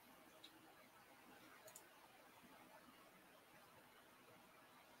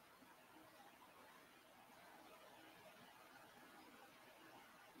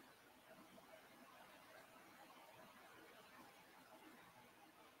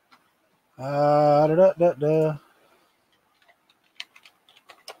 Da, da, da.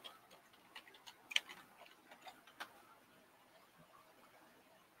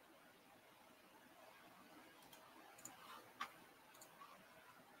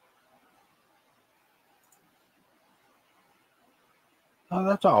 Oh,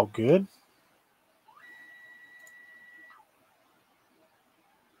 that's all good.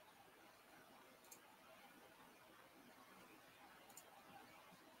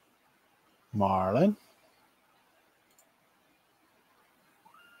 Marlin.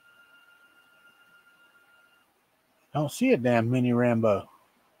 I don't see a damn Mini Rambo.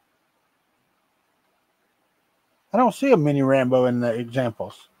 I don't see a Mini Rambo in the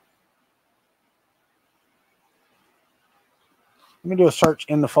examples. Let me do a search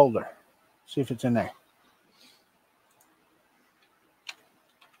in the folder. See if it's in there.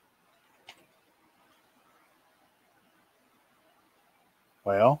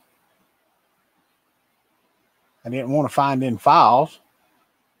 Well, I didn't want to find in files.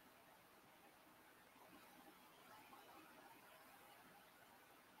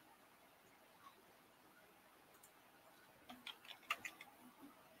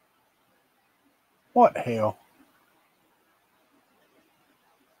 What hell?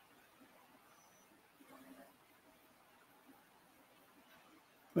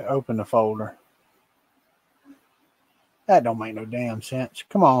 Let me open the folder. That don't make no damn sense.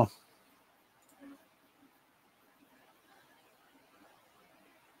 Come on.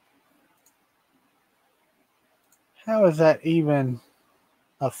 How is that even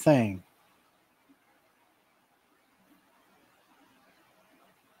a thing?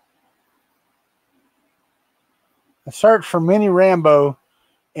 I search for Mini Rambo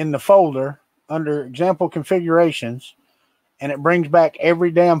in the folder under example configurations, and it brings back every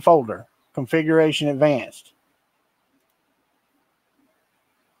damn folder. Configuration advanced.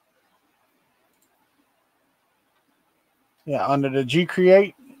 Yeah, under the G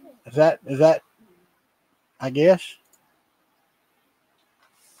create. Is that I guess?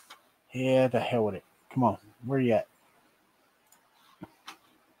 Yeah, the hell with it. Come on. Where you at?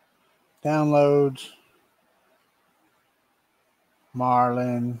 Downloads.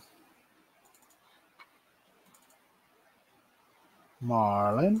 Marlin.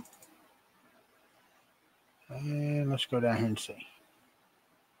 And let's go down here and see.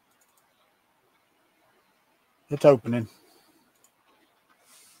 It's opening.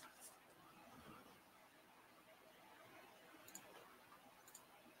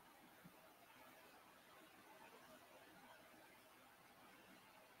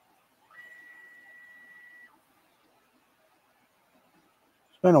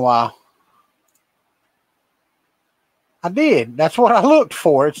 Been a while. I did. That's what I looked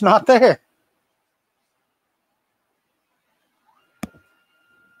for. It's not there.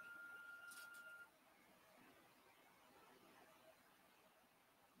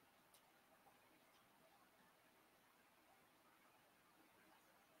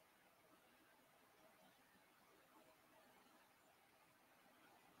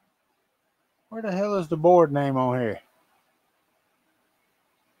 Where the hell is the board name on here?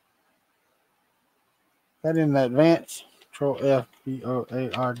 That in the advanced? Control F B O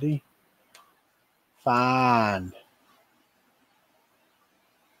A R D. Find.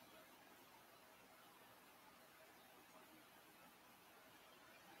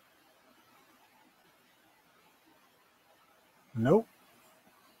 Nope.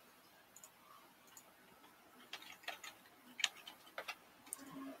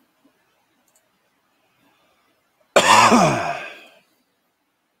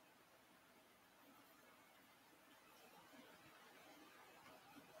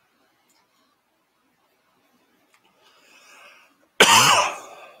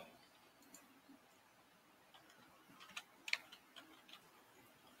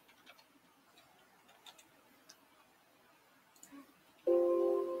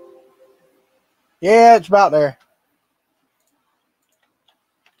 Yeah, it's about there.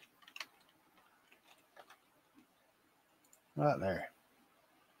 Right there.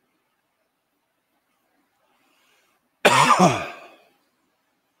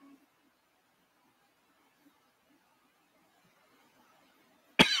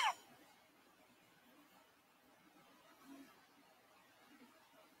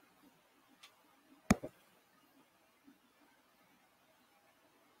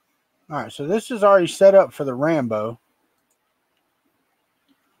 All right, so this is already set up for the Rambo.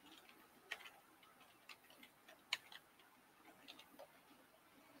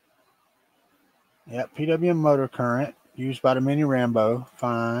 Yep, PWM motor current used by the Mini Rambo.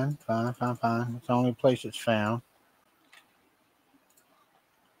 Fine. It's the only place it's found.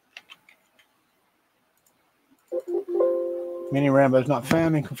 Mini Rambo is not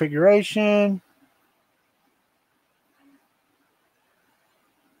found in configuration.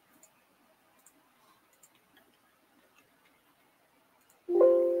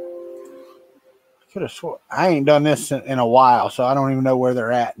 Could have sworn I ain't done this in a while, so I don't even know where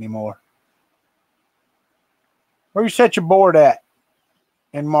they're at anymore. Where you set your board at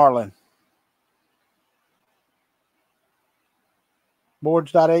in Marlin?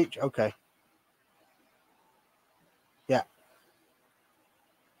 Boards.h? Okay. Yeah.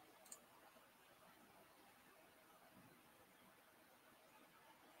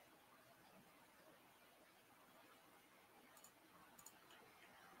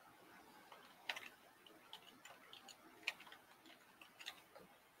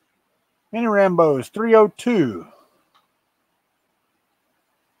 Mini Rambo is 302.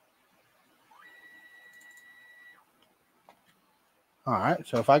 All right,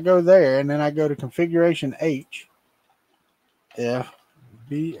 so if I go there and then I go to configuration H, F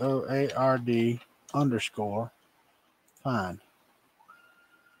B O A R D _ find.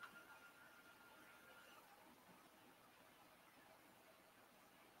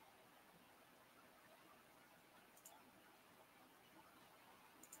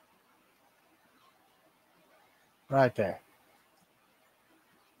 Right there.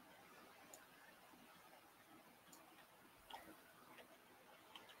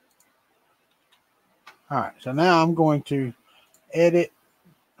 All right, so now I'm going to edit.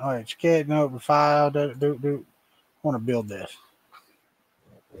 All right, sketch note, file. I want to build this.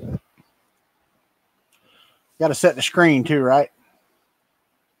 Got to set the screen too, right?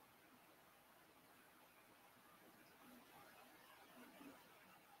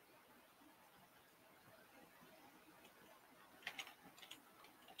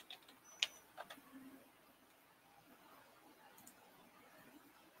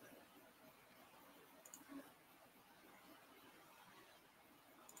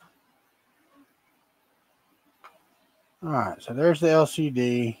 All right, so there's the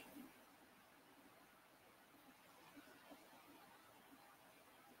LCD.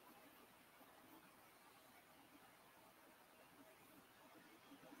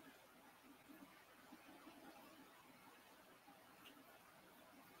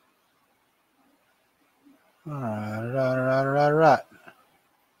 All right.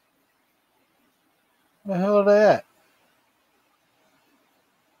 Where the hell are they at?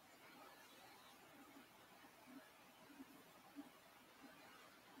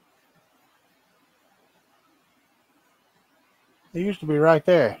 They used to be right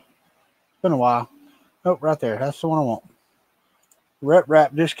there. It's been a while. Oh, right there. That's the one I want. Rep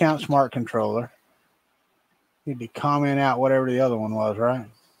Rap Discount Smart Controller. Need to comment out whatever the other one was, right?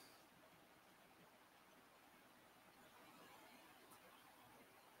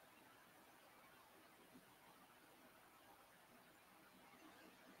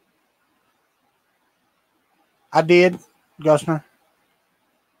 I did, Gusner.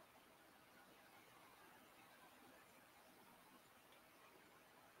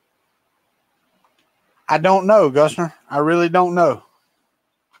 I don't know, Gusner. I really don't know.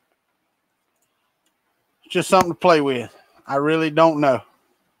 It's just something to play with. I really don't know.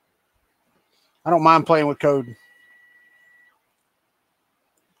 I don't mind playing with code.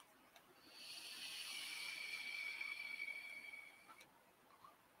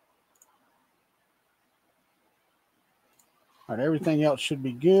 All right, everything else should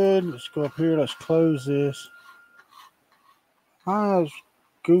be good. Let's go up here. Let's close this. How's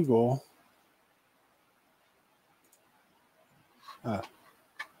Google?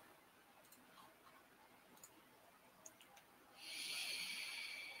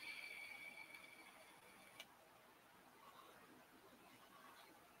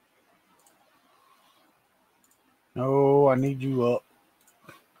 No, I need you up.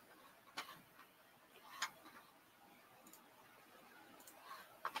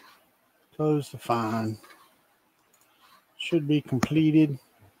 Close the find. Should be completed.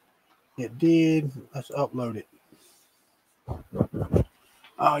 It did. Let's upload it.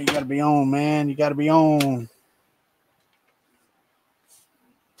 Oh, you got to be on, man. You got to be on.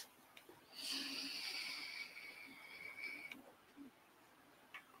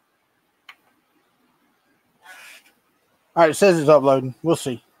 All right, it says it's uploading. We'll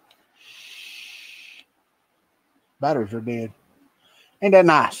see. Batteries are dead. Ain't that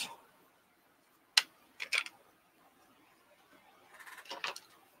nice?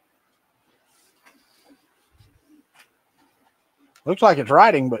 Looks like it's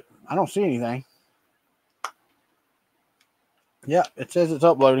writing, but I don't see anything. Yeah, it says it's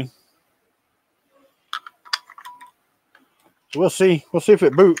uploading. So we'll see. We'll see if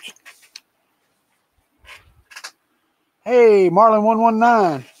it boots. Hey,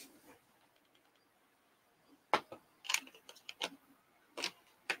 Marlin119.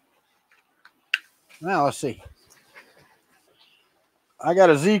 Now let's see. I got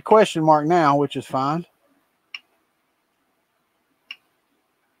a Z question mark now, which is fine.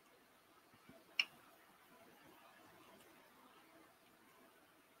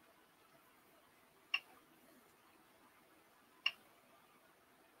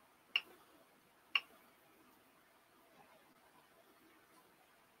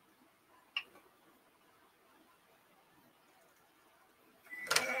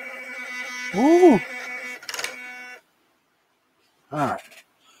 Ooh. All right.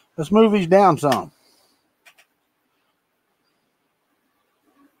 Let's move these down some.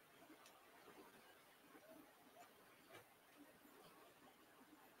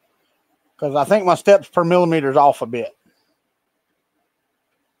 Because I think my steps per millimeter is off a bit.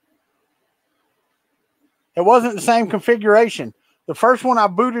 It wasn't the same configuration. The first one I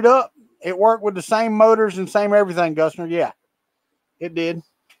booted up, it worked with the same motors and same everything, Gusner. Yeah, it did.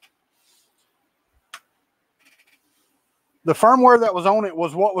 The firmware that was on it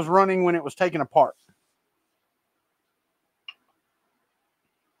was what was running when it was taken apart.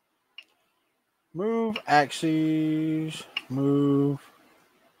 Move axes, move.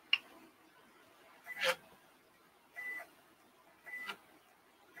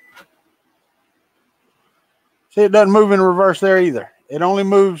 See, it doesn't move in reverse there either. It only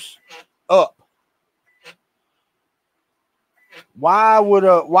moves up. Why would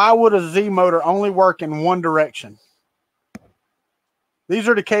a Z motor only work in one direction? These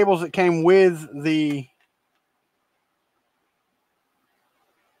are the cables that came with the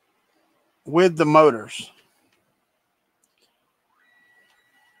motors.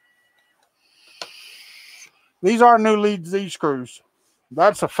 These are new lead Z screws.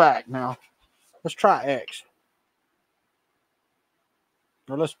 That's a fact. Now, let's try X.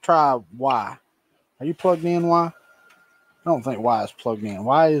 Or let's try Y. Are you plugged in, Y? I don't think Y is plugged in.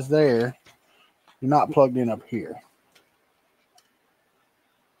 Y is there. You're not plugged in up here.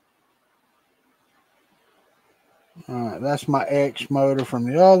 All right, that's my X motor from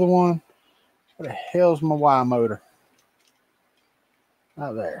the other one. What the hell's my Y motor?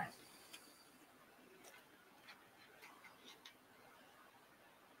 Out there.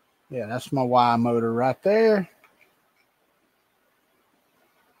 Yeah, that's my Y motor right there.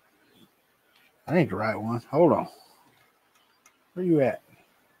 I ain't the right one. Hold on. Where you at?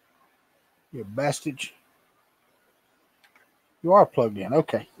 You bastard. You are plugged in.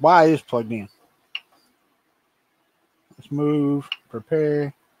 Okay. Y is plugged in. Let's move,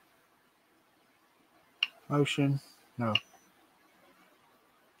 prepare, motion, no.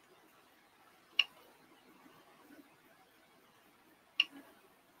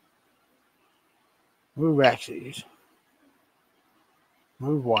 Move axes,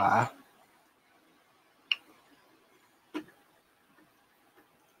 move Y.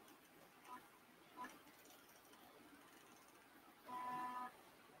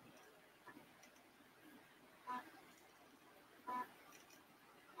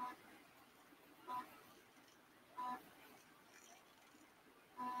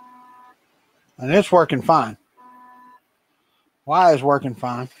 And it's working fine. Y is working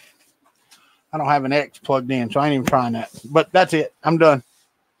fine. I don't have an X plugged in, so I ain't even trying that. But that's it. I'm done.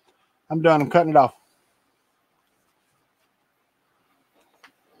 I'm done. I'm cutting it off.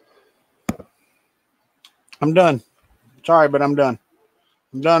 I'm done. Sorry, but I'm done.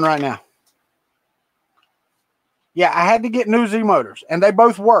 I'm done right now. Yeah, I had to get new Z motors, and they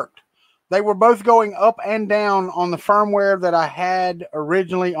both worked. They were both going up and down on the firmware that I had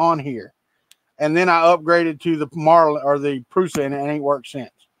originally on here. And then I upgraded to the Marlin or the Prusa, and it ain't worked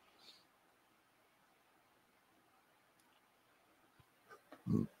since.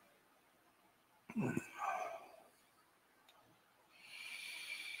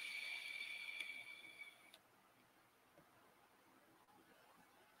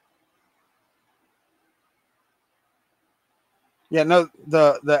 Yeah, no,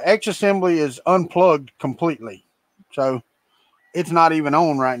 the X assembly is unplugged completely. So it's not even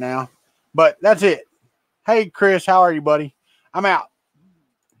on right now. But that's it. Hey, Chris, how are you, buddy? I'm out.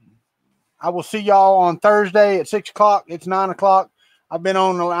 I will see y'all on Thursday at 6 o'clock. It's 9 o'clock. I've been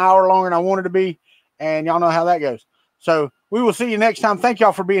on an hour longer than I wanted to be, and y'all know how that goes. So we will see you next time. Thank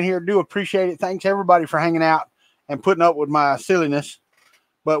y'all for being here. Do appreciate it. Thanks, everybody, for hanging out and putting up with my silliness.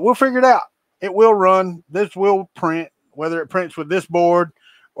 But we'll figure it out. It will run. This will print, whether it prints with this board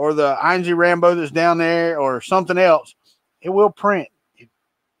or the ING Rambo that's down there or something else. It will print. It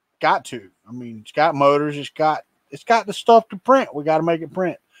got to. I mean, it's got motors. It's got the stuff to print. We got to make it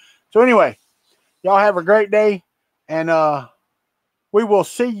print. So anyway, y'all have a great day, and we will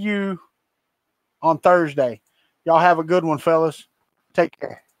see you on Thursday. Y'all have a good one, fellas. Take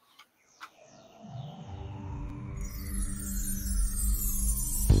care.